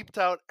bleeped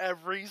out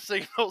every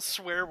single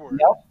swear word,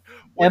 Yep.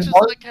 which is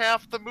like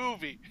half the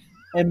movie.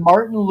 And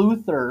Martin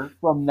Luther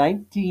from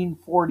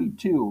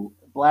 1942,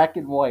 black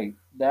and white.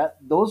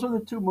 Those are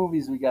the two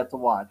movies we got to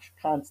watch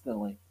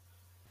constantly.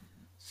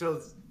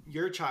 So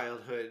your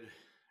childhood,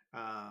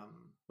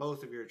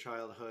 both of your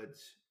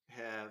childhoods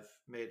have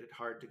made it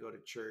hard to go to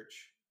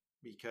church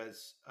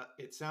because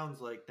it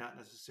sounds like not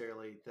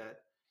necessarily that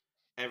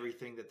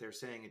everything that they're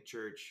saying at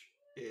church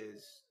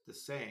is the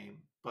same,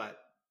 but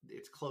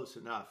it's close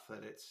enough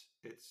that it's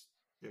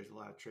there's a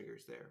lot of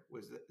triggers there.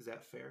 Is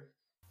that fair?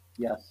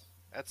 Yes.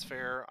 That's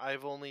fair.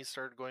 I've only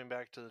started going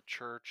back to the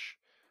church,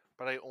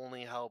 but I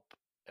only help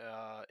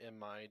in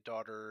my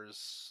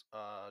daughter's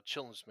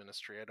children's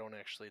ministry. I don't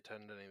actually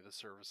attend any of the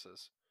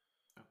services.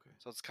 Okay.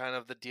 So it's kind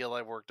of the deal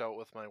I've worked out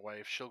with my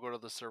wife. She'll go to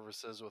the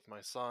services with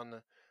my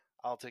son.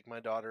 I'll take my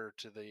daughter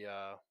to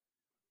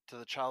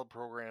the child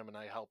program and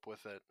I help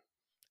with it.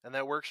 And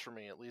that works for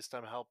me. At least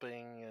I'm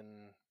helping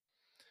and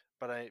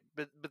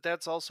but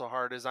that's also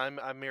hard is I'm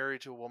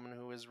married to a woman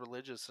who is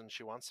religious and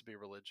she wants to be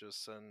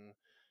religious and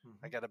I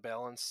Mm-hmm. got to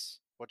balance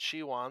what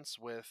she wants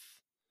with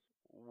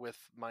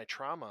my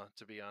trauma,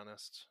 to be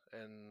honest,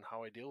 and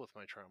how I deal with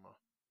my trauma.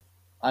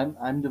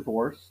 I'm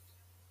divorced.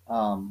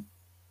 Um,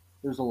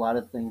 there's a lot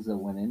of things that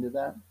went into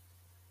that,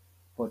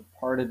 but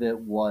part of it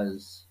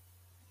was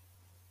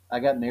I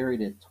got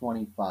married at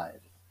 25,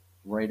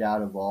 right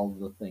out of all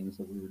the things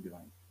that we were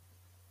doing.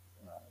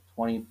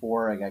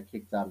 24, I got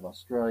kicked out of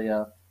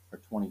Australia, or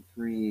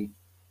 23,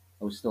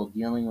 I was still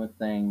dealing with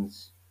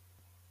things.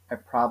 I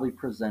probably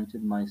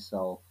presented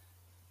myself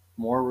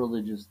more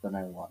religious than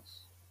I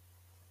was.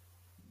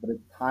 But as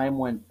time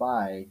went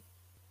by,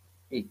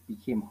 it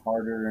became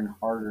harder and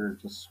harder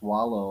to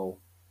swallow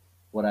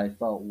what I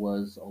felt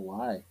was a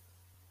lie.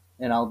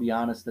 And I'll be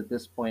honest, at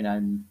this point,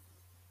 I'm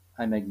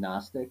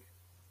agnostic.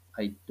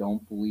 I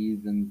don't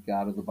believe in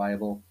God of the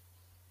Bible.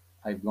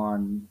 I've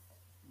gone,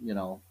 you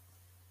know,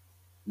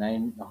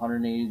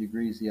 180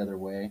 degrees the other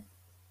way.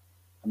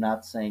 I'm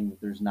not saying that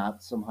there's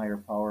not some higher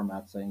power. I'm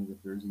not saying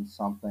that there isn't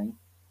something,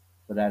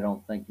 but I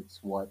don't think it's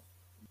what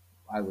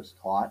I was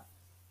taught.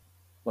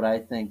 But I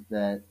think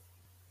that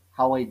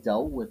how I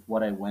dealt with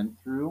what I went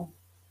through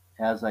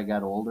as I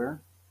got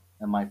older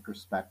and my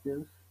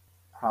perspective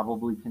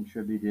probably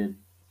contributed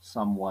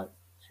somewhat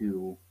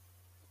to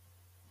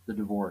the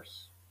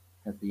divorce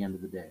at the end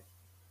of the day.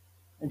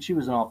 And she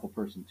was an awful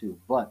person too.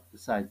 But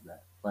besides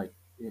that,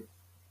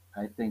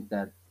 I think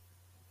that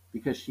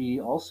because she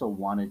also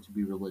wanted to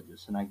be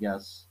religious, and I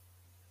guess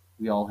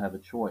we all have a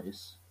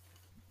choice.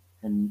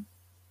 And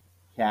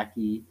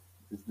Khaki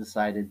has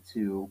decided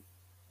to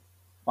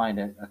find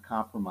a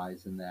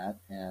compromise in that,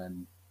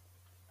 and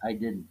I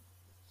didn't.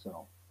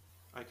 So,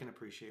 I can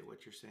appreciate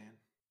what you're saying.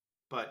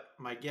 But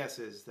my guess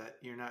is that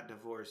you're not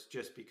divorced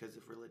just because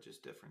of religious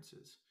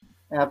differences.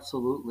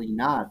 absolutely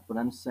not. But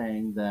I'm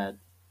saying that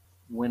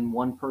when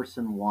one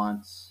person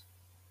wants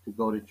to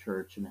go to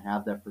church and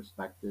have that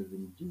perspective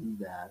and do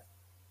that,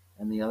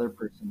 and the other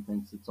person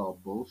thinks it's all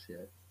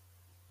bullshit,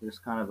 there's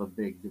kind of a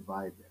big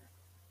divide there.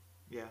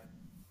 Yeah.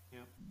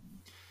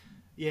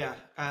 Yeah,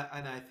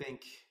 and I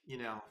think you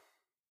know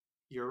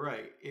you're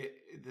right.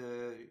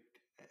 The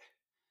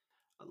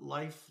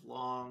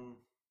lifelong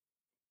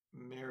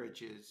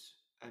marriages.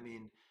 I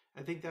mean,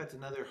 I think that's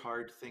another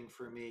hard thing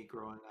for me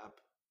growing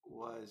up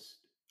was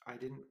I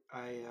didn't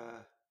I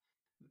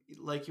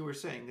like you were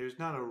saying, there's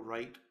not a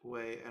right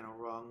way and a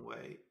wrong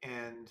way,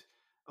 and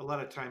a lot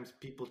of times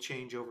people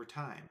change over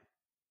time,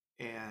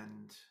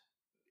 and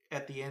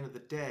at the end of the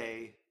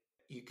day,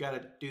 you got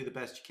to do the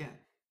best you can,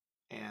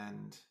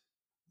 and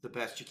the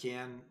best you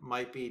can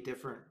might be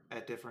different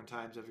at different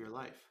times of your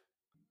life.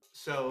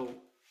 So,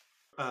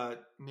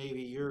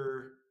 Navy,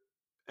 you're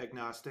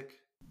agnostic.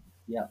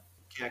 Yeah.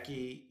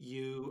 Khaki,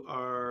 you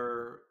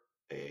are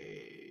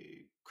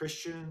a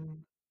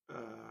Christian,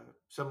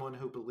 someone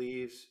who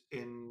believes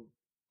in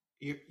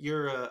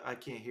you're I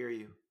can't hear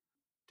you.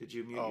 Did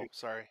you mute your? Oh,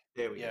 sorry.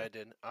 There we Yeah, go. I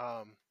did.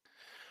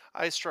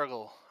 I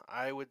struggle.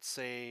 I would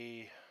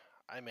say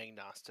I'm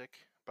agnostic,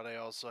 but I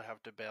also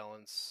have to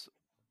balance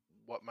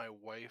what my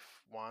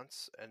wife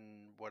wants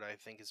and what I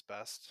think is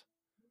best.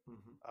 Hmm.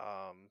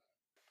 Um,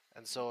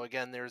 and so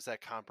again, there's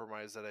that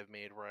compromise that I've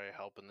made where I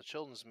help in the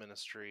children's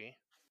ministry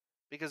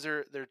because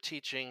they're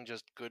teaching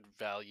just good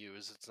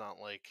values. It's not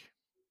like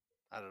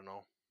I don't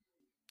know.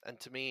 And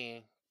to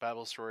me,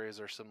 Bible stories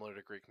are similar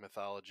to Greek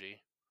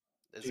mythology.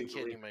 Do As a you kid,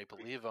 believe you might in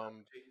Greek believe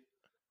them. mythology?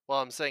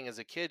 Well, I'm saying as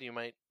a kid, you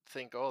might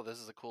think, "Oh, this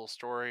is a cool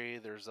story.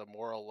 There's a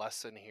moral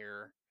lesson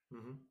here."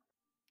 Hmm.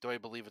 Do I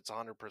believe it's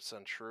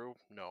 100% true?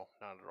 No,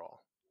 not at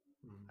all.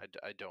 Hmm.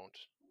 I don't.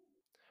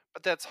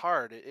 But that's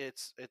hard.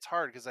 It's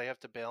hard because I have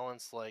to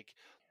balance like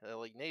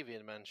Navy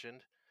had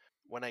mentioned.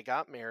 When I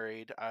got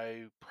married,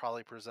 I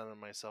probably presented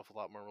myself a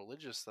lot more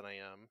religious than I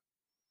am,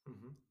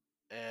 Hmm.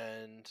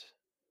 and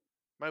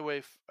my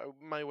wife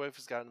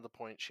has gotten to the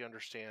point she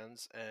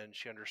understands, and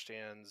she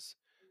understands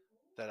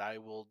that I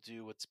will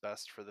do what's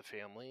best for the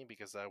family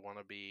because I want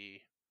to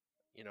be,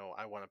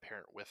 I want to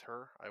parent with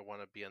her. I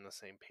want to be on the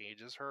same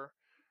page as her.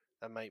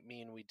 That might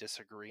mean we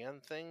disagree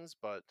on things,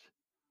 but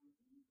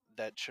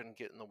that shouldn't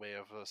get in the way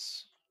of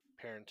us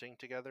parenting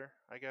together,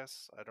 I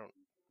guess. I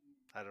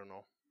don't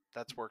know.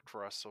 That's worked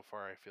for us so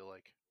far, I feel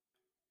like.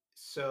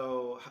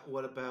 So,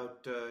 what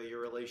about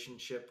your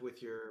relationship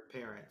with your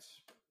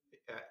parents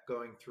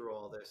going through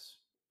all this?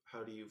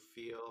 How do you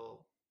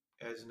feel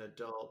as an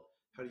adult?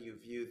 How do you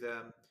view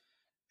them?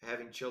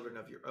 Having children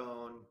of your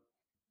own,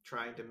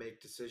 trying to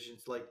make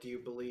decisions. Like, do you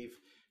believe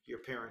your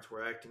parents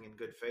were acting in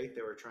good faith?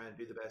 They were trying to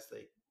do the best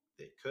they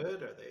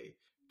could? Are they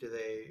do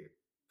they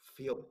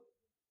feel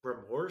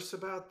remorse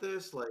about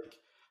this? Like,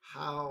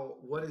 how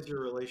what is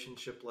your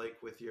relationship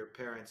like with your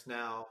parents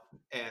now,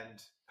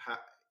 and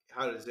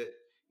how does it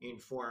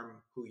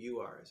inform who you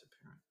are as a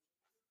parent?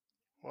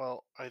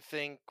 Well, I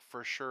think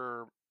for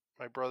sure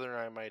my brother and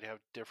I might have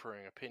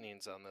differing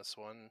opinions on this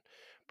one,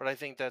 but I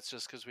think that's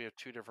just because we have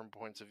two different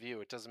points of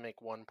view. It doesn't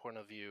make one point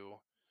of view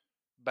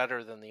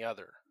better than the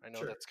other. I know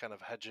Sure. that's kind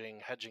of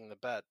hedging the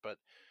bet, but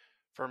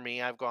for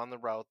me, I've gone the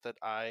route that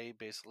I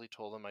basically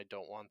told them I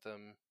don't want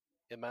them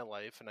in my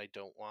life and I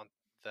don't want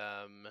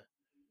them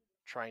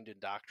trying to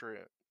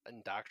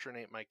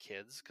indoctrinate my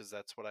kids because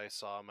that's what I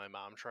saw my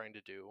mom trying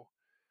to do.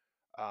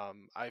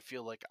 I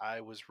feel like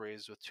I was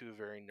raised with two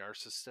very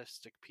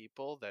narcissistic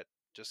people that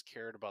just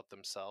cared about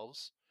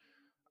themselves.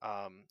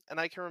 And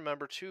I can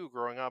remember too,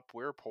 growing up,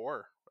 we were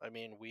poor. I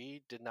mean,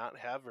 we did not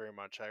have very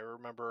much. I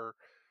remember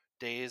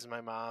days my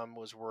mom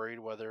was worried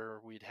whether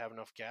we'd have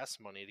enough gas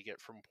money to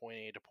get from point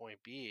A to point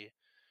B.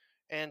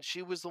 And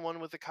she was the one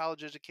with the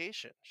college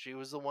education. She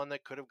was the one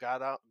that could have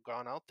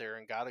gone out there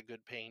and got a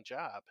good paying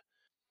job.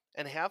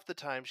 And half the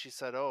time she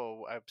said,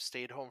 "Oh, I've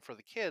stayed home for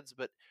the kids,"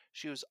 but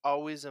she was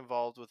always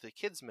involved with the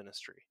kids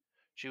ministry.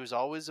 She was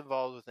always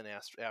involved with an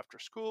after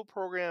school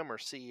program or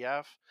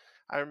CEF.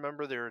 I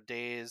remember there were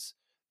days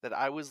that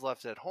I was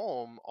left at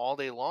home all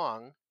day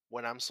long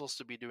when I'm supposed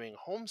to be doing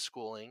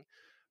homeschooling,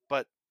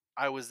 but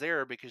I was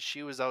there because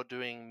she was out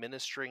doing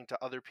ministering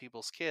to other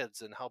people's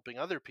kids and helping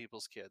other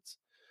people's kids.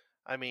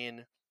 I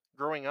mean,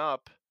 growing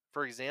up,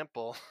 for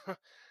example,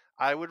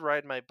 I would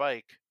ride my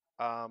bike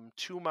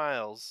 2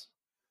 miles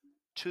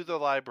to the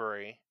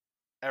library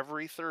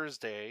every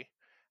Thursday.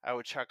 I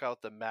would check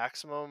out the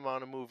maximum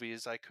amount of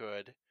movies I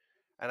could,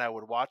 and I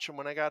would watch them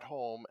when I got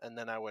home, and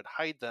then I would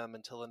hide them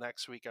until the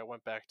next week I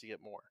went back to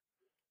get more.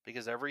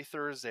 Because every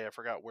Thursday, I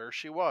forgot where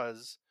she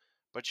was,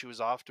 but she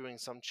was off doing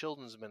some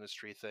children's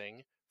ministry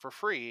thing for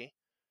free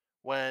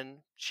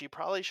when she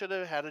probably should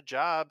have had a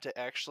job to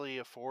actually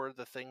afford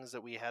the things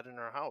that we had in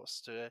our house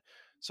to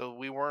so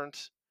we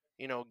weren't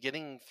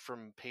getting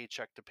from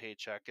paycheck to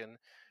paycheck. And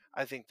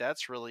I think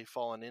that's really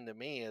fallen into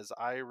me is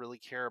I really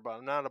care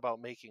about not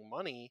about making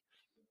money,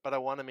 but I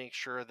want to make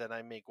sure that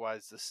I make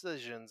wise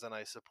decisions and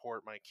I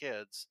support my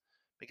kids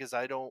because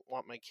I don't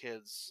want my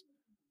kids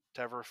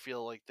to ever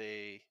feel like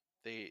they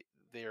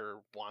they're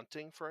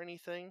wanting for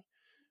anything.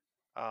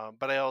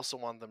 But I also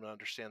want them to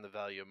understand the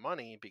value of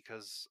money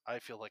because I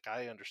feel like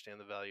I understand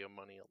the value of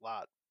money a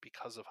lot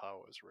because of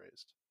how I was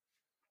raised.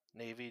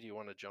 Navy, do you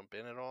want to jump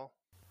in at all?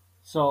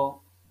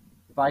 So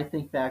if I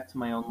think back to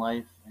my own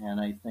life and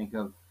I think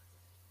of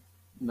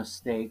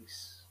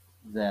mistakes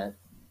that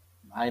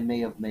I may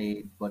have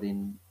made, but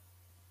in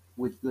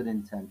with good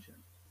intention.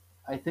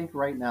 I think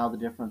right now the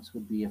difference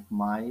would be if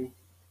my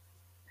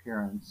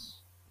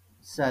parents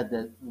said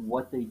that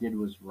what they did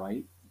was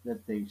right,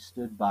 that they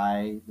stood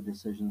by the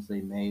decisions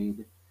they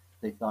made,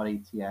 they thought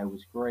ATI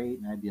was great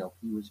and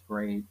IBLP was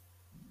great,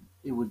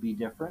 it would be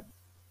different.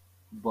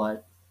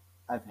 But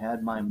I've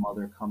had my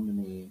mother come to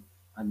me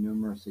on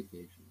numerous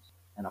occasions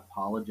and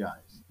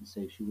apologize and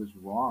say she was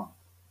wrong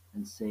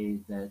and say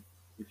that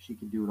if she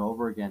could do it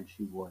over again,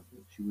 she would,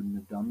 that she wouldn't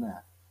have done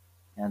that.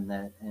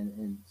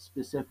 And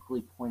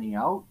specifically pointing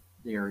out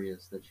the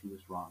areas that she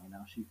was wrong and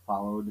how she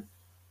followed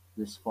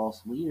this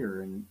false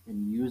leader and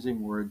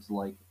using words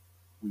like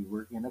we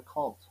were in a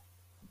cult.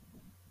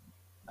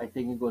 I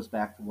think it goes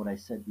back to what I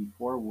said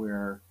before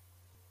where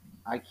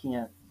I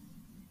can't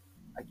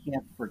I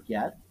can't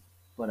forget,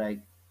 but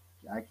I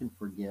can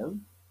forgive,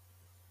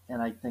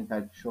 and I think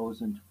I've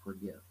chosen to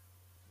forgive.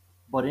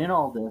 But in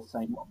all this,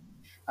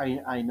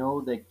 I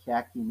know that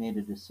Khaki made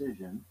a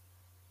decision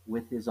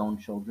with his own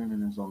children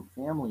and his own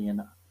family,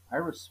 and I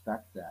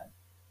respect that.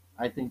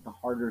 I think the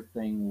harder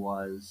thing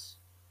was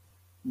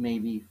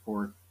maybe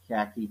for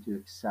Khaki to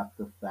accept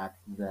the fact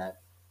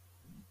that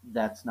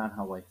that's not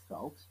how I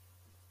felt,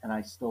 and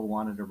I still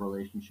wanted a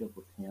relationship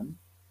with him,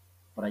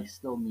 but I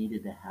still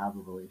needed to have a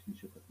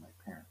relationship with my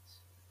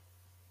parents.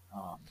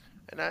 Um,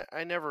 And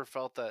I never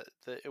felt that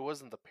it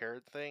wasn't the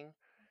parent thing.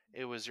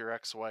 It was your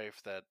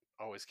ex-wife that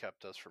always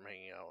kept us from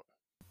hanging out,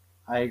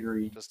 I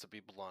agree. just to be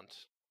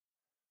blunt.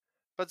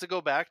 But to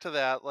go back to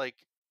that,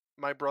 like,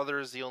 my brother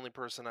is the only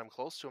person I'm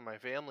close to in my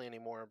family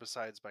anymore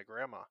besides my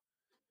grandma.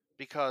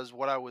 Because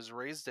what I was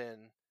raised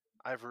in,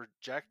 I've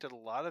rejected a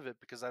lot of it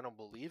because I don't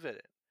believe in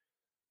it.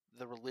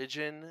 The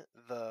religion,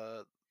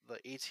 the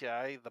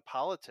ATI, the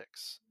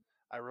politics.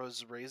 I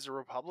was raised a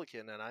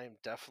Republican and I am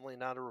definitely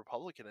not a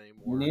Republican Me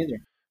anymore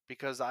neither.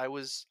 because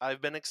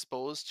I've been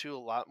exposed to a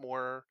lot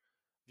more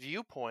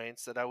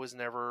viewpoints that I was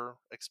never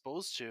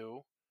exposed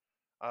to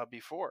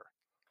before.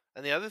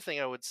 And the other thing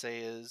I would say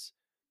is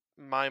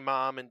my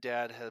mom and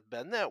dad have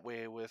been that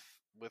way with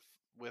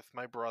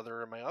my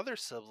brother and my other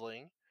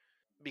sibling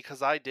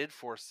because I did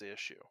force the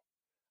issue.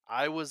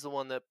 I was the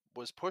one that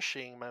was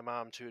pushing my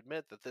mom to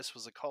admit that this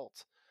was a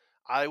cult.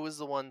 I was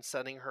the one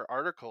sending her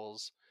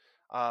articles.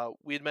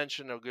 We had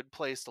mentioned a good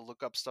place to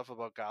look up stuff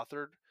about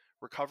Gothard.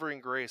 Recovering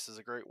Grace is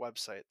a great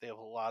website. They have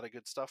a lot of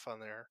good stuff on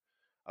there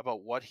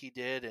about what he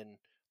did and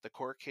the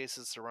court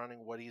cases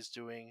surrounding what he's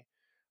doing.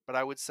 But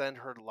I would send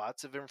her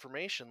lots of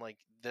information like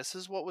this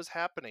is what was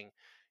happening.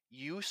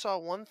 You saw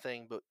one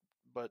thing,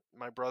 but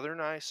my brother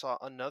and I saw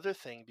another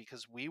thing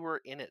because we were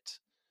in it.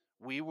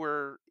 We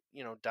were,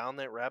 down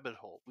that rabbit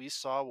hole. We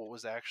saw what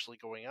was actually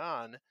going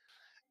on.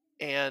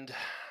 And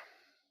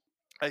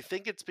I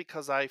think it's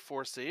because I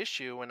forced the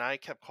issue and I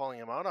kept calling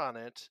him out on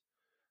it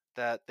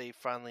that they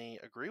finally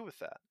agree with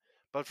that.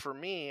 But for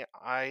me,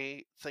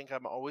 I think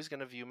I'm always going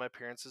to view my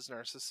parents as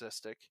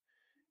narcissistic.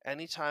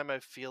 Anytime I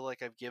feel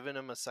like I've given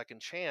them a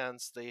second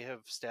chance, they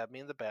have stabbed me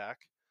in the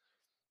back.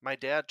 My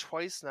dad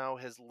twice now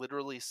has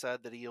literally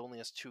said that he only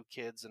has two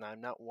kids and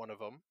I'm not one of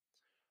them.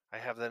 I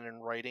have that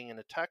in writing in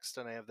a text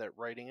and I have that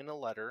writing in a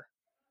letter.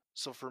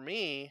 So for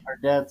me, Our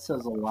dad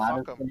says a lot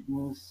fuck of them.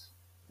 things.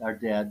 Our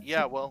dad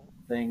Yeah, says well,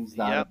 things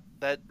yep.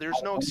 That there's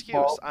out no of excuse.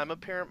 impulse. I'm a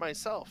parent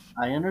myself,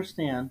 I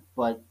understand,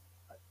 but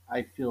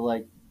I feel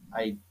like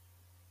I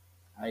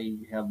I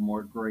have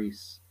more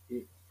grace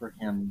for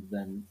him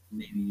than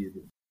maybe you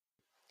do.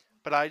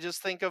 but I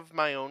just think of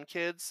my own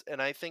kids,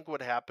 and I think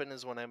what happened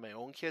is when I had my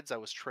own kids, I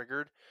was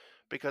triggered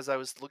because I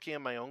was looking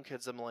at my own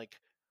kids. I'm like,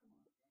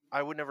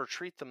 I would never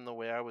treat them the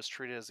way I was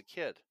treated as a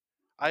kid.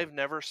 I've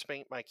never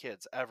spanked my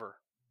kids ever.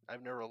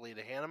 I've never laid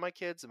a hand on my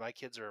kids, and my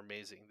kids are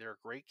amazing. They're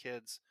great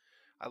kids.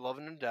 I love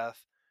them to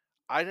death.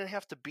 I didn't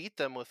have to beat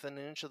them within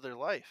an inch of their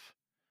life.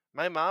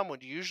 My mom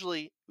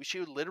she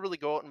would literally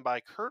go out and buy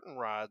curtain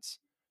rods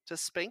to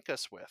spank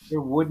us with.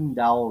 They're wooden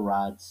dowel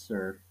rods,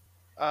 sir.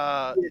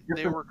 They're They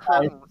different were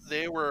sizes.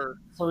 they were,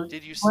 So do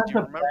you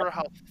remember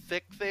how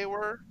thick they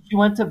were? She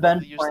went to Ben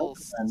They used little,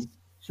 Franklin.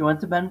 She went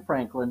to Ben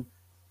Franklin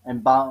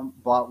and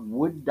bought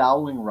wood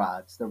doweling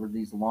rods. There were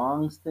these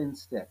long, thin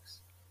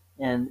sticks,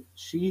 and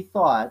she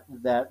thought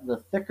that the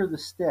thicker the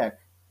stick,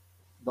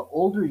 the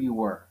older you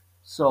were.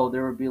 So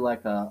there would be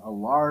like a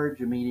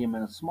large, a medium,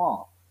 and a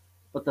small.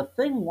 But the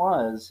thing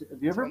was,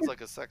 sounds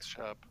like a sex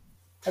shop.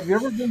 have you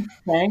ever been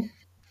spanked?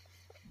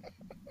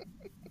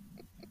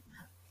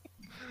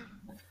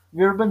 Have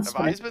you ever been Have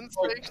I spanked? been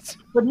Like, spanked?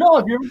 but no,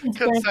 have you ever been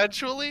spanked?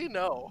 Consensually?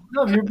 No.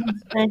 No, have you ever been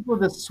spanked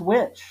with a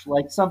switch,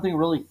 like something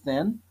really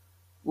thin?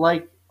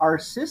 Like our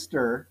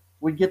sister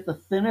would get the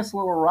thinnest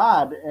little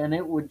rod, and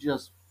it would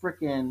just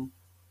freaking.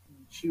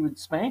 She would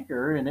spank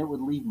her, and it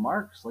would leave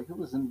marks. Like it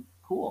wasn't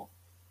cool.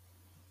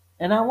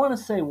 And I want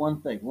to say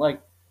one thing.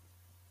 Like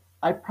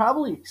I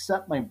probably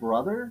accept my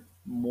brother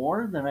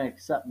more than I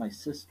accept my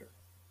sister,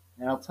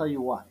 and I'll tell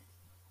you why.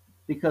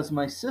 Because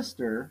my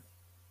sister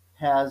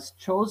has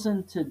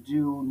chosen to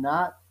do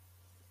not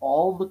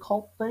all the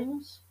cult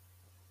things,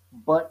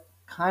 but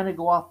kind of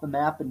go off the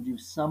map and do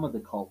some of the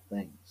cult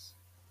things,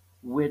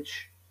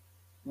 which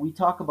we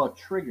talk about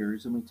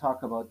triggers and we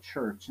talk about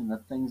church and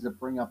the things that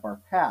bring up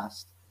our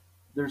past.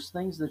 There's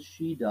things that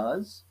she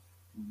does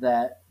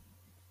that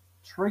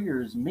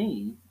triggers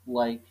me,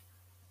 like,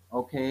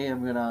 okay,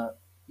 I'm gonna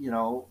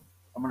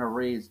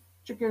raise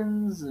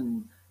chickens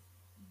and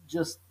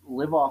just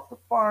live off the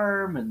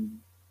farm and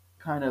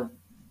kind of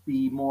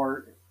be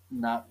more,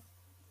 not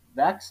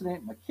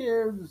vaccinate my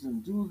kids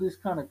and do this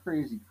kind of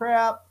crazy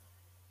crap.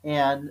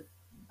 And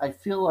I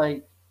feel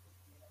like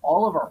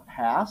all of our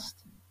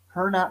past,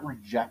 her not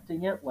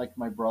rejecting it like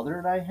my brother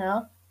and I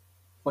have,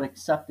 but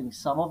accepting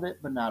some of it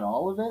but not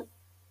all of it,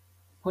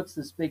 puts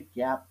this big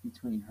gap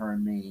between her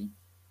and me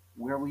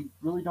where we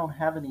really don't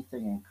have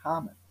anything in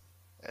common.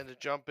 And to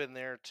jump in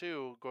there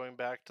too, going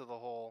back to the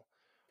whole,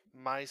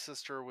 my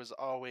sister was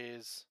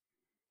always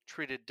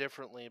treated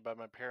differently by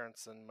my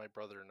parents than my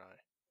brother and I.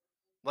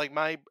 Like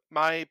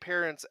my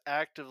parents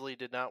actively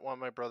did not want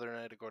my brother and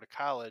I to go to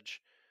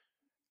college,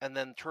 and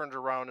then turned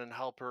around and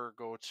helped her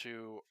go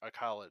to a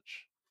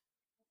college.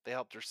 They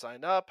helped her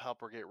sign up,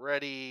 help her get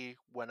ready,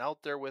 went out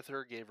there with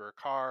her, gave her a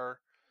car.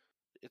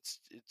 It's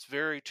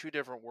very two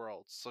different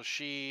worlds. So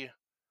she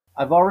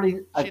I've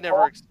never.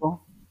 told you,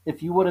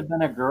 if you would have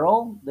been a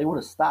girl, they would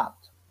have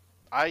stopped.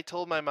 I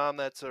told my mom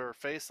that to her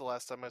face the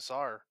last time I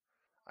saw her.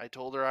 I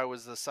told her I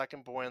was the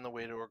second boy on the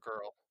way to a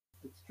girl,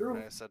 It's and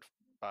true. I said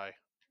bye.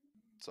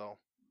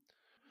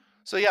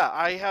 So yeah,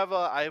 I have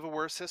a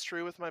worse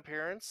history with my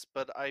parents,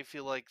 but I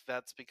feel like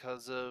that's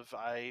because of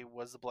I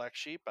was the black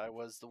sheep. I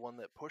was the one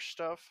that pushed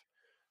stuff.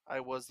 I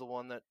was the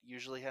one that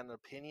usually had an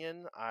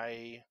opinion.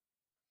 I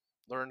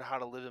learned how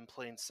to live in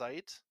plain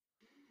sight.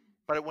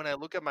 But when I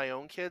look at my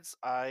own kids,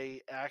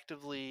 I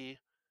actively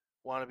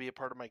want to be a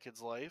part of my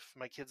kids' life.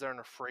 My kids aren't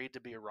afraid to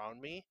be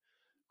around me.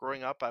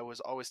 Growing up, I was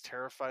always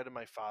terrified of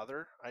my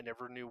father. I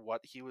never knew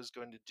what he was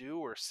going to do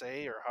or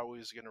say or how he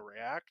was going to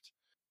react.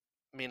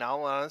 I mean,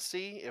 all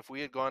honesty, if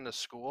we had gone to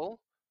school,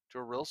 to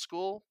a real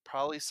school,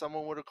 probably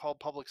someone would have called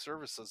public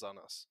services on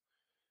us.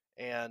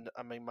 And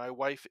I mean, my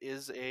wife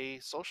is a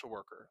social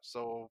worker,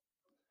 so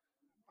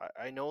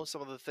I know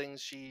some of the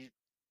things she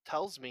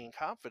tells me in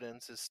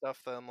confidence is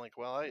stuff that I'm like,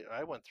 well,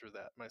 I went through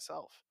that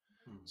myself.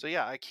 Hmm. So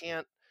yeah, I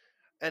can't.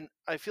 And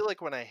I feel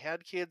like when I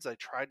had kids, I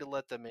tried to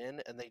let them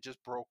in, and they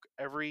just broke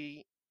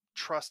every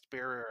trust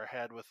barrier I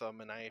had with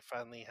them. And I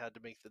finally had to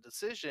make the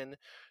decision: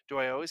 do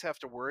I always have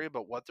to worry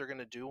about what they're going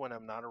to do when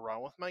I'm not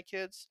around with my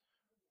kids,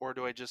 or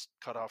do I just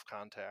cut off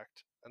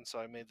contact? And so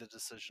I made the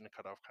decision to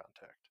cut off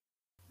contact.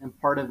 And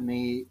part of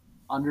me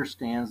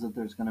understands that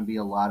there's going to be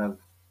a lot of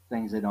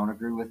things I don't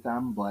agree with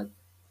them, but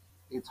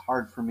it's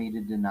hard for me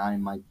to deny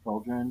my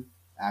children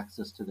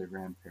access to their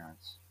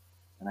grandparents.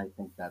 And I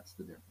think that's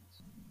the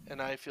difference.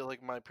 And I feel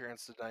like my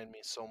parents denied me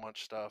so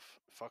much stuff.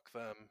 Fuck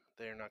them.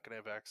 They're not going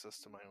to have access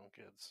to my own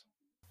kids.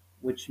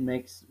 Which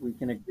makes we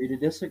can agree to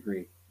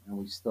disagree and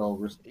we still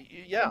respect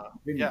Yeah,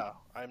 opinion. yeah.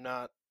 I'm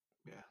not.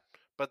 Yeah.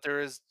 But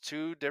there is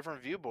two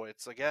different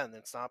viewpoints. Again,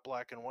 it's not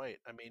black and white.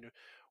 I mean,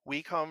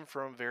 we come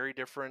from very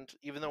different,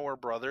 even though we're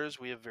brothers,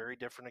 we have very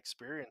different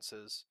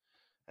experiences.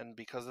 And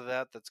because of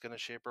that, that's going to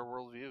shape our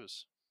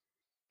worldviews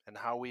and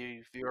how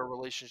we view our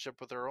relationship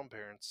with our own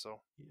parents.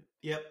 So,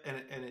 Yep.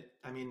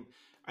 I mean,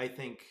 I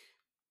think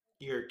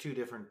you're two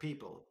different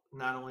people.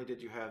 Not only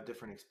did you have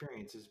different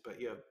experiences, but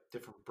you have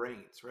different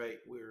brains, right?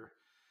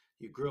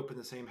 You grew up in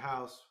the same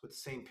house with the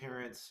same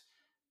parents,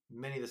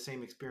 many of the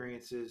same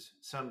experiences,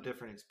 some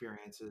different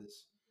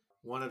experiences.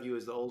 One of you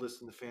is the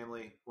oldest in the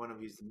family, one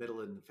of you is the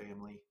middle in the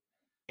family,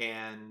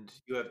 and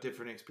you have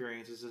different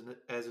experiences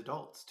as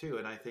adults too.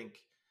 And I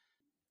think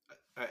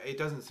it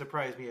doesn't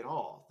surprise me at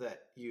all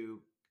that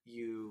you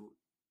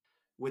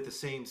with the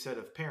same set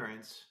of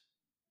parents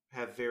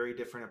have very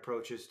different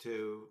approaches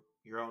to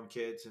your own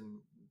kids and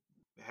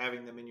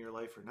having them in your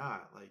life or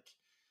not. Like,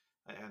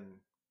 and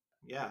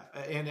yeah,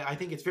 and I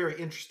think it's very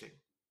interesting.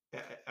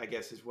 I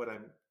guess is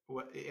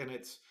and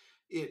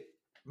it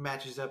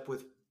matches up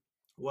with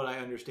what I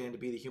understand to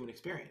be the human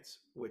experience,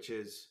 which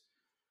is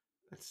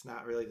it's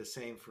not really the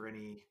same for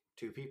any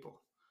two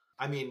people.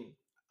 I mean,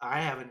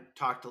 I haven't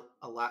talked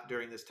a lot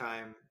during this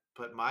time,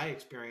 but my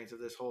experience of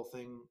this whole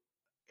thing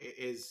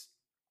is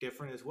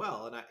different as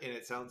well, and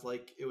it sounds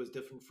like it was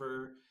different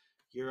for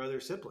your other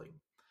sibling.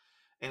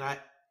 And I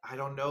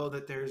don't know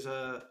that there's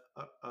a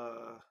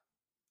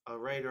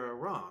right or a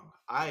wrong.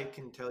 I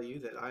can tell you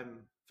that I'm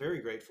very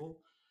grateful.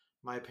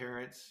 My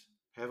parents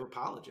have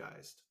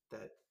apologized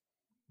that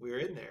we're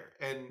in there,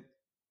 and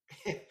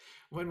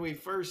when we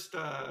first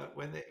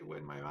when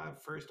my mom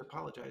first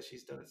apologized,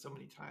 she's done it so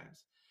many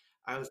times.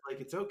 I was like,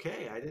 it's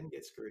okay. I didn't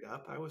get screwed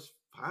up. I was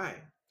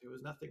fine. There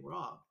was nothing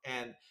wrong.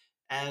 And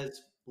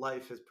as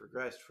life has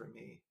progressed for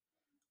me,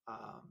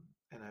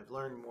 and I've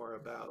learned more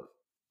about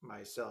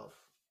myself,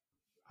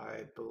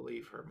 I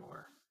believe her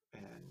more,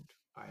 and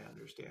I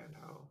understand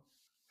how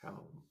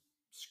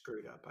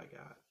screwed up I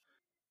got.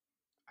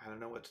 I don't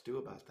know what to do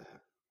about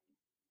that,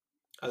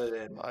 other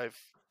than I've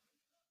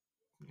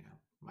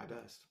my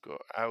best.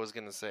 I was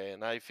going to say,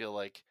 and I feel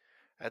like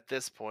at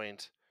this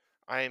point,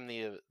 I am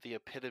the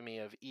epitome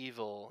of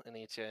evil in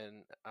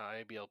ATN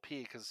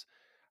IBLP because,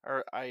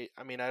 I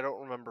mean I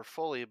don't remember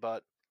fully,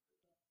 but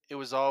it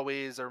was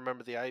always, I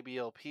remember the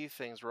IBLP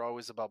things were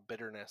always about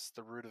bitterness,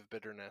 the root of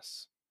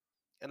bitterness.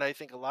 And I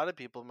think a lot of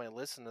people might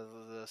listen to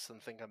this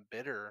and think I'm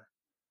bitter,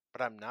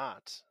 but I'm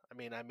not. I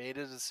mean, I made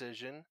a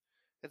decision.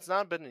 It's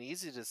not been an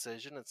easy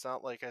decision. It's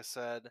not like I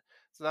said,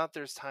 it's not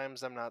there's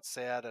times I'm not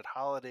sad at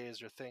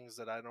holidays or things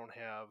that I don't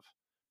have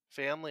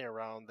family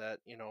around that,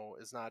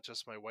 is not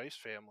just my wife's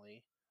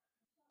family.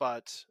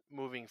 But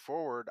moving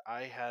forward,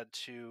 I had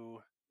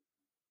to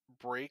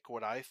break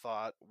what I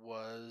thought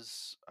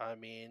was, I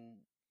mean,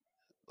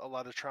 a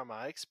lot of trauma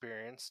I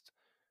experienced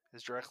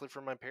is directly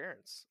from my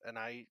parents, and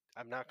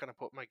I'm not going to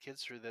put my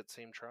kids through that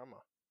same trauma,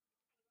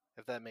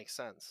 if that makes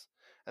sense.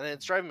 And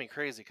it's driving me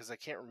crazy because I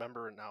can't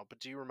remember it now. But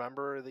do you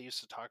remember they used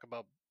to talk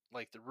about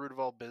like the root of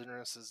all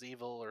bitterness is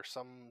evil or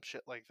some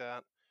shit like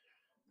that?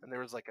 And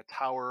there was like a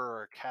tower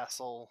or a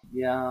castle.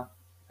 Yeah,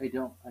 I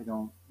don't.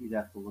 You'd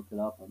have to look it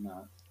up. I'm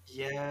not.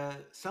 Yeah,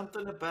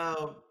 something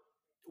about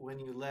when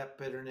you let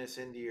bitterness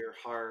into your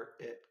heart,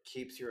 it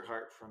keeps your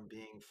heart from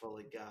being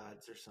fully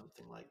God's or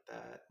something like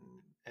that.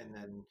 And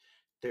then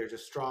there's a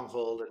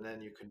stronghold, and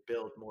then you can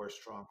build more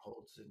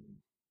strongholds in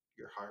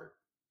your heart,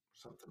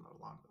 something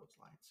along those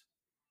lines.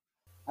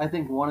 I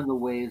think one of the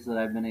ways that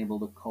I've been able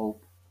to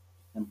cope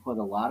and put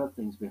a lot of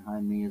things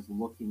behind me is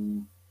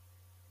looking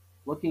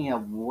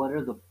at what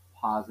are the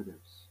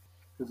positives,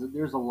 because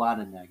there's a lot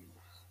of negatives.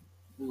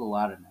 There's a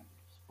lot of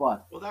negatives,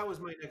 but Well, that was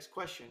my next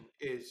question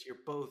is you're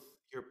both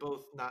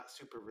not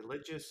super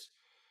religious.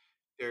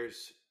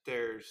 There's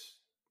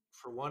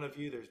for one of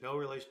you there's no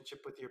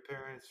relationship with your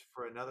parents.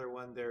 For another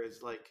one there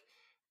is like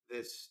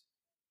this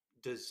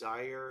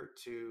desire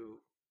to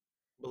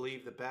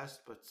believe the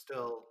best, but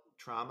still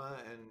trauma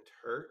and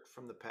hurt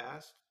from the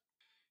past.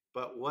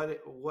 But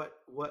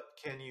what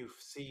can you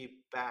see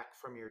back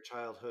from your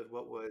childhood?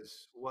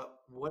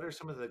 What are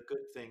some of the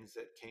good things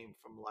that came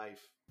from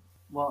life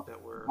well, that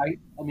were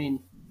I mean,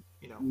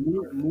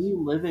 part of me this?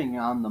 living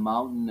on the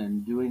mountain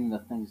and doing the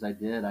things I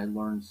did, I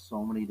learned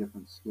so many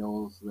different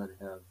skills that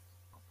have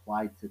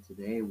applied to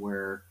today.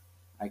 Where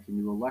I can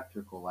do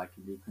electrical, I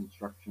can do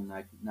construction.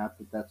 Not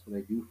that that's what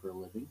I do for a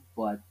living,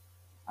 but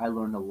I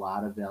learned a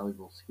lot of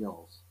valuable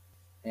skills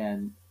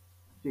and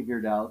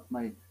figured out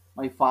my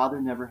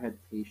father never had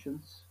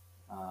patience.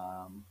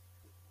 Um,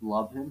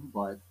 Love him,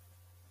 but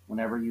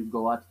whenever you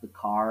go out to the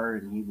car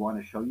and he'd want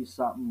to show you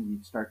something,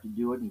 you'd start to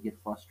do it and you get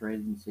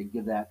frustrated and say,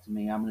 "Give that to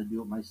me. I'm going to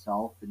do it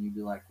myself." And you'd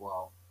be like,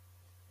 "Well,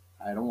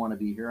 I don't want to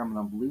be here. I'm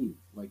going to leave."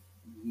 Like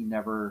he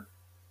never.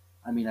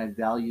 I mean, I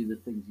value the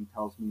things he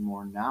tells me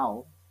more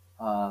now,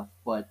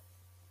 but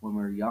when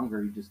we were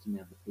younger, he just didn't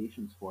have the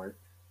patience for it.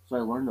 So I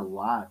learned a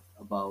lot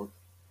about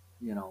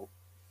you know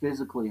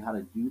physically how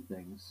to do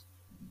things,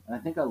 and I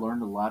think I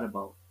learned a lot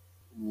about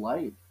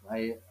life.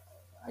 I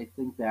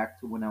think back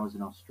to when I was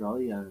in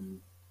Australia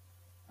and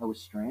I was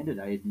stranded.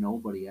 I had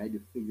nobody. I had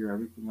to figure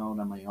everything out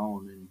on my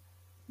own. And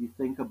you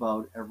think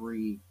about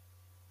every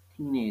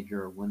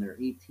teenager when they're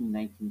 18,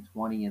 19,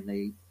 20, and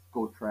they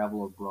go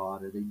travel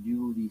abroad or they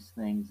do these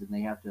things and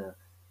they have to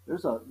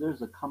there's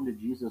a come to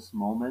Jesus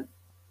moment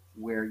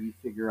where you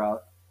figure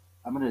out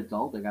I'm an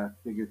adult, I gotta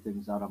figure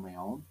things out on my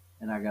own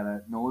and I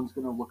gotta no one's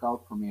gonna look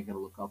out for me, I gotta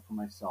look out for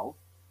myself.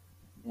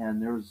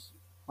 And there's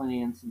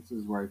plenty of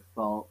instances where I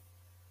felt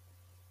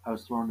I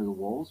was thrown to the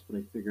wolves, but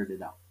I figured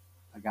it out.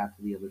 I got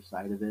to the other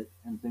side of it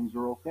and things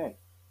were okay.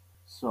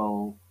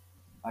 So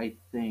I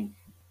think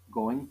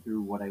going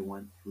through what I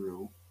went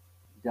through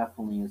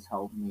definitely has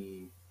helped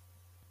me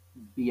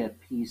be at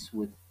peace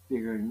with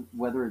figuring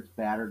whether it's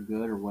bad or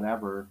good or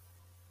whatever,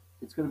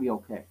 it's going to be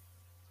okay.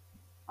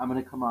 I'm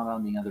going to come out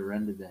on the other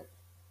end of it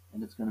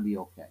and it's going to be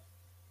okay.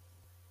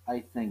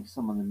 I think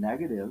some of the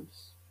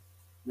negatives,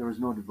 there was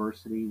no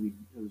diversity.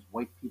 It was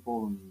white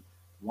people in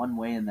one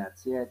way and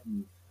that's it.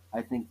 And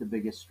I think the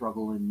biggest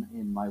struggle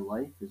in my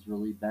life has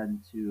really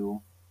been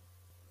to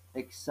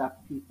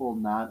accept people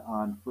not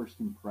on first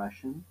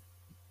impression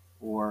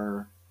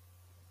or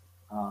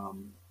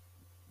um,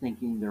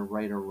 thinking they're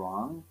right or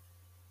wrong,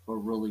 but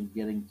really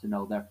getting to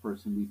know that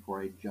person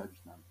before I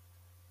judge them.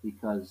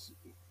 Because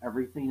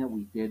everything that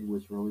we did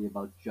was really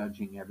about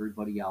judging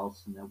everybody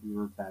else and that we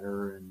were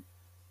better, and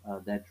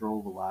that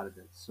drove a lot of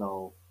it.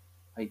 So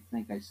I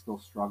think I still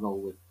struggle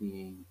with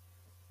being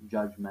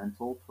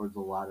judgmental towards a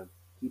lot of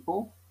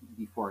people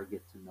before I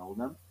get to know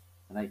them.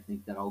 And I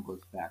think that all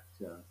goes back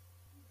to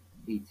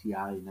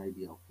ATI and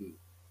IBLP.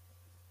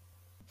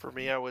 For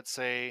me, I would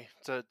say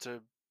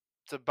to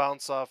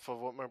bounce off of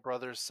what my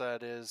brother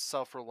said is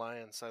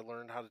self-reliance. I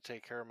learned how to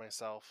take care of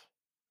myself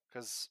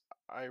because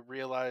I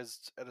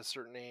realized at a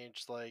certain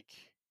age, like,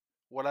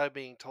 what I'm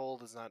being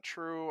told is not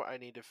true. I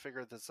need to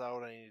figure this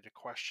out. I need to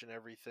question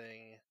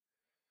everything.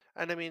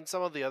 And I mean,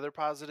 some of the other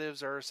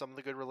positives are some of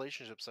the good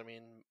relationships. I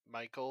mean,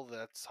 Michael,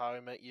 that's how I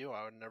met you.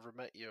 I would never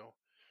met you.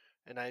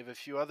 And I have a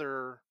few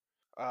other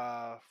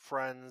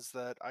friends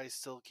that I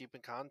still keep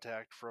in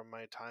contact from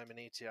my time in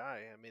ATI.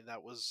 I mean,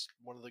 that was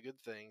one of the good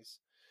things.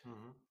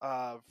 Mhm.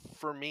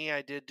 For me,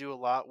 I did do a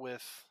lot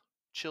with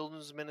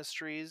children's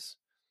ministries,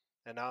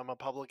 and now I'm a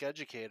public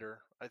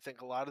educator. I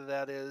think a lot of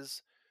that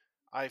is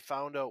I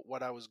found out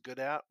what I was good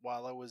at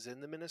while I was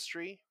in the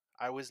ministry.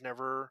 I was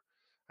never,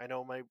 I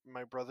know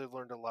my brother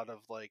learned a lot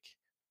of like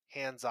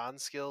hands-on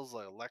skills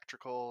like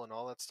electrical and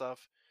all that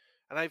stuff.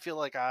 And I feel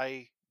like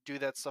I do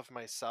that stuff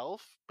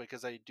myself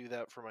because I do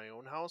that for my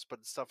own house, but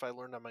it's stuff I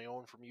learned on my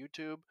own from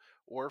YouTube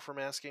or from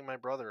asking my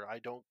brother. I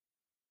don't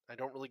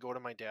really go to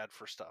my dad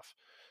for stuff.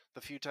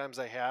 The few times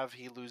I have,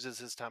 he loses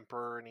his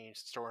temper and he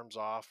storms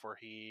off, or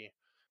he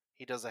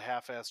does a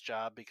half-assed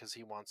job because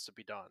he wants to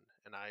be done,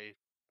 and I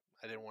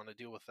didn't want to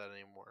deal with that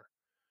anymore.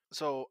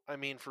 So, I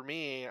mean, for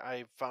me,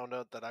 I found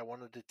out that I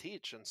wanted to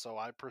teach, and so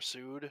I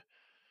pursued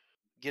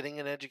getting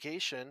an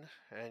education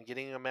and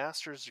getting a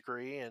master's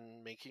degree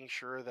and making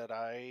sure that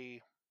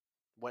I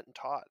went and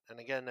taught. And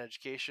again,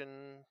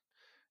 education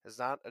is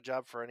not a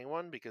job for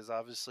anyone because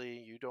obviously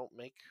you don't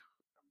make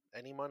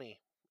any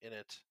money in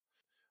it.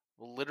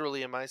 Well,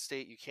 literally in my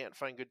state, you can't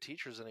find good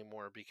teachers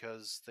anymore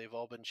because they've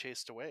all been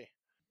chased away.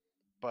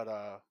 But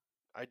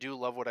I do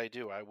love what I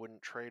do. I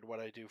wouldn't trade what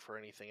I do for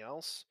anything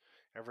else.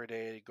 Every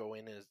day I go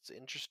in, it's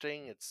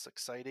interesting, it's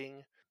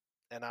exciting,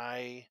 and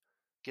I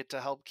get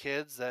to help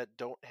kids that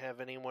don't have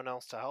anyone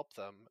else to help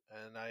them.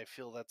 And I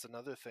feel that's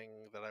another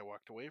thing that I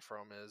walked away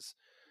from is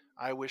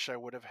I wish I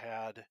would have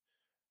had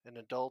an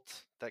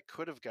adult that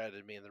could have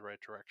guided me in the right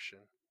direction,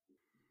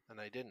 and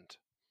I didn't.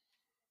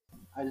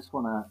 I just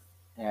want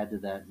to add to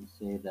that and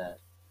say that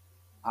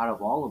out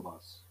of all of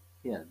us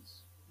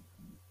kids,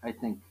 I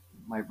think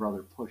my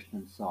brother pushed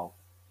himself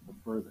the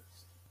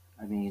furthest.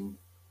 I mean,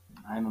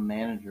 I'm a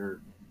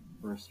manager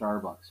for a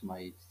Starbucks.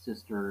 My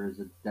sister is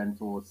a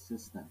dental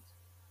assistant.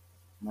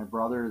 My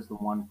brother is the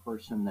one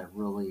person that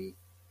really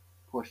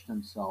pushed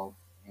himself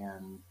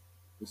and,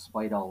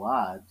 despite all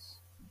odds,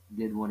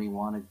 did what he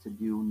wanted to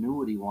do, knew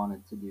what he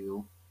wanted to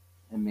do,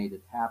 and made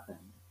it happen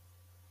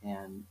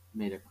and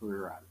made a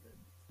career out of it.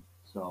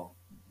 So,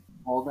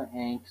 all the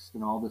angst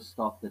and all the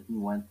stuff that he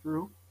went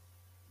through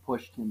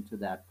pushed him to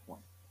that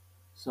point.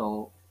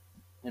 So,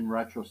 in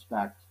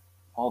retrospect,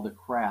 all the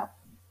crap,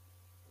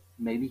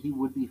 maybe he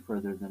would be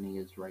further than he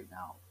is right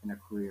now in a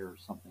career or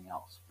something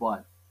else.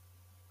 But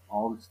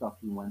all the stuff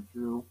he went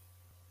through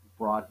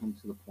brought him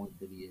to the point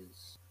that he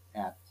is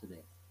at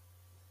today.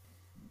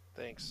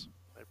 Thanks.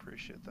 I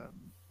appreciate that.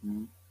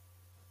 Mhm.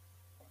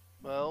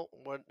 Well,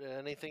 what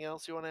anything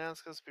else you want to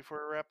ask us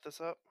before we wrap this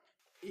up?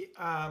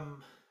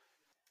 Um,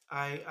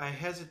 I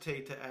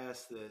hesitate to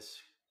ask this,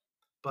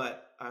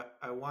 but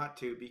I want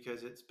to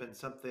because it's been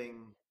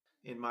something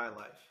in my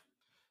life.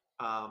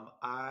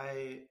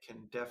 I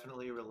can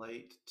definitely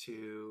relate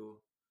to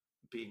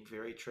being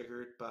very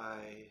triggered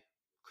by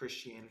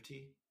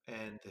Christianity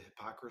and the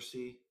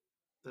hypocrisy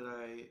that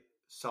I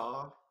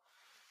saw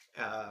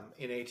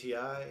in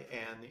ATI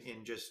and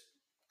in just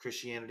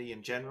Christianity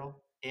in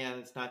general. And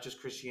it's not just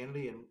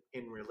Christianity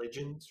in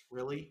religions,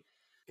 really,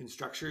 in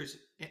structures.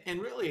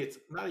 And really, it's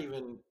not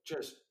even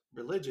just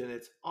religion,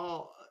 it's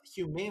all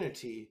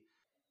humanity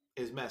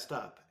is messed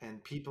up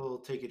and people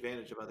take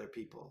advantage of other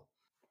people.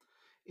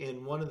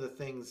 And one of the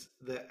things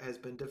that has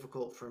been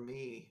difficult for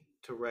me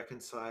to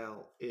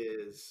reconcile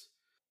is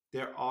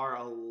there are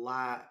a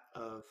lot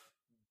of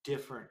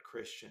different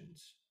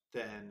Christians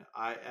than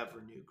I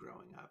ever knew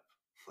growing up.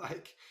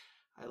 Like,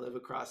 I live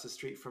across the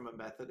street from a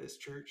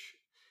Methodist church,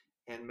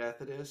 and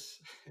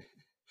Methodists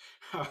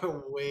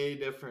are way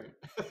different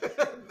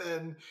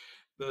than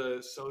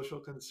the social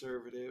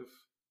conservative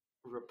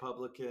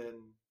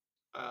Republican.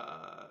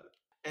 Uh,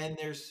 and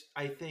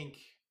I think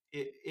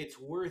it's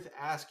worth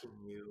asking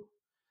you,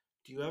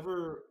 do you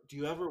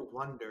ever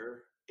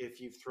wonder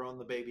if you've thrown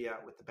the baby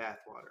out with the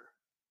bathwater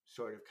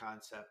sort of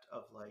concept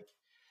of like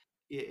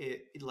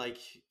it like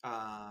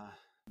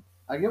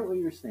I get what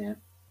you're saying.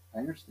 I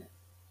understand.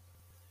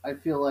 I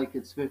feel like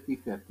it's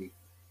 50-50.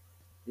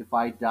 If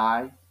I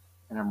die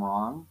and I'm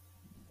wrong,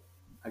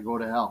 I go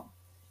to hell.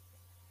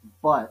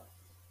 But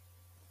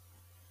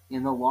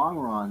in the long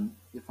run,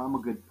 if I'm a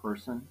good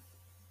person,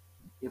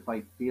 if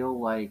I feel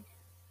like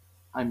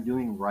I'm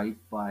doing right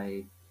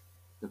by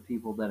the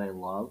people that I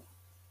love,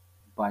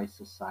 by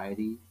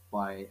society,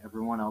 by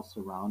everyone else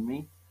around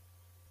me,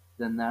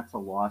 then that's a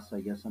loss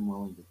I guess I'm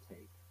willing to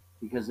take.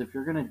 Because if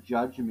you're going to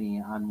judge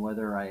me on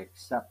whether I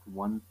accept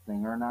one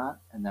thing or not,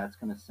 and that's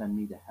going to send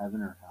me to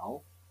heaven or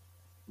hell,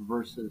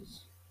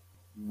 versus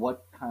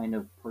what kind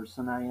of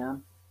person I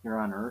am here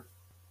on earth,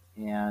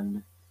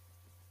 and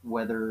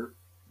whether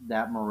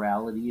that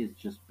morality is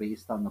just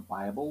based on the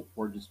Bible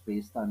or just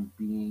based on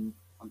being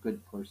a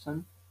good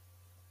person,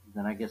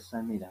 then I guess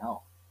send me to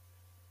hell.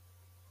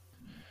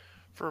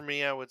 For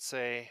me, I would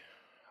say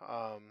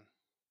um,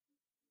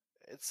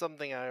 it's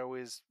something I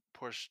always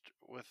pushed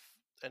with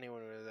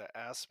anyone that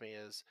asked me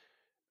is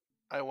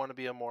I want to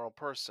be a moral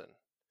person.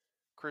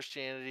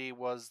 Christianity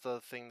was the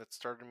thing that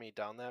started me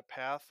down that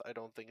path. I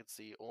don't think it's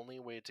the only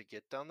way to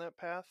get down that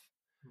path.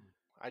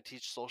 I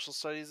teach social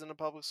studies in a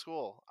public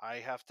school. I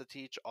have to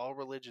teach all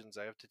religions.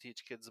 I have to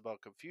teach kids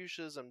about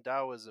Confucianism,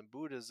 Taoism,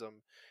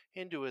 Buddhism,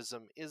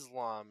 Hinduism,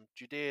 Islam,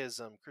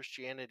 Judaism,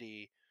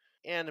 Christianity,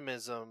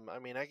 animism. I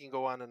mean, I can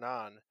go on and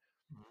on.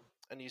 Mhm.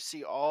 And you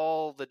see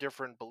all the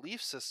different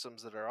belief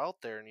systems that are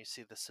out there, and you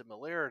see the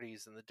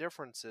similarities and the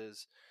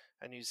differences,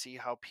 and you see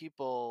how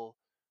people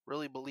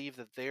really believe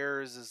that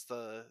theirs is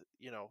the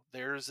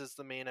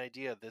main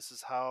idea. This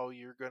is how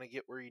you're going to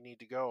get where you need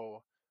to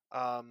go.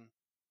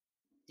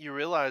 You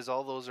realize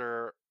all those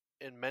are,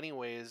 in many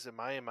ways, in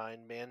my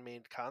mind,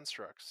 man-made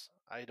constructs.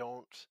 I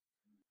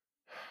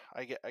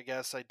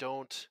guess I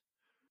don't.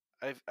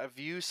 I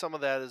view some of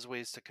that as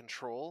ways to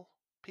control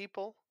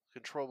people,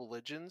 control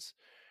religions.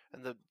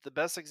 And the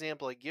best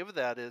example I give of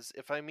that is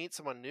if I meet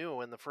someone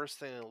new and the first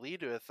thing they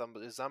lead with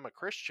is I'm a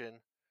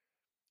Christian,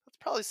 that's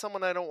probably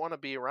someone I don't want to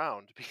be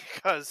around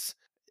because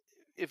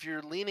if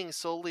you're leaning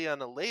solely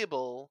on a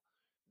label,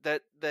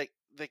 that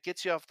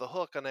gets you off the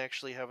hook on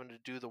actually having to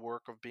do the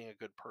work of being a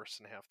good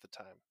person half the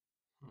time.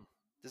 Hmm.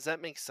 Does that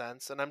make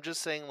sense? And I'm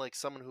just saying, like,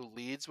 someone who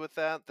leads with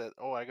that,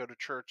 oh, I go to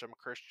church, I'm a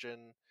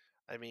Christian.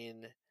 I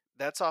mean,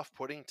 that's off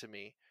putting to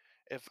me.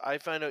 If I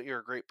find out you're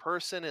a great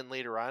person and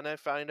later on I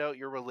find out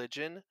your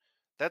religion,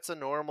 that's a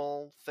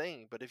normal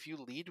thing. But if you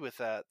lead with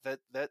that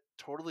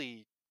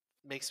totally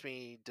makes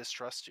me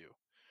distrust you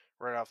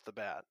right off the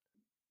bat.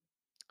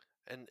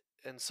 And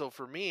so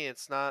for me,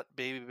 it's not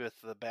baby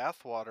with the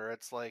bathwater.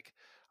 It's like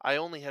I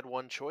only had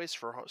one choice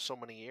for so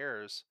many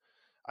years.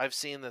 I've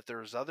seen that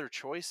there's other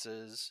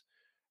choices,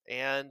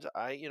 and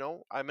I'm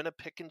going to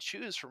pick and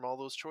choose from all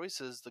those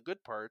choices the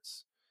good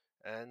parts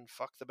and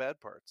fuck the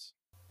bad parts.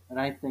 And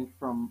I think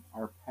from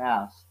our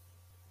past,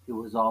 it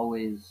was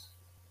always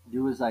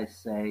do as I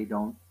say,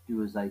 don't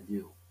do as I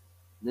do.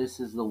 This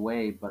is the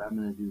way, but I'm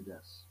going to do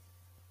this.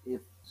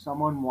 If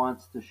someone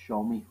wants to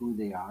show me who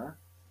they are,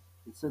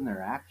 it's in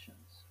their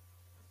actions.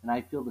 And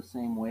I feel the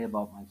same way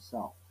about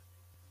myself.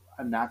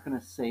 I'm not going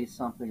to say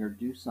something or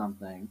do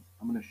something.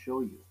 I'm going to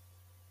show you.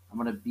 I'm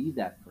going to be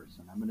that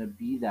person. I'm going to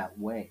be that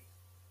way.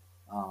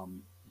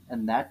 Um,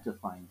 and that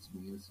defines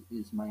me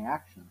is my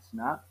actions,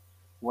 not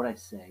what I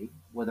say,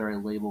 whether I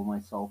label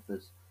myself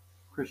as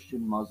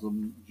Christian,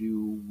 Muslim,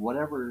 Jew,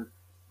 whatever.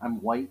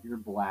 I'm white, you're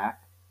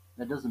black.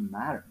 That doesn't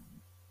matter.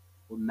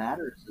 What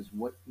matters is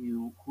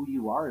who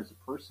you are as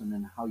a person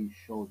and how you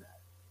show that.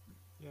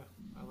 Yeah,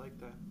 I like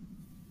that.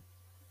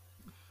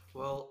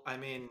 Well, I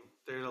mean,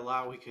 there's a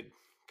lot we could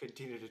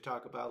continue to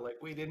talk about. Like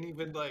we didn't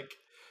even like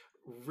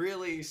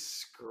really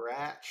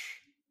scratch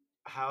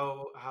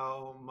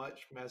how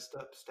much messed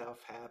up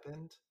stuff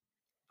happened.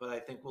 But I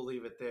think we'll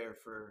leave it there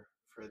for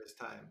this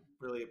time.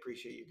 Really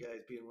appreciate you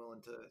guys being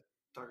willing to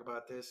talk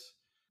about this.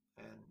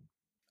 And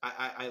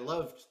I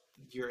loved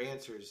your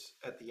answers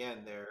at the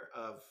end there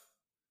of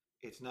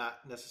it's not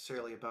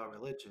necessarily about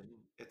religion.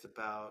 It's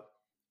about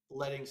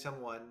letting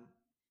someone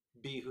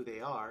be who they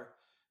are,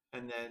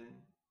 and then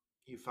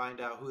you find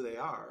out who they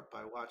are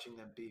by watching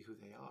them be who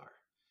they are,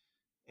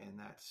 and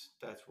that's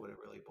what it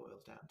really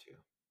boils down to.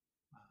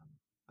 Um,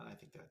 and I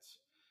think that's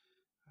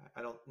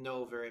I don't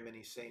know very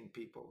many sane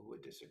people who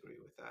would disagree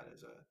with that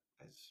as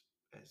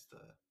as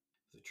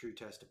the true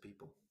test of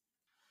people.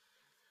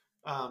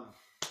 Um,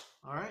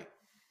 all right,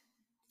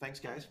 thanks,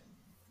 guys.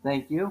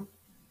 Thank you.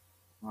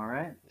 All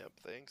right. Yep,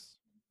 thanks.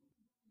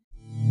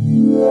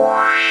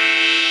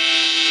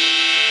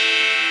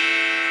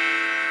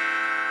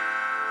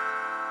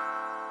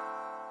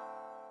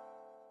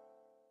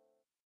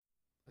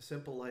 A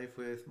Simple Life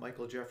with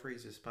Michael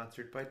Jeffries is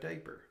sponsored by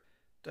Diaper.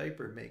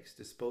 Diaper makes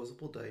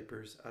disposable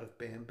diapers out of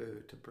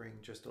bamboo to bring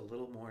just a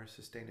little more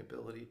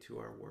sustainability to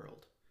our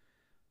world.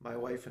 My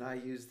wife and I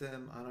use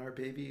them on our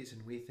babies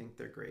and we think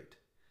they're great.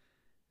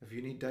 If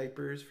you need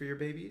diapers for your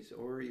babies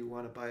or you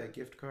want to buy a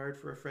gift card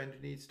for a friend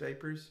who needs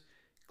diapers,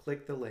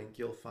 click the link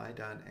you'll find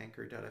on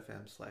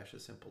anchor.fm/a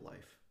simple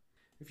life.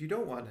 If you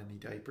don't want any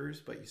diapers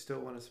but you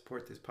still want to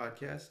support this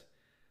podcast,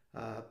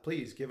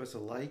 please give us a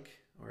like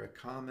or a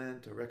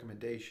comment, a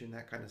recommendation,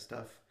 that kind of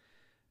stuff.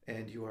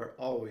 And you are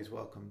always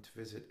welcome to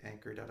visit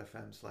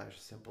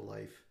anchor.fm/simple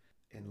life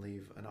and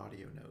leave an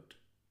audio note.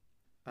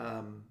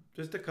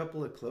 Just a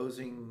couple of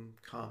closing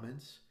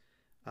comments.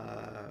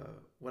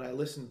 When I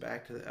listened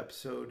back to the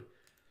episode,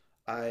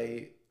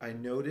 I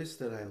noticed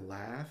that I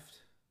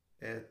laughed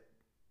at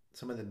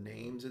some of the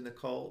names in the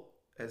cult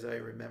as I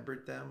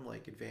remembered them,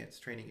 like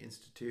Advanced Training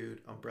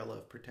Institute, Umbrella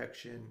of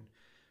Protection,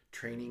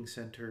 training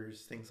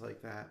centers, things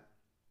like that.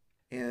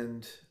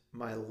 And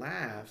my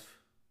laugh,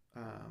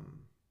 um,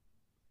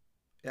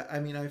 I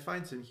mean, I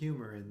find some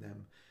humor in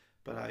them,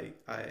 but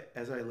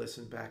as I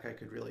listened back, I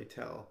could really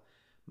tell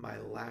my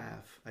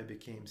laugh. I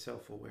became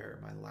self-aware.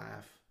 My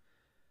laugh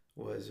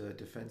was a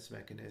defense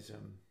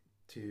mechanism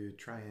to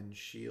try and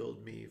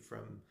shield me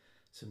from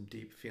some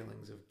deep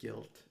feelings of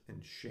guilt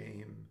and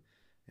shame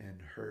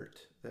and hurt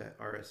that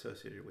are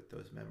associated with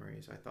those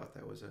memories. I thought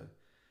that was a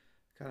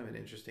kind of an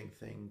interesting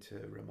thing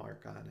to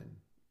remark on and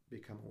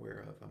become aware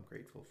of. I'm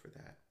grateful for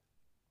that.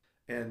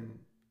 And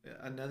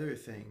another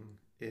thing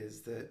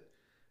is that,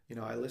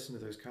 I listened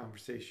to those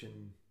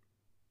conversations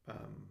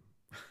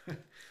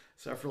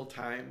several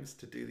times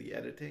to do the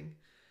editing,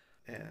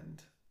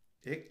 and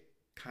it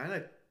kind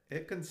of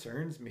it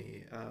concerns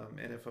me.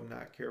 And if I'm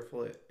not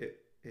careful,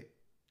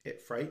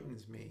 it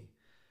frightens me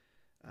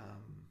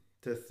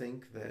to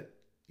think that,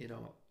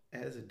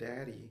 as a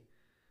daddy,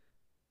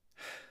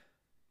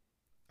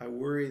 I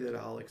worry that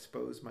I'll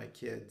expose my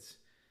kids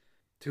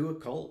to a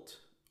cult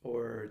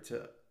or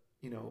to,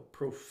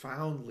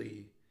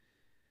 profoundly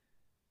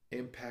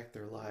impact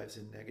their lives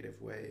in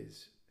negative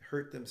ways,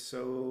 hurt them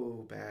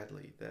so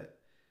badly that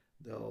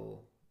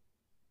they'll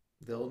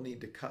they'll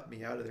need to cut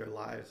me out of their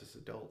lives as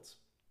adults.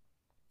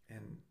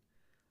 And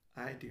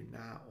I do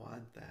not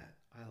want that.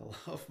 I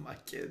love my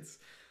kids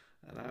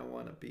and I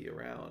want to be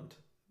around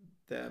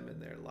them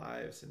and their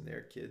lives and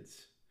their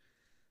kids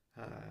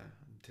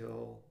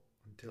until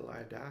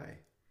I die.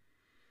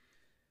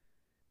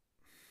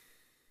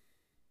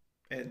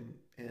 And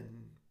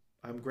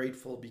I'm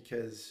grateful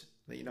because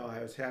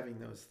I was having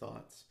those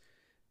thoughts,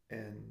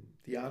 and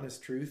the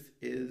honest truth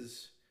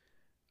is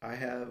I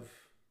have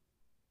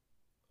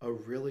a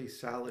really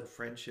solid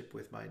friendship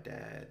with my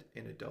dad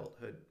in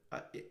adulthood,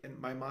 and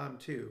my mom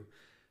too.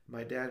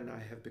 My dad and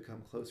I have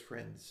become close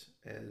friends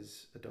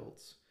as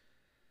adults,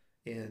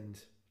 and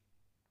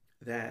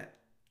that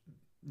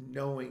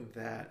knowing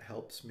that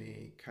helps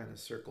me kind of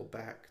circle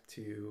back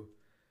to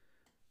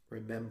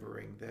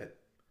remembering that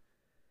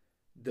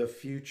the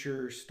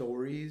future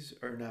stories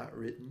are not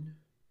written.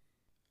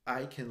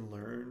 I can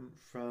learn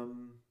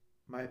from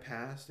my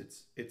past.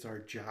 It's our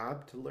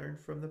job to learn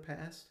from the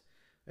past.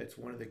 It's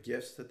one of the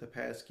gifts that the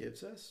past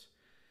gives us.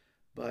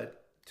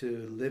 But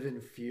to live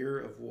in fear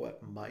of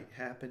what might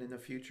happen in the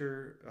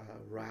future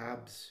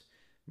robs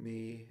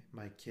me,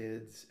 my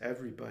kids,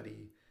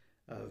 everybody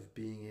of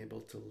being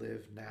able to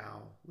live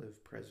now,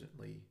 live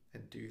presently,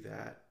 and do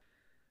that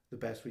the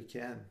best we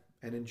can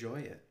and enjoy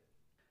it.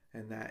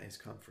 And that is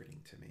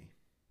comforting to me.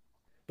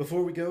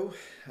 Before we go,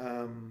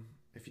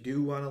 if you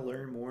do want to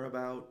learn more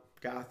about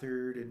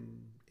Gothard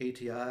and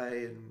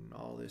ATI and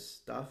all this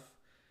stuff,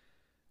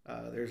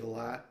 there's a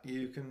lot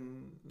you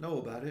can know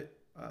about it.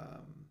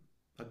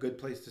 A good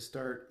place to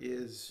start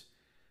is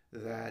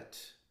that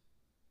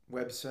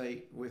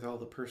website with all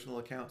the personal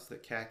accounts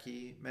that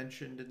Khaki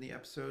mentioned in the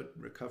episode,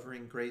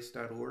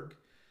 recoveringgrace.org.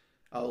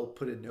 I'll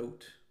put a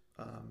note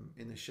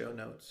in the show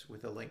notes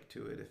with a link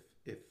to it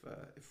if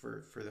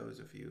for those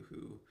of you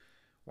who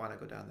want to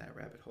go down that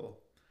rabbit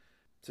hole.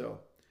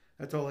 So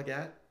that's all I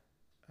got.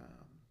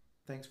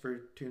 Thanks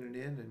for tuning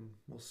in, and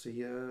we'll see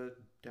you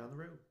down the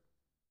road.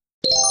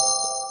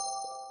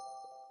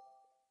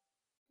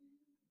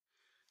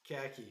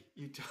 Khaki,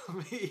 you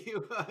told me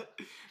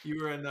you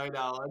were a night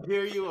owl, and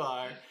here you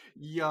are,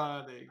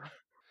 yawning.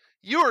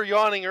 You were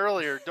yawning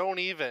earlier. Don't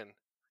even.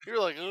 You're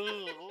like,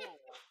 ooh.